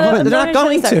 need- They're not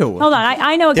going to. Hold on.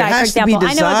 I know a There guy, for has to example. be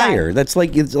I know a guy. desire. That's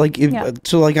like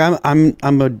so. Like I'm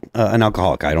an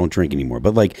alcoholic. I don't drink anymore.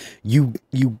 But like you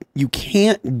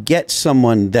can't get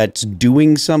someone that's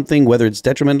doing something, whether it's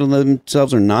detrimental to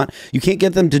themselves or not. You can't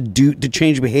get them to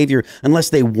change behavior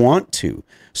unless they want to.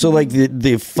 So like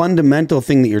the fundamental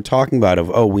thing that you're talking about of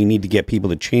we need to get people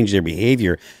to change their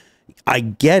behavior. I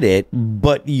get it,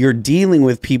 but you're dealing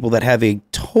with people that have a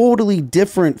totally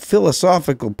different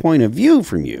philosophical point of view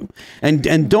from you, and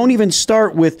don't even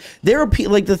start with. There are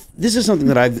people like this is something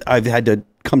that I've had to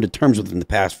come to terms with in the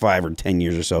past 5 or 10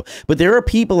 years or so. But there are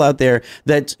people out there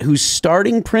whose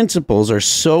starting principles are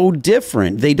so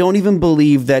different. They don't even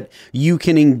believe that you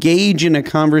can engage in a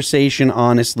conversation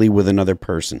honestly with another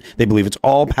person. They believe it's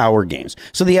all power games.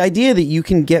 So the idea that you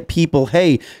can get people,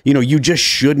 hey, you just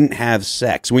shouldn't have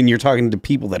sex when you're talking to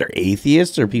people that are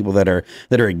atheists or people that are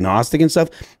agnostic and stuff.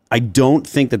 I don't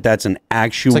think that that's an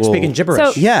actual. It's like speaking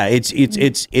gibberish. Yeah,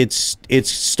 it's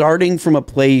starting from a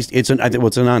place. It's a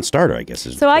non-starter, I guess.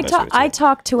 So I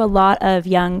talk to a lot of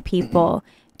young people,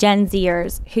 Gen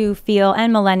Zers, who feel,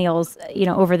 and millennials,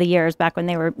 over the years back when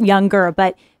they were younger,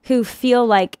 but who feel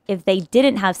like if they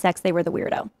didn't have sex, they were the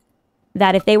weirdo.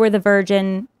 That if they were the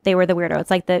virgin, they were the weirdo. It's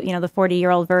like the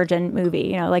 40-year-old virgin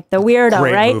movie, like the weirdo,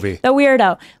 Great right? movie. The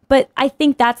weirdo. But I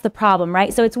think that's the problem,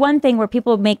 right? So it's one thing where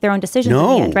people make their own decisions in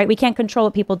the end, right? We can't control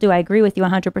what people do. I agree with you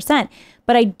 100%.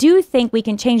 But I do think we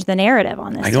can change the narrative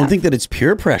on this. I don't think that it's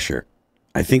peer pressure.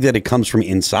 I think that it comes from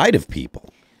inside of people.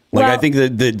 Like, Well- I think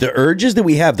the urges that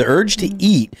we have, the urge to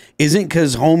eat isn't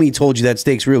because homie told you that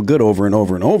steak's real good over and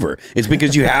over and over. It's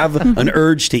because you have an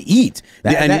urge to eat.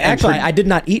 Actually, I did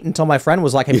not eat until my friend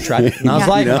was like, "Have you tried it?" And I was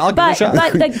like, "I'll give it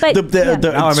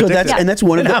a shot." And that's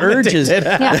one of the urges.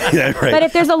 Yeah. Right. But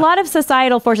if there's a lot of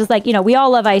societal forces, like, we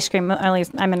all love ice cream. At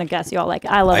least I'm going to guess you all like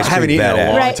it. I love Ice ice I haven't cream eaten in a badass.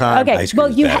 long Right. time. Okay. Ice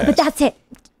Well, cream is but badass. that's it.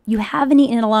 You haven't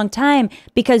eaten in a long time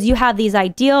because you have these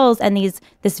ideals and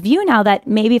this view now that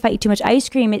maybe if I eat too much ice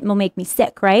cream, it will make me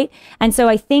sick, right? And so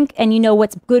I think, and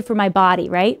what's good for my body,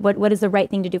 right? What is the right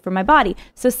thing to do for my body?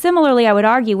 So similarly, I would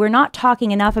argue we're not talking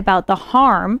enough about the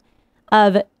harm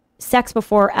of sex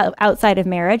before outside of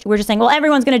marriage. We're just saying, well,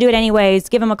 everyone's going to do it anyways.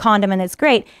 Give them a condom and it's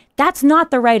great. That's not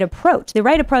the right approach. The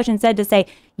right approach instead to say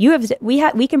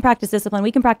we can practice discipline,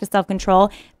 we can practice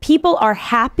self-control. People are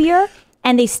happier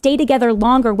and they stay together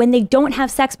longer when they don't have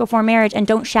sex before marriage and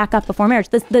don't shack up before marriage.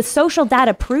 The social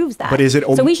data proves that. But is it?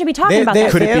 So we should be talking about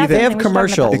that. Could it be That's that- They something have we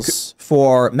should talk about. commercials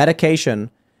for medication,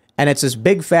 and it's this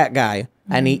big fat guy,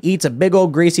 and he eats a big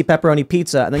old greasy pepperoni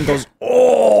pizza, and then goes,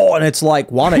 "Oh!" and it's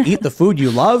like, "Want to eat the food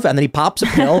you love?" And then he pops a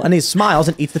pill, and he smiles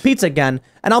and eats the pizza again,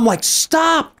 and I'm like,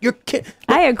 "Stop! You're kidding."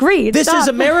 I agree. This Stop. is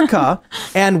America,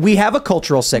 and we have a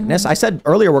cultural sickness. I said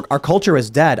earlier, our culture is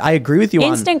dead. I agree with you on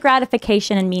Instant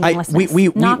gratification and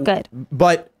meaninglessness. Not good.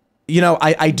 But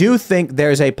I do think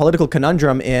there's a political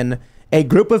conundrum in a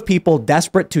group of people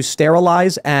desperate to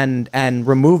sterilize and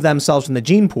remove themselves from the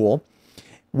gene pool,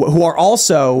 who are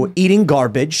also eating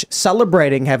garbage,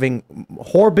 celebrating having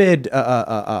morbid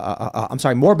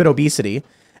obesity,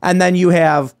 and then you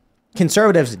have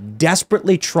conservatives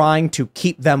desperately trying to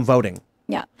keep them voting.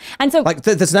 Yeah. And so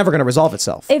That's never going to resolve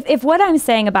itself. if what I'm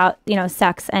saying about,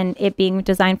 sex and it being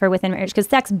designed for within marriage, because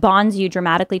sex bonds you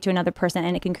dramatically to another person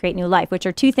and it can create new life, which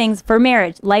are two things for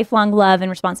marriage: lifelong love and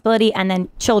responsibility, and then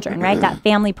children, right? That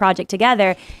family project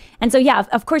together. And so, yeah,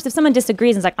 of course, if someone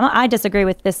disagrees and is like, I disagree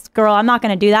with this girl, I'm not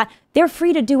going to do that, they're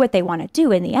free to do what they want to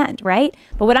do in the end, right?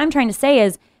 But what I'm trying to say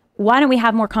is, why don't we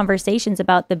have more conversations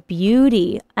about the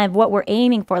beauty of what we're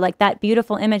aiming for? Like that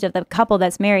beautiful image of the couple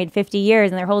that's married 50 years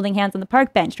and they're holding hands on the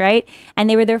park bench, right? And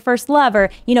they were their first love,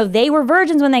 or, they were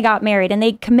virgins when they got married and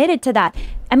they committed to that.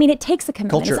 I mean, it takes a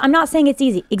commitment. Culture. I'm not saying it's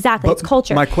easy. Exactly. But it's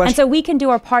culture. my question- And so we can do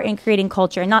our part in creating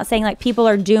culture and not saying like people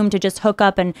are doomed to just hook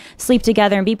up and sleep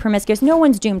together and be promiscuous. No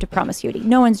one's doomed to promiscuity.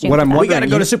 No one's doomed What to I'm that. We got to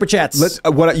go to Super Chats.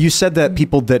 What you said that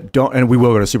people that don't, and we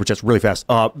will go to super chats really fast.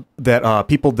 That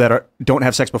people that don't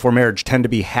have sex before marriage tend to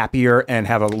be happier and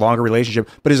have a longer relationship.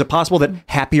 But is it possible that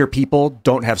happier people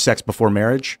don't have sex before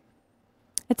marriage?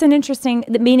 It's an interesting,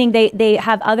 meaning they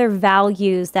have other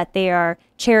values that they are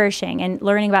cherishing and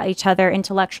learning about each other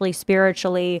intellectually,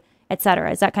 spiritually, etc.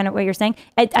 Is that kind of what you're saying?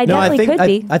 I definitely could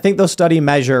be. I think those studies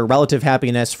measure relative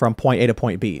happiness from point A to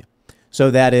point B. So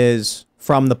that is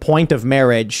from the point of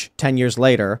marriage 10 years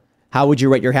later. How would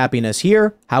you rate your happiness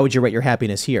here? How would you rate your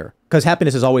happiness here? Because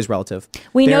happiness is always relative.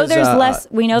 We know there's less.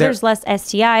 We know there's less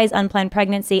STIs, unplanned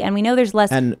pregnancy, and we know there's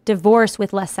less divorce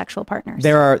with less sexual partners.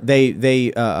 There are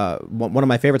one of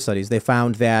my favorite studies. They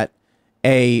found that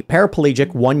a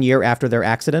paraplegic 1 year after their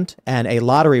accident and a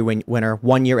lottery winner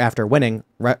 1 year after winning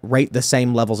rate the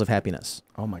same levels of happiness.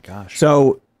 Oh my gosh!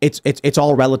 So it's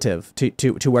all relative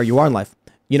to where you are in life.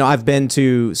 I've been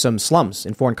to some slums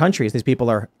in foreign countries. These people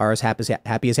are as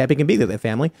happy as happy can be with their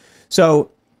family.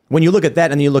 So when you look at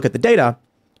that and you look at the data,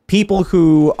 people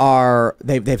who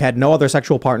they've had no other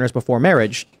sexual partners before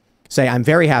marriage say, I'm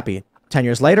very happy. 10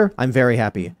 years later, I'm very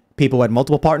happy. People who had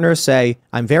multiple partners say,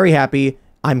 I'm very happy.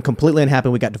 I'm completely unhappy.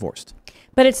 We got divorced.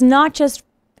 But it's not just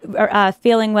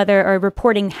feeling or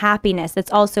reporting happiness.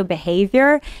 It's also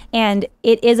behavior. And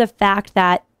it is a fact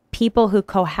that people who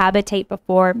cohabitate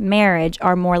before marriage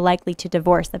are more likely to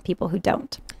divorce than people who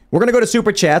don't. We're going to go to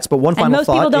Super Chats, but one final most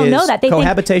people thought don't is know that.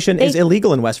 cohabitation is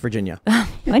illegal in West Virginia.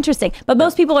 Interesting. But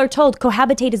most people are told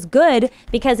cohabitate is good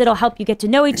because it'll help you get to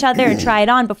know each other and try it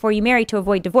on before you marry to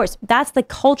avoid divorce. That's the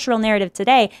cultural narrative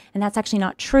today, and that's actually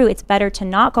not true. It's better to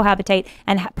not cohabitate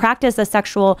and practice a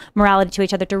sexual morality to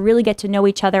each other to really get to know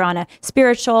each other on a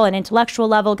spiritual and intellectual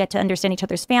level, get to understand each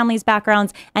other's families,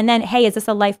 backgrounds, and then, hey, is this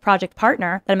a life project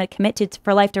partner that I'm going to commit to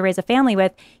for life to raise a family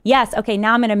with? Yes. Okay,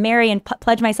 now I'm going to marry and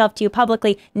pledge myself to you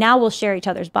publicly. Now we'll share each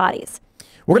other's bodies.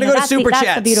 We're going to go to Super Chats.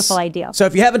 That's a beautiful idea. So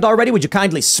if you haven't already, would you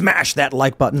kindly smash that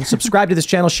like button, subscribe to this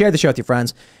channel, share the show with your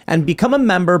friends, and become a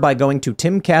member by going to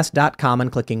timcast.com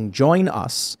and clicking join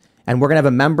us. And we're going to have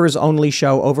a members only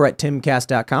show over at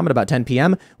timcast.com at about 10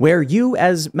 p.m. where you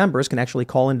as members can actually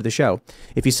call into the show.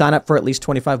 If you sign up for at least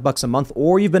 $25 a month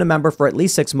or you've been a member for at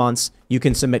least 6 months, you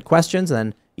can submit questions and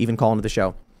then even call into the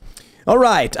show. All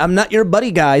right, I'm Not Your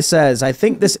Buddy Guy says, I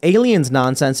think this aliens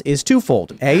nonsense is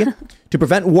twofold. A, to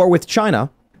prevent war with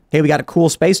China. Hey, we got a cool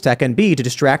space tech. And B, to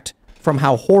distract from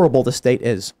how horrible the state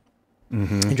is.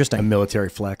 Interesting. A military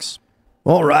flex.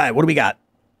 All right, what do we got?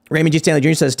 Raymond G. Stanley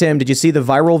Jr. says, Tim, did you see the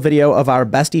viral video of our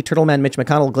bestie Turtleman Mitch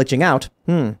McConnell glitching out?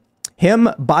 Him,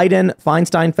 Biden,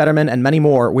 Feinstein, Fetterman, and many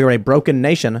more. We are a broken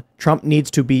nation. Trump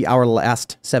needs to be our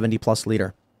last 70-plus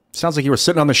leader. Sounds like you were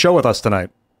sitting on the show with us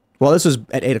tonight. Well, this was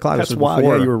at 8 o'clock. That's why.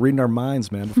 Yeah, you were reading our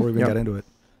minds, man, before we even got into it.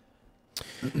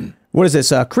 What is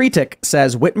this? Kritik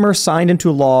says, Whitmer signed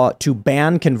into law to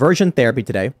ban conversion therapy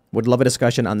today. Would love a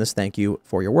discussion on this. Thank you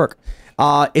for your work.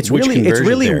 It's Which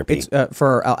really therapy? It's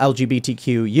for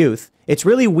LGBTQ youth. It's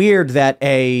really weird that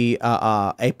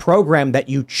a program that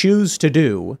you choose to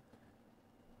do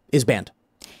is banned.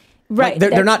 Right.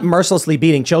 Like, they're not mercilessly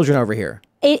beating children over here.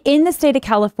 In the state of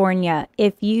California,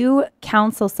 if you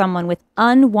counsel someone with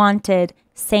unwanted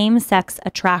same-sex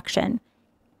attraction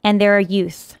and they're a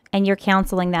youth and you're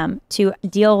counseling them to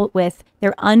deal with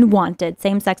their unwanted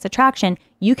same-sex attraction,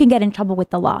 you can get in trouble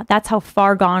with the law. That's how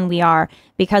far gone we are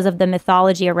because of the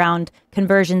mythology around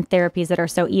conversion therapies that are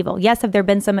so evil. Yes, have there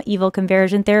been some evil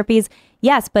conversion therapies?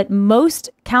 Yes, but most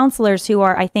counselors who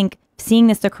are, I think, seeing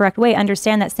this the correct way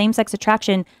understand that same-sex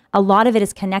attraction, a lot of it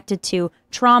is connected to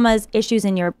traumas, issues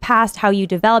in your past, how you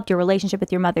developed your relationship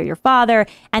with your mother, your father,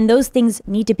 and those things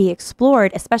need to be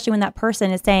explored, especially when that person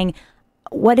is saying,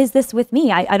 what is this with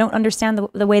me? I don't understand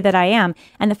the way that I am.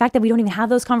 And the fact that we don't even have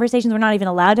those conversations, we're not even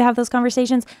allowed to have those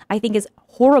conversations, I think is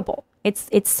horrible. It's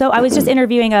so, I was just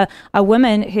interviewing a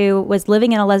woman who was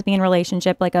living in a lesbian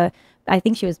relationship, I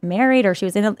think she was married or she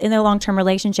was in a long-term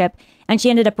relationship. And she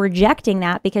ended up rejecting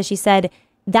that because she said,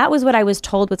 that was what I was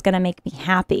told was going to make me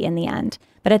happy in the end.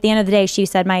 But at the end of the day, she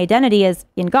said, my identity is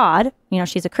in God. You know,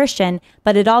 she's a Christian,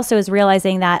 but it also is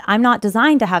realizing that I'm not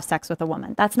designed to have sex with a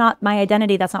woman. That's not my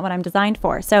identity. That's not what I'm designed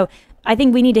for. So I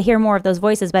think we need to hear more of those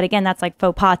voices. But again, that's like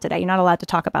faux pas today. You're not allowed to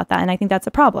talk about that. And I think that's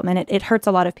a problem. And it hurts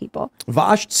a lot of people.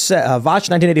 Vosh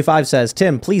 1985 says,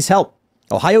 Tim, please help.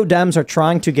 Ohio Dems are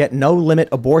trying to get no-limit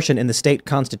abortion in the state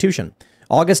constitution.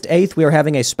 August 8th, we are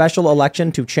having a special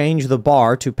election to change the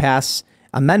bar to pass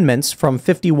amendments from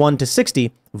 51 to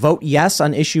 60. Vote yes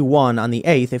on issue 1 on the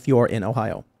 8th if you're in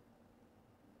Ohio.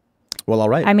 Well, all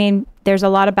right. I mean, there's a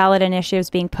lot of ballot initiatives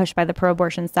being pushed by the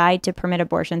pro-abortion side to permit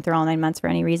abortion through all 9 months for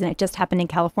any reason. It just happened in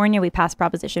California. We passed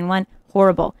Proposition 1.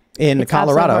 Horrible. In it's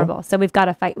Colorado. Horrible. So we've got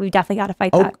to fight. We've definitely got to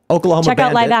fight that. Oklahoma Check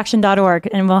out banned it. liveaction.org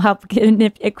and we'll help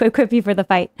equip you for the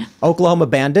fight. Oklahoma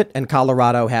banned it and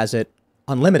Colorado has it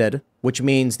unlimited, which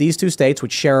means these two states,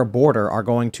 which share a border, are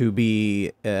going to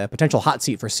be a potential hot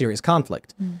seat for serious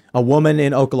conflict. A woman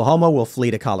in Oklahoma will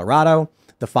flee to Colorado.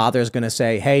 The father is going to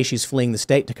say, hey, she's fleeing the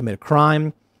state to commit a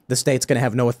crime. The state's going to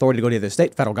have no authority to go to the other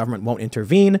state. Federal government won't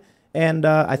intervene. And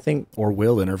I think... Or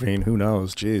will intervene. Who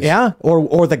knows? Jeez. Yeah.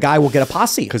 Or the guy will get a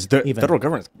posse. Because the federal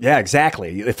government... Yeah,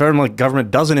 exactly. If federal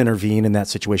government doesn't intervene in that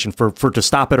situation for to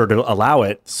stop it or to allow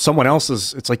it, someone else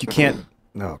is... It's like you can't...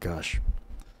 Oh, gosh.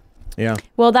 Yeah.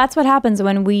 Well, that's what happens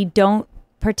when we don't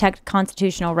protect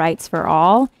constitutional rights for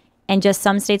all, and just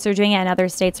some states are doing it and other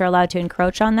states are allowed to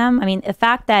encroach on them. I mean, the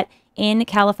fact that in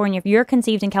California, if you're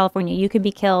conceived in California, you can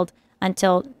be killed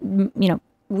until,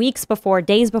 weeks before,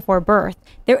 days before birth.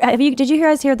 Did you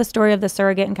guys hear the story of the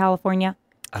surrogate in California?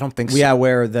 I don't think so. Yeah,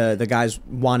 where the guys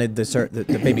wanted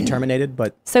the baby terminated,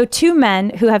 but... So 2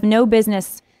 men who have no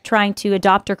business trying to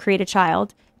adopt or create a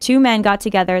child, 2 men got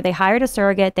together, they hired a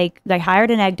surrogate, they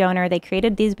hired an egg donor, they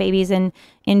created these babies in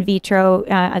vitro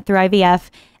through IVF,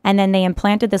 and then they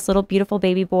implanted this little beautiful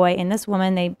baby boy in this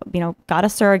woman. They, got a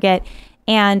surrogate,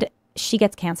 and she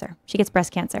gets cancer. She gets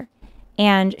breast cancer.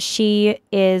 And she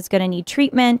is going to need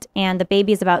treatment, and the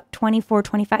baby is about 24,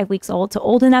 25 weeks old, so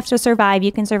old enough to survive.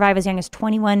 You can survive as young as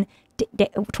 21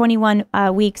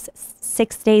 weeks,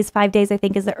 6 days, 5 days, I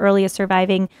think, is the earliest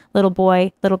surviving little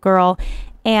boy, little girl.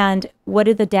 And what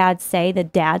do the dads say? The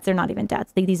dads, they're not even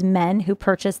dads. These men who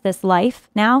purchase this life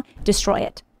now destroy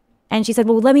it. And she said,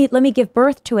 well, let me give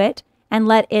birth to it and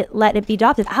let it be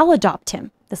adopted. I'll adopt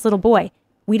him, this little boy.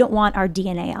 We don't want our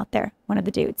DNA out there, one of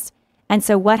the dudes. And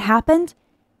so what happened?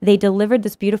 They delivered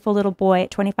this beautiful little boy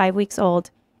at 25 weeks old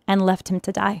and left him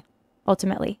to die,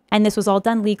 ultimately. And this was all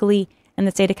done legally in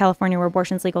the state of California, where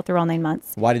abortion's legal through all 9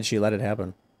 months. Why did she let it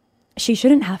happen? She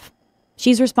shouldn't have.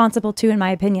 She's responsible too, in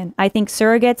my opinion. I think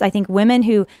surrogates, I think women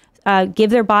who give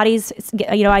their bodies,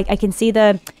 I can see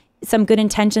some good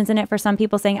intentions in it for some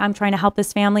people saying, I'm trying to help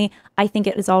this family. I think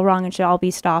it is all wrong and should all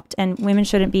be stopped. And women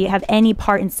shouldn't have any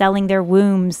part in selling their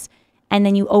wombs. And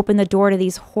then you open the door to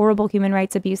these horrible human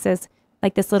rights abuses,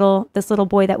 like this little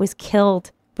boy that was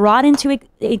killed, brought into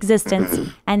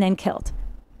existence, and then killed.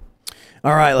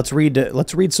 All right, let's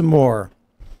read some more.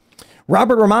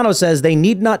 Robert Romano says they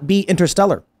need not be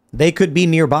interstellar. They could be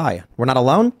nearby. We're not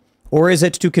alone? Or is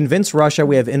it to convince Russia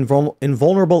we have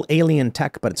invulnerable alien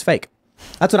tech, but it's fake?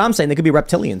 That's what I'm saying. They could be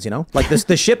reptilians, Like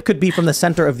the ship could be from the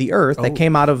center of the Earth that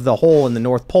came out of the hole in the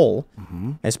North Pole,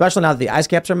 especially now that the ice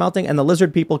caps are melting, and the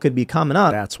lizard people could be coming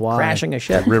up. That's why. Crashing a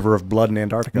ship. That river of blood in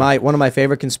Antarctica. One of my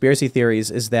favorite conspiracy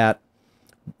theories is that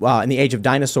in the age of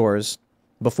dinosaurs,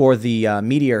 before the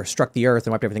meteor struck the Earth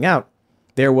and wiped everything out,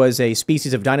 there was a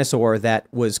species of dinosaur that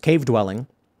was cave dwelling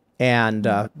and,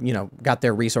 got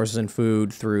their resources and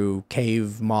food through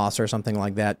cave moss or something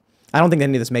like that. I don't think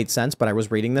any of this made sense, but I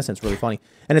was reading this and it's really funny.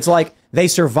 And it's like they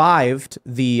survived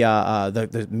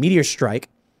the meteor strike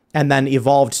and then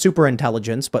evolved super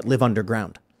intelligence, but live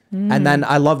underground. And then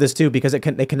I love this too, because they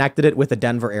connected it with the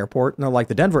Denver airport. And they're like,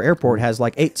 the Denver airport has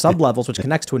like 8 sublevels, which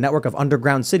connects to a network of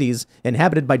underground cities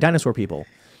inhabited by dinosaur people.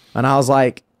 And I was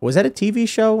like, was that a TV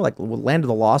show, like Land of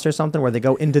the Lost or something, where they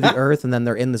go into the Earth and then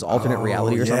they're in this alternate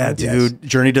reality or something? Yeah, dude.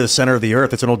 Journey to the Center of the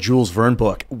Earth. It's an old Jules Verne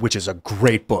book, which is a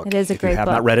great book. It is a great book. If you have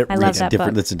not read it, I read love it. that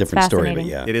book. That's a different story, but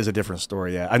yeah. It is a different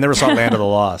story, yeah. I never saw Land of the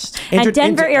Lost. And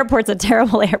Denver Airport's a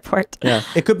terrible airport. Yeah,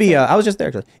 it could be. I was just there.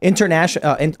 Actually.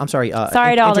 International. I'm sorry.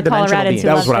 Sorry to all the Coloradans who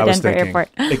love the Denver airport.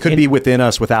 It could be within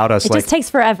us, without us. It just takes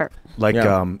forever. Like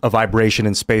a vibration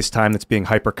in space-time that's being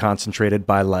hyper-concentrated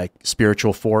by like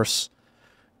spiritual force.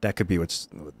 That could be what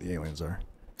the aliens are.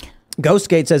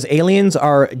 Ghostgate says aliens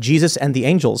are Jesus and the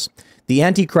angels. The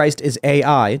Antichrist is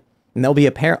AI, and they'll be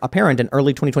apparent in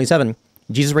early 2027.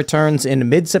 Jesus returns in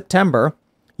mid-September.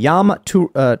 Yom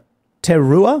Teruah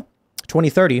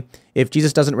 2030. If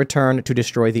Jesus doesn't return to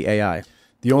destroy the AI.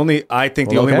 I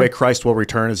think the only way Christ will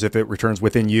return is if it returns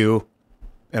within you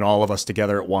and all of us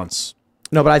together at once.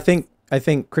 No, but I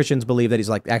think Christians believe that he's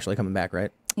like actually coming back,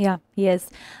 right? Yeah, he is.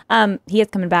 He is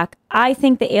coming back. I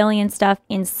think the alien stuff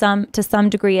to some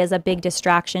degree is a big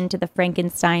distraction to the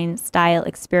Frankenstein style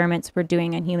experiments we're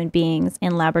doing on human beings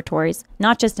in laboratories,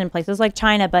 not just in places like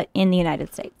China, but in the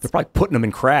United States. They're probably putting them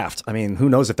in craft. I mean, who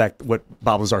knows if what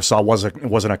Bob Lazar saw wasn't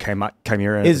a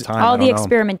chimera at the time. All I the don't know.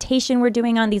 experimentation we're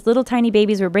doing on these little tiny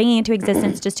babies, we're bringing into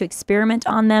existence just to experiment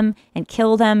on them and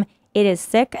kill them. It is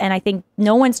sick, and I think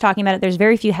no one's talking about it. There's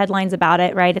very few headlines about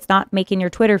it, right? It's not making your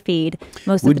Twitter feed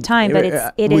most of the time, but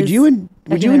would you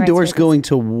endorse going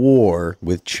to war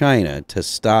with China to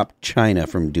stop China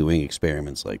from doing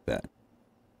experiments like that?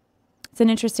 It's an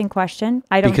interesting question.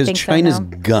 I don't think so. Because China's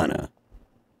no. gonna.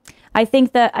 I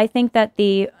think that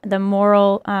the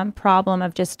moral problem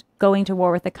of just going to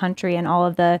war with a country and all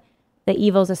of the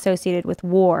evils associated with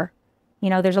war. You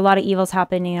know, there's a lot of evils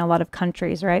happening in a lot of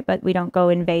countries, right? But we don't go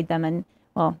invade them. And,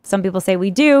 well, some people say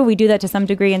we do. We do that to some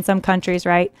degree in some countries,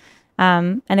 right?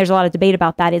 And there's a lot of debate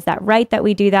about that. Is that right that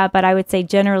we do that? But I would say,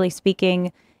 generally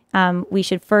speaking, we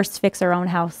should first fix our own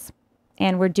house.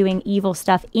 And we're doing evil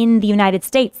stuff in the United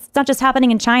States. It's not just happening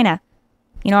in China.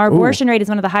 You know, our abortion rate is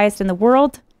one of the highest in the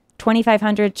world.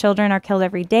 2,500 children are killed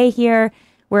every day here.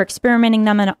 We're experimenting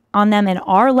on them in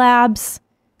our labs.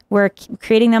 We're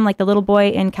creating them like the little boy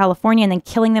in California and then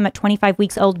killing them at 25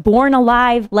 weeks old, born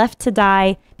alive, left to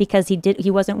die because he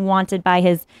wasn't wanted by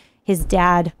his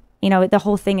dad. You know, the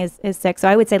whole thing is sick. So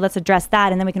I would say let's address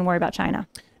that and then we can worry about China.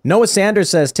 Noah Sanders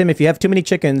says, Tim, if you have too many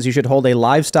chickens, you should hold a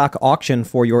livestock auction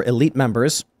for your elite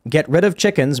members. Get rid of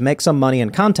chickens, make some money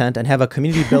and content, and have a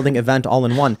community building event all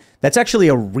in one. That's actually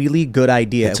a really good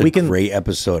idea. It's a great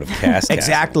episode of Cast.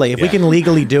 Exactly. If we can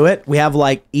legally do it, we have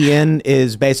like Ian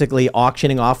is basically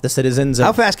auctioning off the citizens.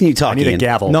 How fast can you talk? I need Ian? a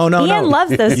gavel. No. Ian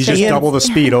loves those You chickens. just double the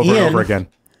speed over and over again.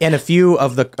 And a few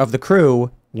of the crew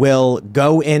will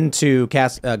go into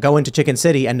Chicken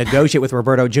City and negotiate with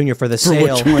Roberto Jr. for the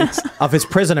sale of his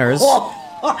prisoners.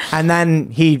 And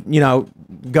then he,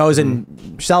 goes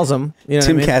and sells them. You know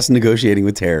Tim what I mean? Cass negotiating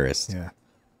with terrorists. Yeah.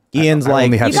 Ian's I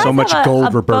only have You guys so much have gold,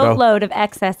 a Roberto. boatload of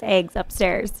excess eggs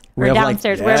upstairs We or have, like,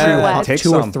 downstairs, wherever it was. Take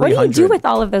 200 or some. 300. What do you do with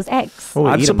all of those eggs? Oh, we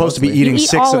I'm eat 'em supposed to be mostly. eating You eat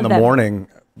 6 all in of the them. morning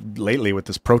lately with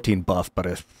this protein buff, but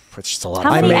it's just a lot. How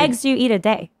of many food. eggs do you eat a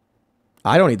day?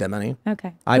 I don't eat that many.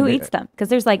 Okay. I Who mean, eats them? Because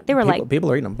there's like,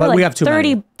 People are eating them, there but were we like have too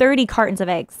many. 30 cartons of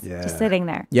eggs Yeah. just sitting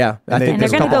there. Yeah, I think And they're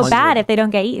there's a going to couple go bad hundred. if they don't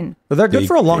get eaten. But they're good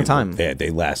for a long time. They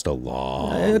last a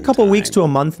long A couple weeks to a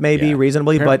month, maybe Yeah.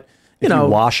 reasonably. But If you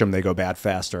wash them, they go bad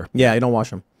faster. yeah, you don't wash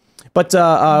them. But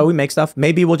we make stuff.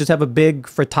 Maybe we'll just have a big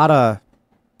frittata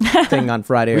thing on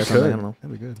Friday or something. I don't know.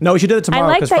 That'd be good. No, we should do it I tomorrow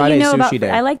like because that Friday's you know about. sushi day.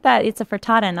 I like that it's a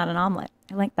frittata and not an omelet.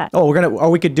 I like that. Oh,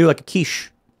 we could do like a quiche.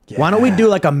 Why don't we do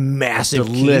like a massive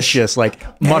Delicious, like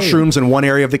mushrooms in one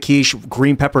area of the quiche,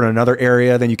 green pepper in another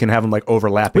area. Then you can have them like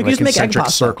overlapping, We can like just make egg concentric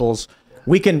pasta. circles.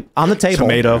 We can on the table.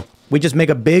 Tomato. We just make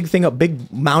a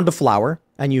big mound of flour,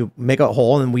 and you make a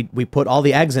hole, and we put all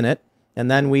the eggs in it,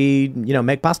 and then we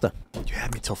make pasta. You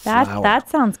had me till flour. That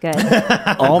sounds good.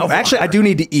 Actually, I do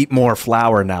need to eat more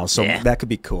flour now, so that could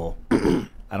be cool.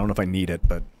 I don't know if I need it,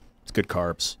 but it's good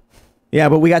carbs. Yeah,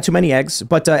 but we got too many eggs.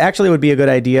 But actually, it would be a good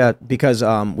idea because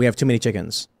we have too many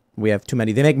chickens. We have too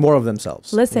many. They make more of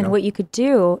themselves. Listen, what you could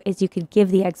do is you could give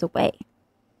the eggs away.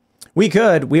 We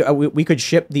could. We could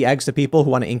ship the eggs to people who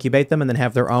want to incubate them and then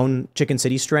have their own Chicken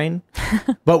City strain.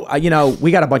 But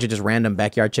we got a bunch of just random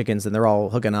backyard chickens, and they're all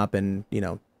hooking up and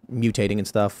mutating and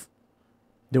stuff,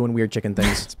 doing weird chicken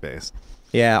things. Space.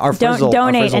 Yeah, our Don't frizzle,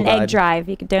 donate our frizzle an egg died. drive.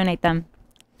 You could donate them.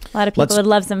 A lot of people Let's- would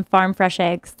love some farm fresh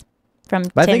eggs from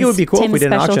But I think it would be cool if Tim's we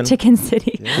did an special auction. Chicken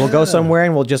City. We'll go somewhere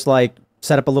and we'll just like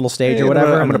set up a little stage or whatever.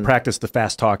 I'm going and to practice the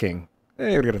fast talking.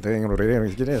 Hey, we got a thing.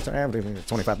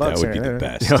 $25. That would be the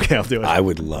best. Okay, I'll do it. I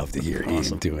would love to hear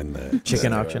Ian doing the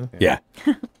chicken auction. Yeah,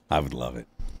 I would love it.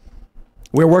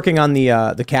 We're working on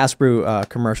the Cass Brew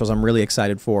commercials. I'm really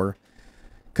excited for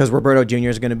because Roberto Jr.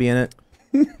 is going to be in it.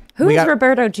 Who is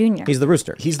Roberto Jr.? He's the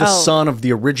rooster. He's the son of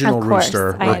the original Of course, rooster,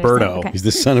 I understand. Roberto. Okay. He's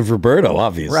the son of Roberto,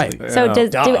 obviously. Right. So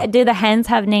do the hens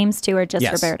have names too, or just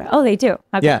Yes. Roberto? Oh, they do.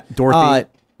 Okay. Yeah, Dorothy.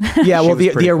 Yeah, well, was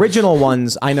the pretty cool. original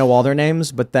ones I know all their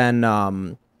names, but then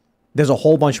there's a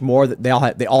whole bunch more that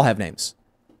they all have names.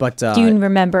 But Do you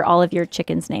remember all of your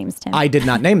chickens' names, Tim? I did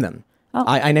not name them. Oh.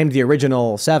 I named the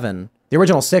original 7, the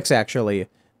original 6 actually.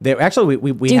 They actually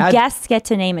we do had guests get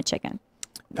to name a chicken?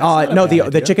 no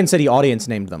the Chicken City audience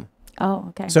named them. Oh,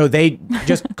 okay. So they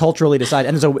just culturally decide,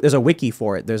 and there's a wiki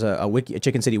for it. There's a wiki, a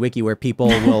Chicken City wiki, where people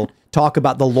will talk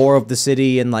about the lore of the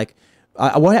city and like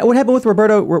what happened with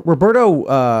Roberto.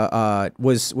 Roberto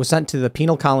was sent to the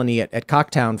penal colony at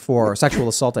Cocktown for sexual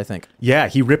assault, I think. Yeah,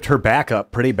 he ripped her back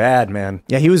up pretty bad, man.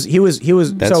 Yeah, he was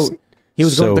He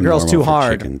was going with the girls too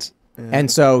hard. Chickens.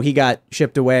 And so he got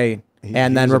shipped away.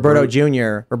 And then Roberto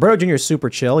Jr. is super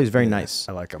chill. He's very nice.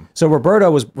 I like him. So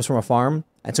Roberto was from a farm,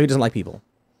 and so he doesn't like people.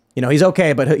 You know, he's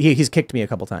okay, but he's kicked me a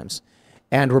couple times.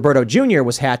 And Roberto Jr.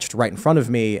 was hatched right in front of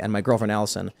me and my girlfriend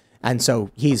Allison. And so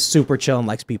he's super chill and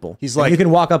likes people. He's like, you can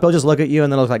walk up, he'll just look at you,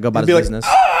 and then he'll go about his business.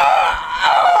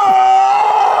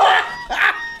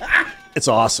 It's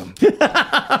awesome.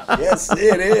 Yes,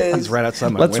 it is. He's right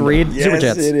outside my Let's window. read Super Yes,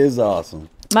 Chats. it is awesome.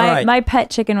 My pet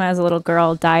chicken when I was a little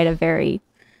girl died a very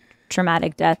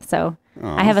traumatic death, so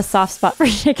I have a soft spot for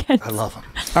chickens. I love him.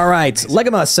 All right.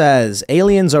 Legama says,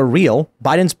 aliens are real.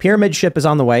 Biden's pyramid ship is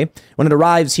on the way. When it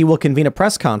arrives, he will convene a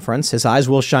press conference. His eyes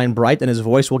will shine bright and his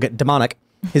voice will get demonic.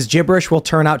 His gibberish will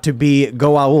turn out to be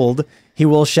Goa'uld. He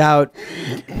will shout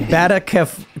Bata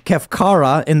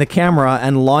Kefkara in the camera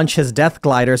and launch his death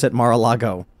gliders at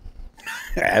Mar-a-Lago.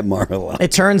 At Mar-a-Lago.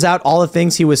 It turns out all the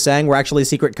things he was saying were actually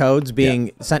secret codes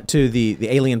being sent to the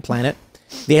alien planet.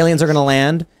 The aliens are going to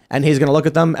land, and he's going to look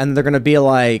at them, and they're going to be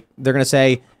like, they're going to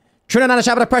say, Trinidad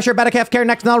Shabbat pressure, Bata Kefkara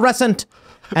next now recent.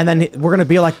 And then we're going to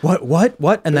be like,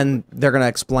 what? And then they're going to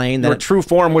explain that Your true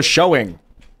form was showing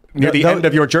near the end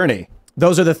of your journey.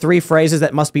 those are the three phrases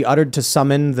that must be uttered to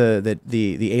summon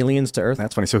the aliens to Earth.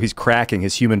 That's funny. So he's cracking.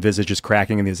 His human visage is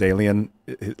cracking, and his alien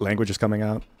language is coming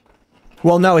out.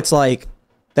 Well, no, it's like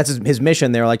that's his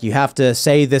mission. They're like, you have to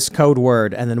say this code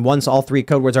word, and then once all three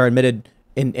code words are admitted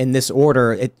in this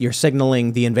order, you're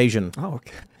signaling the invasion. Oh,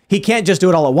 okay. He can't just do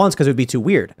it all at once because it would be too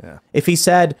weird. Yeah. If he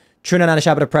said Trina Nana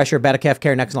Shabbat pressure, Bata Kef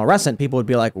Care next and Rescent, people would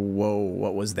be like, whoa,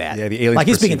 what was that? Yeah, the aliens like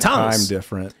he's speaking perceive tongues. time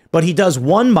different. But he does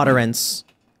one mutterance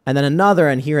and then another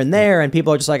and here and there, and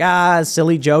people are just like,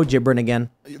 silly Joe gibbering again.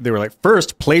 They were like,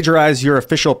 first, plagiarize your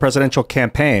official presidential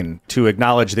campaign to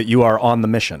acknowledge that you are on the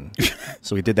mission.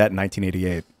 So he did that in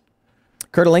 1988.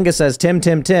 Kurtalinga says,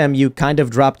 Tim, you kind of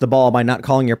dropped the ball by not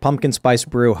calling your pumpkin spice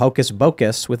brew Hocus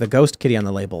Pocus with a ghost kitty on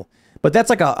the label. But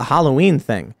that's like a Halloween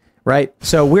thing, right?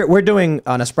 So we're doing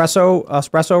an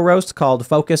espresso roast called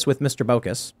Focus with Mr.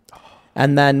 Bocus.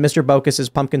 And then Mr. Bocus's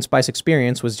pumpkin spice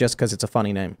experience was just because it's a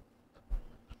funny name.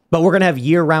 But we're going to have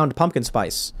year-round pumpkin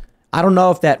spice. I don't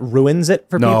know if that ruins it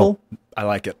for people. I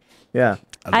like it. Yeah.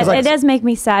 It does make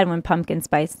me sad when pumpkin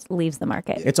spice leaves the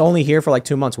market. It's only here for like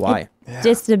 2 months. Why?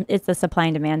 It's a supply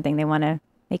and demand thing. They want to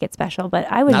make it special, but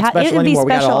I would Not it special would be anymore. We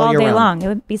got it special all all year day round. long. It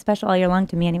would be special all year long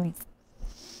to me, anyways.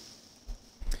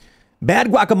 Bad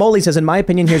Guacamole says, in my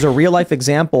opinion, here's a real-life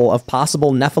example of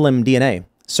possible Nephilim DNA.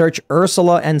 Search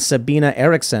Ursula and Sabina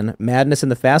Eriksson, Madness in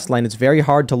the Fast Lane. It's very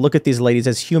hard to look at these ladies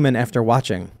as human after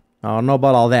watching. I don't know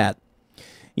about all that.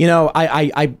 You know,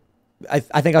 I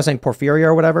think I was saying porphyria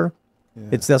or whatever. Yeah.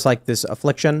 It's just like this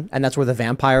affliction, and that's where the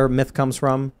vampire myth comes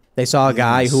from. They saw a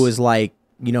guy who was like,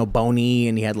 you know, bony,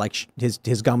 and he had like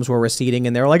his gums were receding,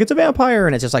 and they were like, it's a vampire,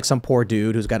 and it's just like some poor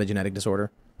dude who's got a genetic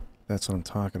disorder. That's what I'm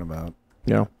talking about.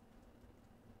 You know.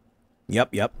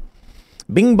 Yep.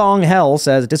 Bing Bong Hell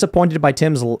says, disappointed by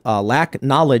Tim's lack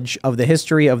knowledge of the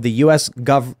history of the U.S.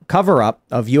 cover-up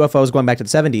of UFOs going back to the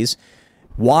 70s.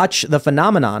 Watch The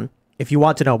Phenomenon if you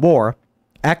want to know more.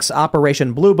 X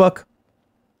Operation Blue Book.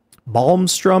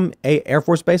 Balmstrom Air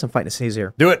Force Base. I'm fighting to sneeze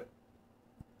here. Do it.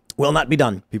 Will not be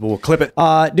done. People will clip it.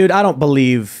 Dude, I don't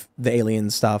believe the alien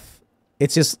stuff.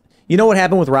 It's just, you know what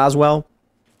happened with Roswell?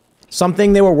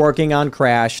 Something they were working on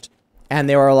crashed, and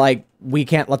they were like, we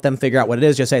can't let them figure out what it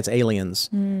is. Just say it's aliens.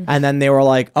 And then they were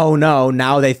like, oh no,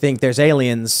 now they think there's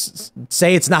aliens.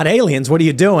 Say it's not aliens. What are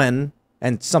you doing?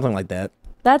 And something like that.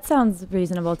 That sounds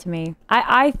reasonable to me.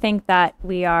 I think that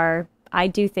I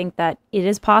do think that it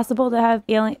is possible to have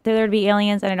there to be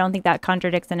aliens, and I don't think that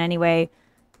contradicts in any way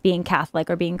being Catholic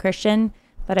or being Christian.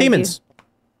 But demons.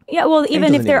 Yeah, well, even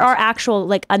Angels if and there demons. are actual,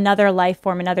 like, another life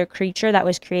form, another creature that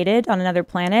was created on another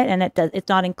planet, and it's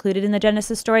not included in the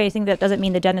Genesis story, I think that doesn't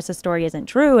mean the Genesis story isn't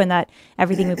true and that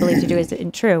everything we believe to do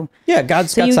isn't true. Yeah,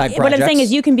 God's got side projects. What I'm saying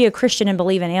is you can be a Christian and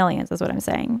believe in aliens, is what I'm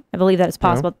saying. I believe that it's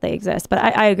possible that they exist. But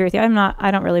I agree with you.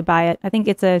 I don't really buy it. I think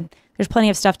there's plenty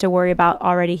of stuff to worry about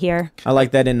already here. I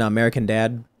like that in American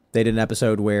Dad. They did an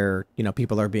episode where, you know,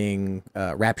 people are being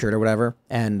raptured or whatever,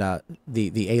 and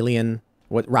the alien,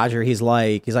 what Roger, he's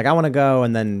like, I want to go,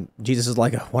 and then Jesus is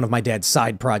like, one of my dad's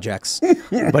side projects.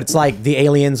 But it's like the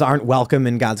aliens aren't welcome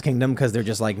in God's kingdom because they're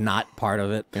just like not part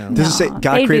of it. You know? Does it say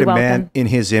God created man in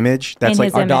his image? That's In like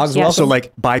his our image, dogs yes. also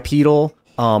like bipedal,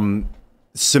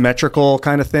 symmetrical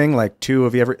kind of thing. Like two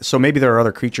of you ever. So maybe there are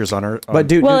other creatures on Earth. But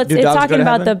do Well, it's dogs go talking to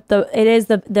about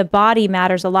heaven? the body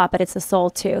matters a lot, but it's the soul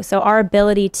too. So our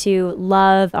ability to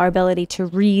love, our ability to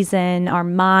reason, our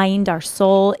mind, our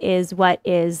soul is what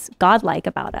is godlike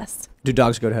about us. Do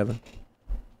dogs go to heaven?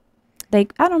 They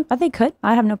could.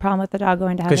 I have no problem with the dog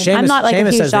going to heaven. 'Cause Seamus- I'm not like Seamus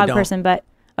a huge says they dog don't. person, but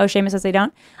Seamus says they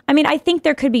don't. I mean, I think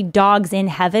there could be dogs in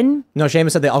heaven. No,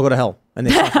 Seamus said they all go to hell. And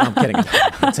they, no, I'm kidding. I'm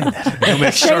not saying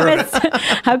that.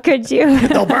 Seamus, how could you?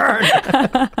 They'll burn.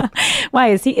 Why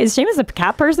is Seamus a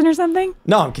cat person or something?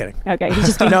 No, I'm kidding. Okay, he's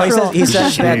just being No, cruel. he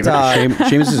says that.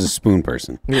 Seamus is a spoon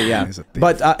person. Yeah,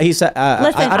 but he said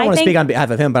Listen, I don't I want to think- speak on behalf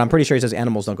of him, but I'm pretty sure he says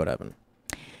animals don't go to heaven.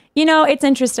 You know, it's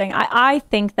interesting. I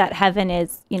think that heaven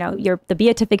is, you're the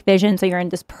beatific vision. So you're in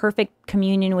this perfect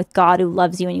communion with God who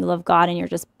loves you and you love God and you're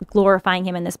just glorifying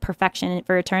him in this perfection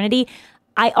for eternity.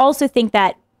 I also think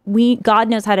that God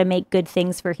knows how to make good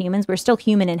things for humans. We're still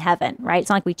human in heaven, right? It's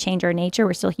not like we change our nature.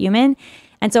 We're still human.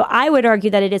 And so I would argue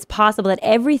that it is possible that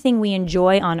everything we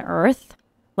enjoy on earth,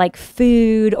 like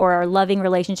food or our loving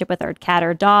relationship with our cat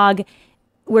or dog,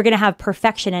 we're going to have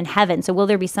perfection in heaven. So will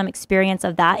there be some experience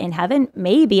of that in heaven?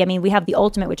 Maybe. I mean, we have the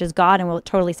ultimate, which is God, and we're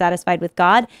totally satisfied with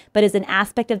God. But is an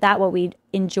aspect of that what we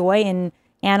enjoy in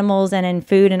animals and in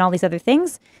food and all these other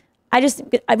things? I'm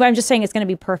just saying it's going to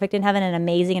be perfect in heaven and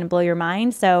amazing and blow your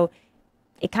mind. So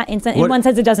in one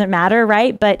sense, it doesn't matter,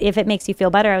 right? But if it makes you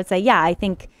feel better, I would say, yeah, I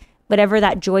think whatever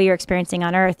that joy you're experiencing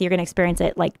on earth, you're going to experience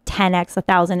it like 10x,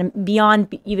 1,000, and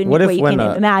beyond even what you can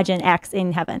imagine X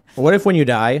in heaven. What if when you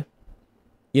die,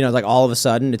 like all of a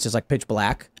sudden it's just like pitch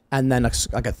black and then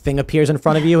like a thing appears in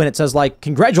front of you and it says like,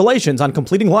 congratulations on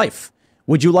completing life.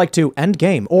 Would you like to end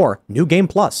game or new game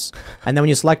plus? And then when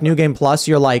you select new game plus,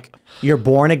 you're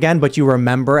born again, but you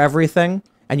remember everything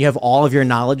and you have all of your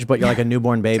knowledge, but you're like a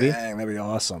newborn baby. Dang, that'd be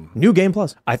awesome. New game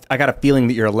plus. I got a feeling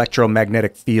that your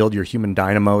electromagnetic field, your human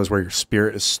dynamo, is where your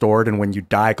spirit is stored. And when you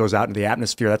die, it goes out into the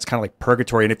atmosphere. That's kind of like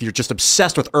purgatory. And if you're just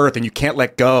obsessed with Earth and you can't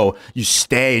let go, you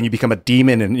stay and you become a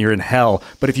demon and you're in hell.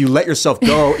 But if you let yourself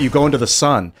go, you go into the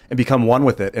sun and become one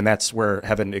with it. And that's where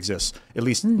heaven exists, at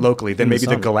least locally. Then maybe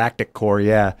the galactic core,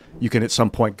 you can at some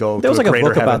point go there was to like a greater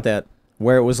book heaven. about that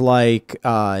where it was like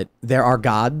there are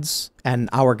gods and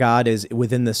our God is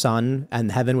within the sun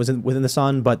and heaven was within the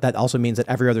sun, but that also means that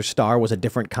every other star was a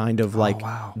different kind of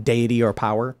deity or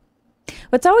power.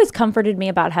 What's always comforted me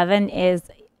about heaven is,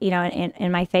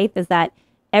 in my faith is that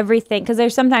everything, because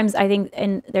there's sometimes I think,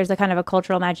 and there's a kind of a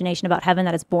cultural imagination about heaven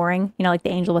that it's boring, like the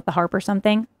angel with the harp or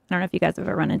something. I don't know if you guys have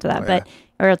ever run into that,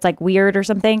 or it's like weird or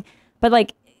something, but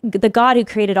like the God who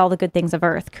created all the good things of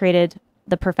earth created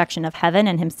the perfection of heaven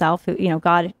and himself, who,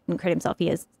 God didn't create himself. He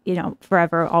is,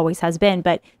 forever, always has been,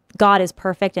 but God is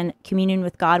perfect and communion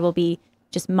with God will be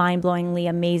just mind-blowingly,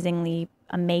 amazingly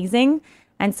amazing.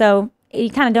 And so you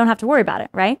kind of don't have to worry about it,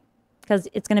 right? Because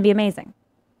it's going to be amazing.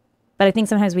 But I think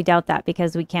sometimes we doubt that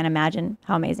because we can't imagine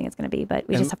how amazing it's going to be, but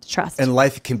we just have to trust. And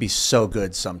life can be so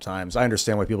good sometimes. I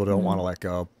understand why people don't want to let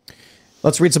go.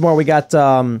 Let's read some more. We got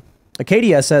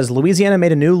Acadia says, Louisiana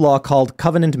made a new law called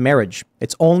covenant marriage.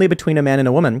 It's only between a man and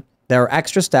a woman. There are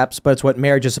extra steps, but it's what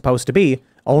marriage is supposed to be,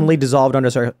 only dissolved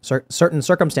under certain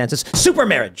circumstances. Super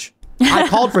marriage. I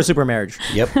called for super marriage.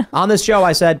 Yep. On this show,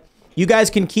 I said, you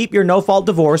guys can keep your no-fault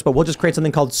divorce, but we'll just create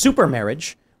something called super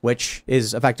marriage, which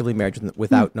is effectively marriage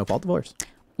without no-fault divorce.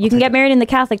 You can get married in the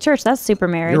Catholic Church. That's super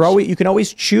marriage. You can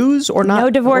always choose or not. No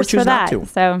divorce choose for that. not to.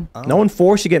 So no one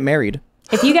forced you to get married.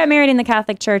 If you get married in the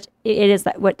Catholic Church, it is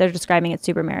what they're describing as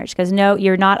super marriage, because no,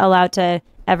 you're not allowed to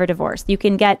ever divorce. You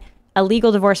can get a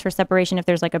legal divorce for separation if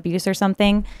there's like abuse or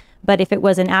something, but if it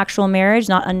was an actual marriage,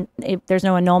 if there's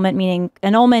no annulment, meaning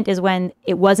annulment is when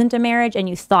it wasn't a marriage and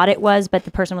you thought it was, but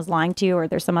the person was lying to you or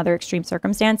there's some other extreme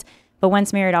circumstance. But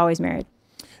once married, always married.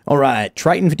 All right.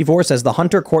 Triton54 says the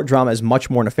Hunter court drama is much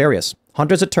more nefarious.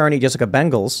 Hunter's attorney, Jessica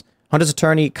Bengals, Hunter's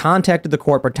attorney contacted the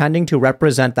court pretending to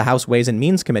represent the House Ways and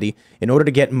Means Committee in order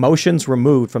to get motions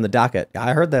removed from the docket.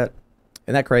 I heard that.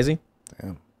 Isn't that crazy?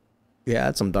 Damn. Yeah,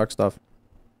 that's some dark stuff.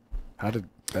 How did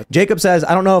that? Jacob says,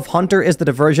 I don't know if Hunter is the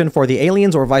diversion for the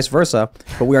aliens or vice versa,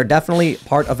 but we are definitely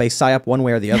part of a psyop one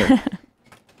way or the other.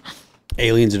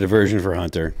 Aliens a diversion for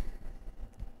Hunter.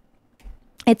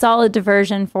 It's all a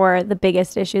diversion for the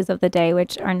biggest issues of the day,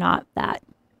 which are not that.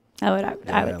 I would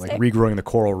Like say. regrowing the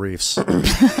coral reefs.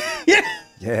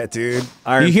 Yeah, dude.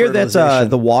 You hear that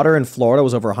the water in Florida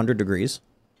was over 100 degrees?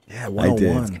 Yeah,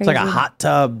 101. It's like a hot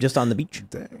tub just on the beach.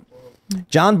 Dang.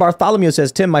 John Bartholomew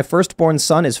says, Tim, my firstborn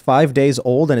son is 5 days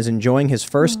old and is enjoying his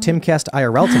first Timcast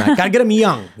IRL tonight. Gotta get him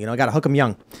young. Gotta hook him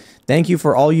young. Thank you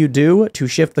for all you do to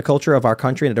shift the culture of our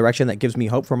country in a direction that gives me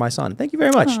hope for my son. Thank you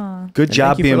very much. Good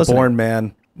job being born,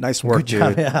 man. Nice work,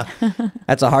 dude. Yeah.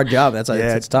 That's a hard job.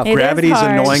 It's tough. Gravity's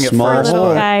annoying at Small first.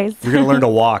 hole. You're going to learn to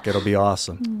walk. It'll be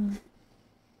awesome.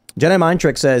 Jedi Mind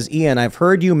Trick says, Ian, I've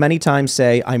heard you many times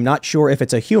say, I'm not sure if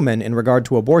it's a human in regard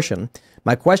to abortion,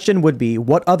 My question would be,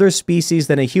 what other species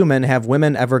than a human have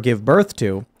women ever give birth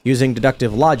to? Using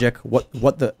deductive logic, what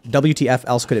the WTF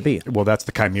else could it be? Well, that's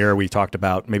the chimera we talked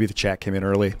about. Maybe the chat came in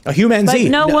early. A human But Z.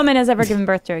 no woman has ever given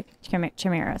birth to a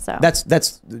chimera. So That's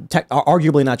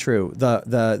arguably not true.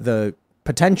 The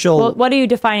potential. well, what are you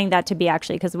defining that to be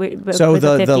actually? Because so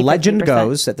the legend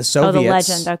goes that the Soviets. Oh, the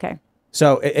legend. Okay.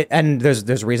 So and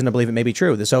there's reason to believe it may be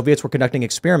true. The Soviets were conducting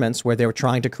experiments where they were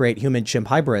trying to create human chimp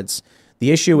hybrids. The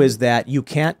issue is that you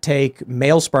can't take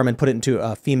male sperm and put it into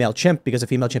a female chimp because a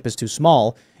female chimp is too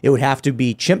small. It would have to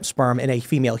be chimp sperm in a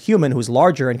female human who's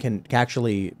larger and can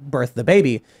actually birth the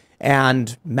baby.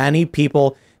 And many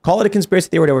people call it a conspiracy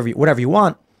theory, whatever you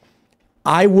want.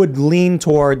 I would lean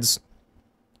towards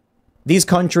these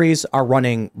countries are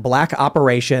running black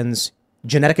operations,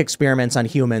 genetic experiments on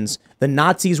humans. The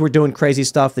Nazis were doing crazy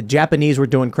stuff. The Japanese were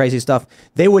doing crazy stuff.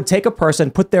 They would take a person,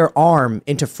 put their arm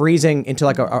into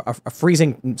like a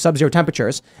freezing sub-zero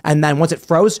temperatures, and then once it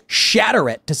froze, shatter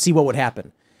it to see what would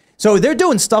happen. So they're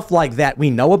doing stuff like that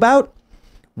we know about.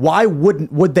 Why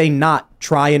would they not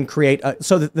try and create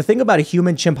so the thing about a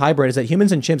human chimp hybrid is that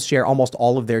humans and chimps share almost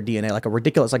all of their DNA, like a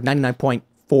ridiculous, like 99.4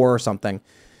 or something.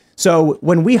 So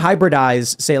when we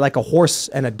hybridize, say, like a horse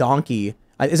and a donkey,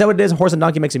 is that what it is? A horse and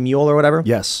donkey makes a mule or whatever?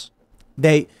 Yes.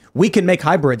 We can make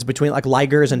hybrids between like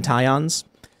ligers and tyons.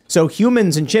 So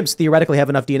humans and chimps theoretically have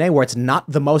enough DNA where it's not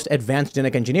the most advanced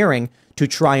genetic engineering to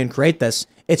try and create this.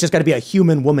 It's just got to be a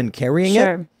human woman carrying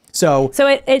it. So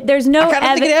there's no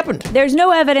think it happened. There's no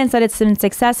evidence that it's been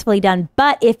successfully done.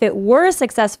 But if it were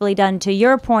successfully done, to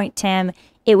your point, Tim,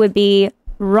 it would be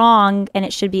wrong and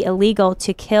it should be illegal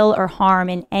to kill or harm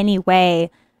in any way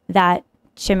that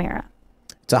chimera.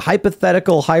 It's a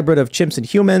hypothetical hybrid of chimps and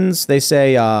humans. They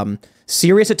say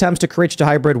serious attempts to create a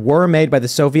hybrid were made by the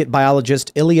Soviet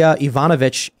biologist Ilya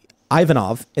Ivanovich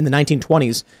Ivanov in the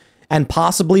 1920s and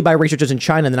possibly by researchers in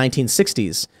China in the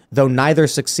 1960s, though neither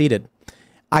succeeded.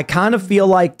 I kind of feel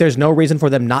like there's no reason for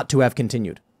them not to have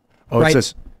continued. Oh, right? It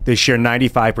says they share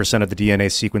 95% of the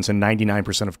DNA sequence and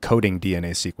 99% of coding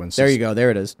DNA sequences. There you go.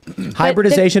 There it is.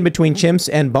 Hybridization between chimps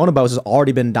and bonobos has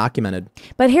already been documented.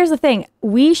 But here's the thing.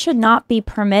 We should not be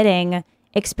permitting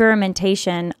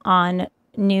experimentation on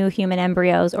new human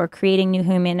embryos or creating new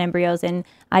human embryos in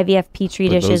IVF petri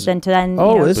dishes and to then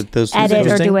edit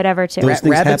or do whatever to. Those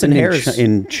things happen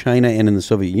in China and in the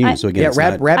Soviet Union. So again,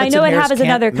 I know it happens in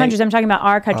other countries. I'm talking about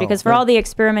our country because for all the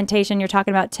experimentation you're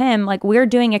talking about, Tim, like we're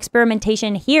doing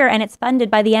experimentation here and it's funded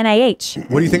by the NIH.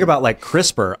 What do you think about like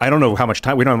CRISPR? I don't know how much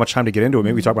time. We don't have much time to get into it.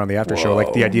 Maybe we talk about it on the after show,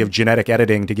 like the idea of genetic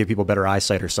editing to give people better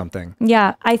eyesight or something.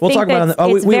 Yeah, I think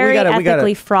it's very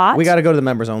ethically fraught. We got to go to the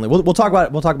members only. We'll talk about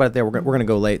it. We'll talk about it there. We're going to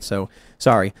go late, so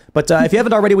sorry. But if you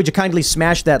haven't already, would you kindly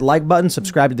smash that like button,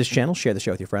 subscribe to this channel, share the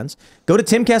show with your friends. Go to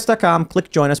timcast.com,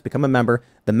 click join us, become a member.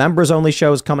 The members only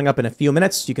show is coming up in a few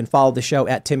minutes. You can follow the show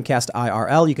at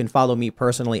TimcastIRL. You can follow me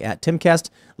personally at Timcast.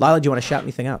 Lila, do you want to shout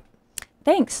anything out?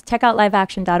 Thanks. Check out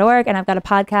liveaction.org, and I've got a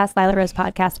podcast, Lila Rose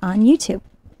Podcast, on YouTube.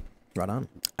 Right on.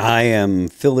 I am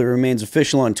Phil That Remains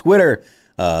Official on Twitter.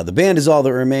 The band is All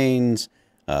That Remains.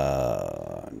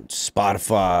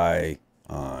 Spotify,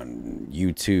 on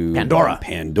YouTube,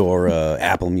 Pandora,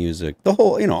 Apple Music, the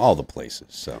whole, all the places.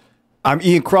 So I'm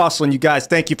Ian Crossland. You guys,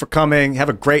 thank you for coming. Have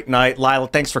a great night. Lila,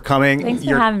 thanks for coming. Thanks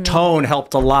for having me. Your tone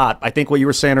helped a lot. I think what you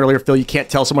were saying earlier, Phil, you can't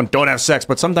tell someone don't have sex,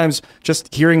 but sometimes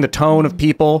just hearing the tone of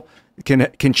people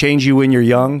can change you when you're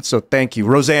young. So thank you.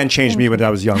 Roseanne changed me when I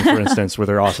was young, for instance, with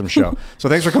her awesome show. So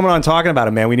thanks for coming on and talking about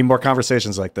it, man. We need more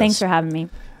conversations like this. Thanks for having me.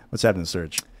 What's happening,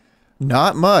 Serge?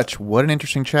 Not much. What an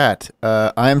interesting chat.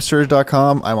 I'm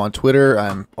Serge.com. I'm on Twitter.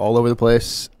 I'm all over the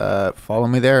place. Follow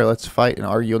me there. Let's fight and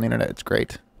argue on the internet. It's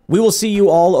great. We will see you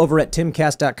all over at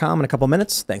timcast.com in a couple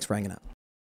minutes. Thanks for hanging out.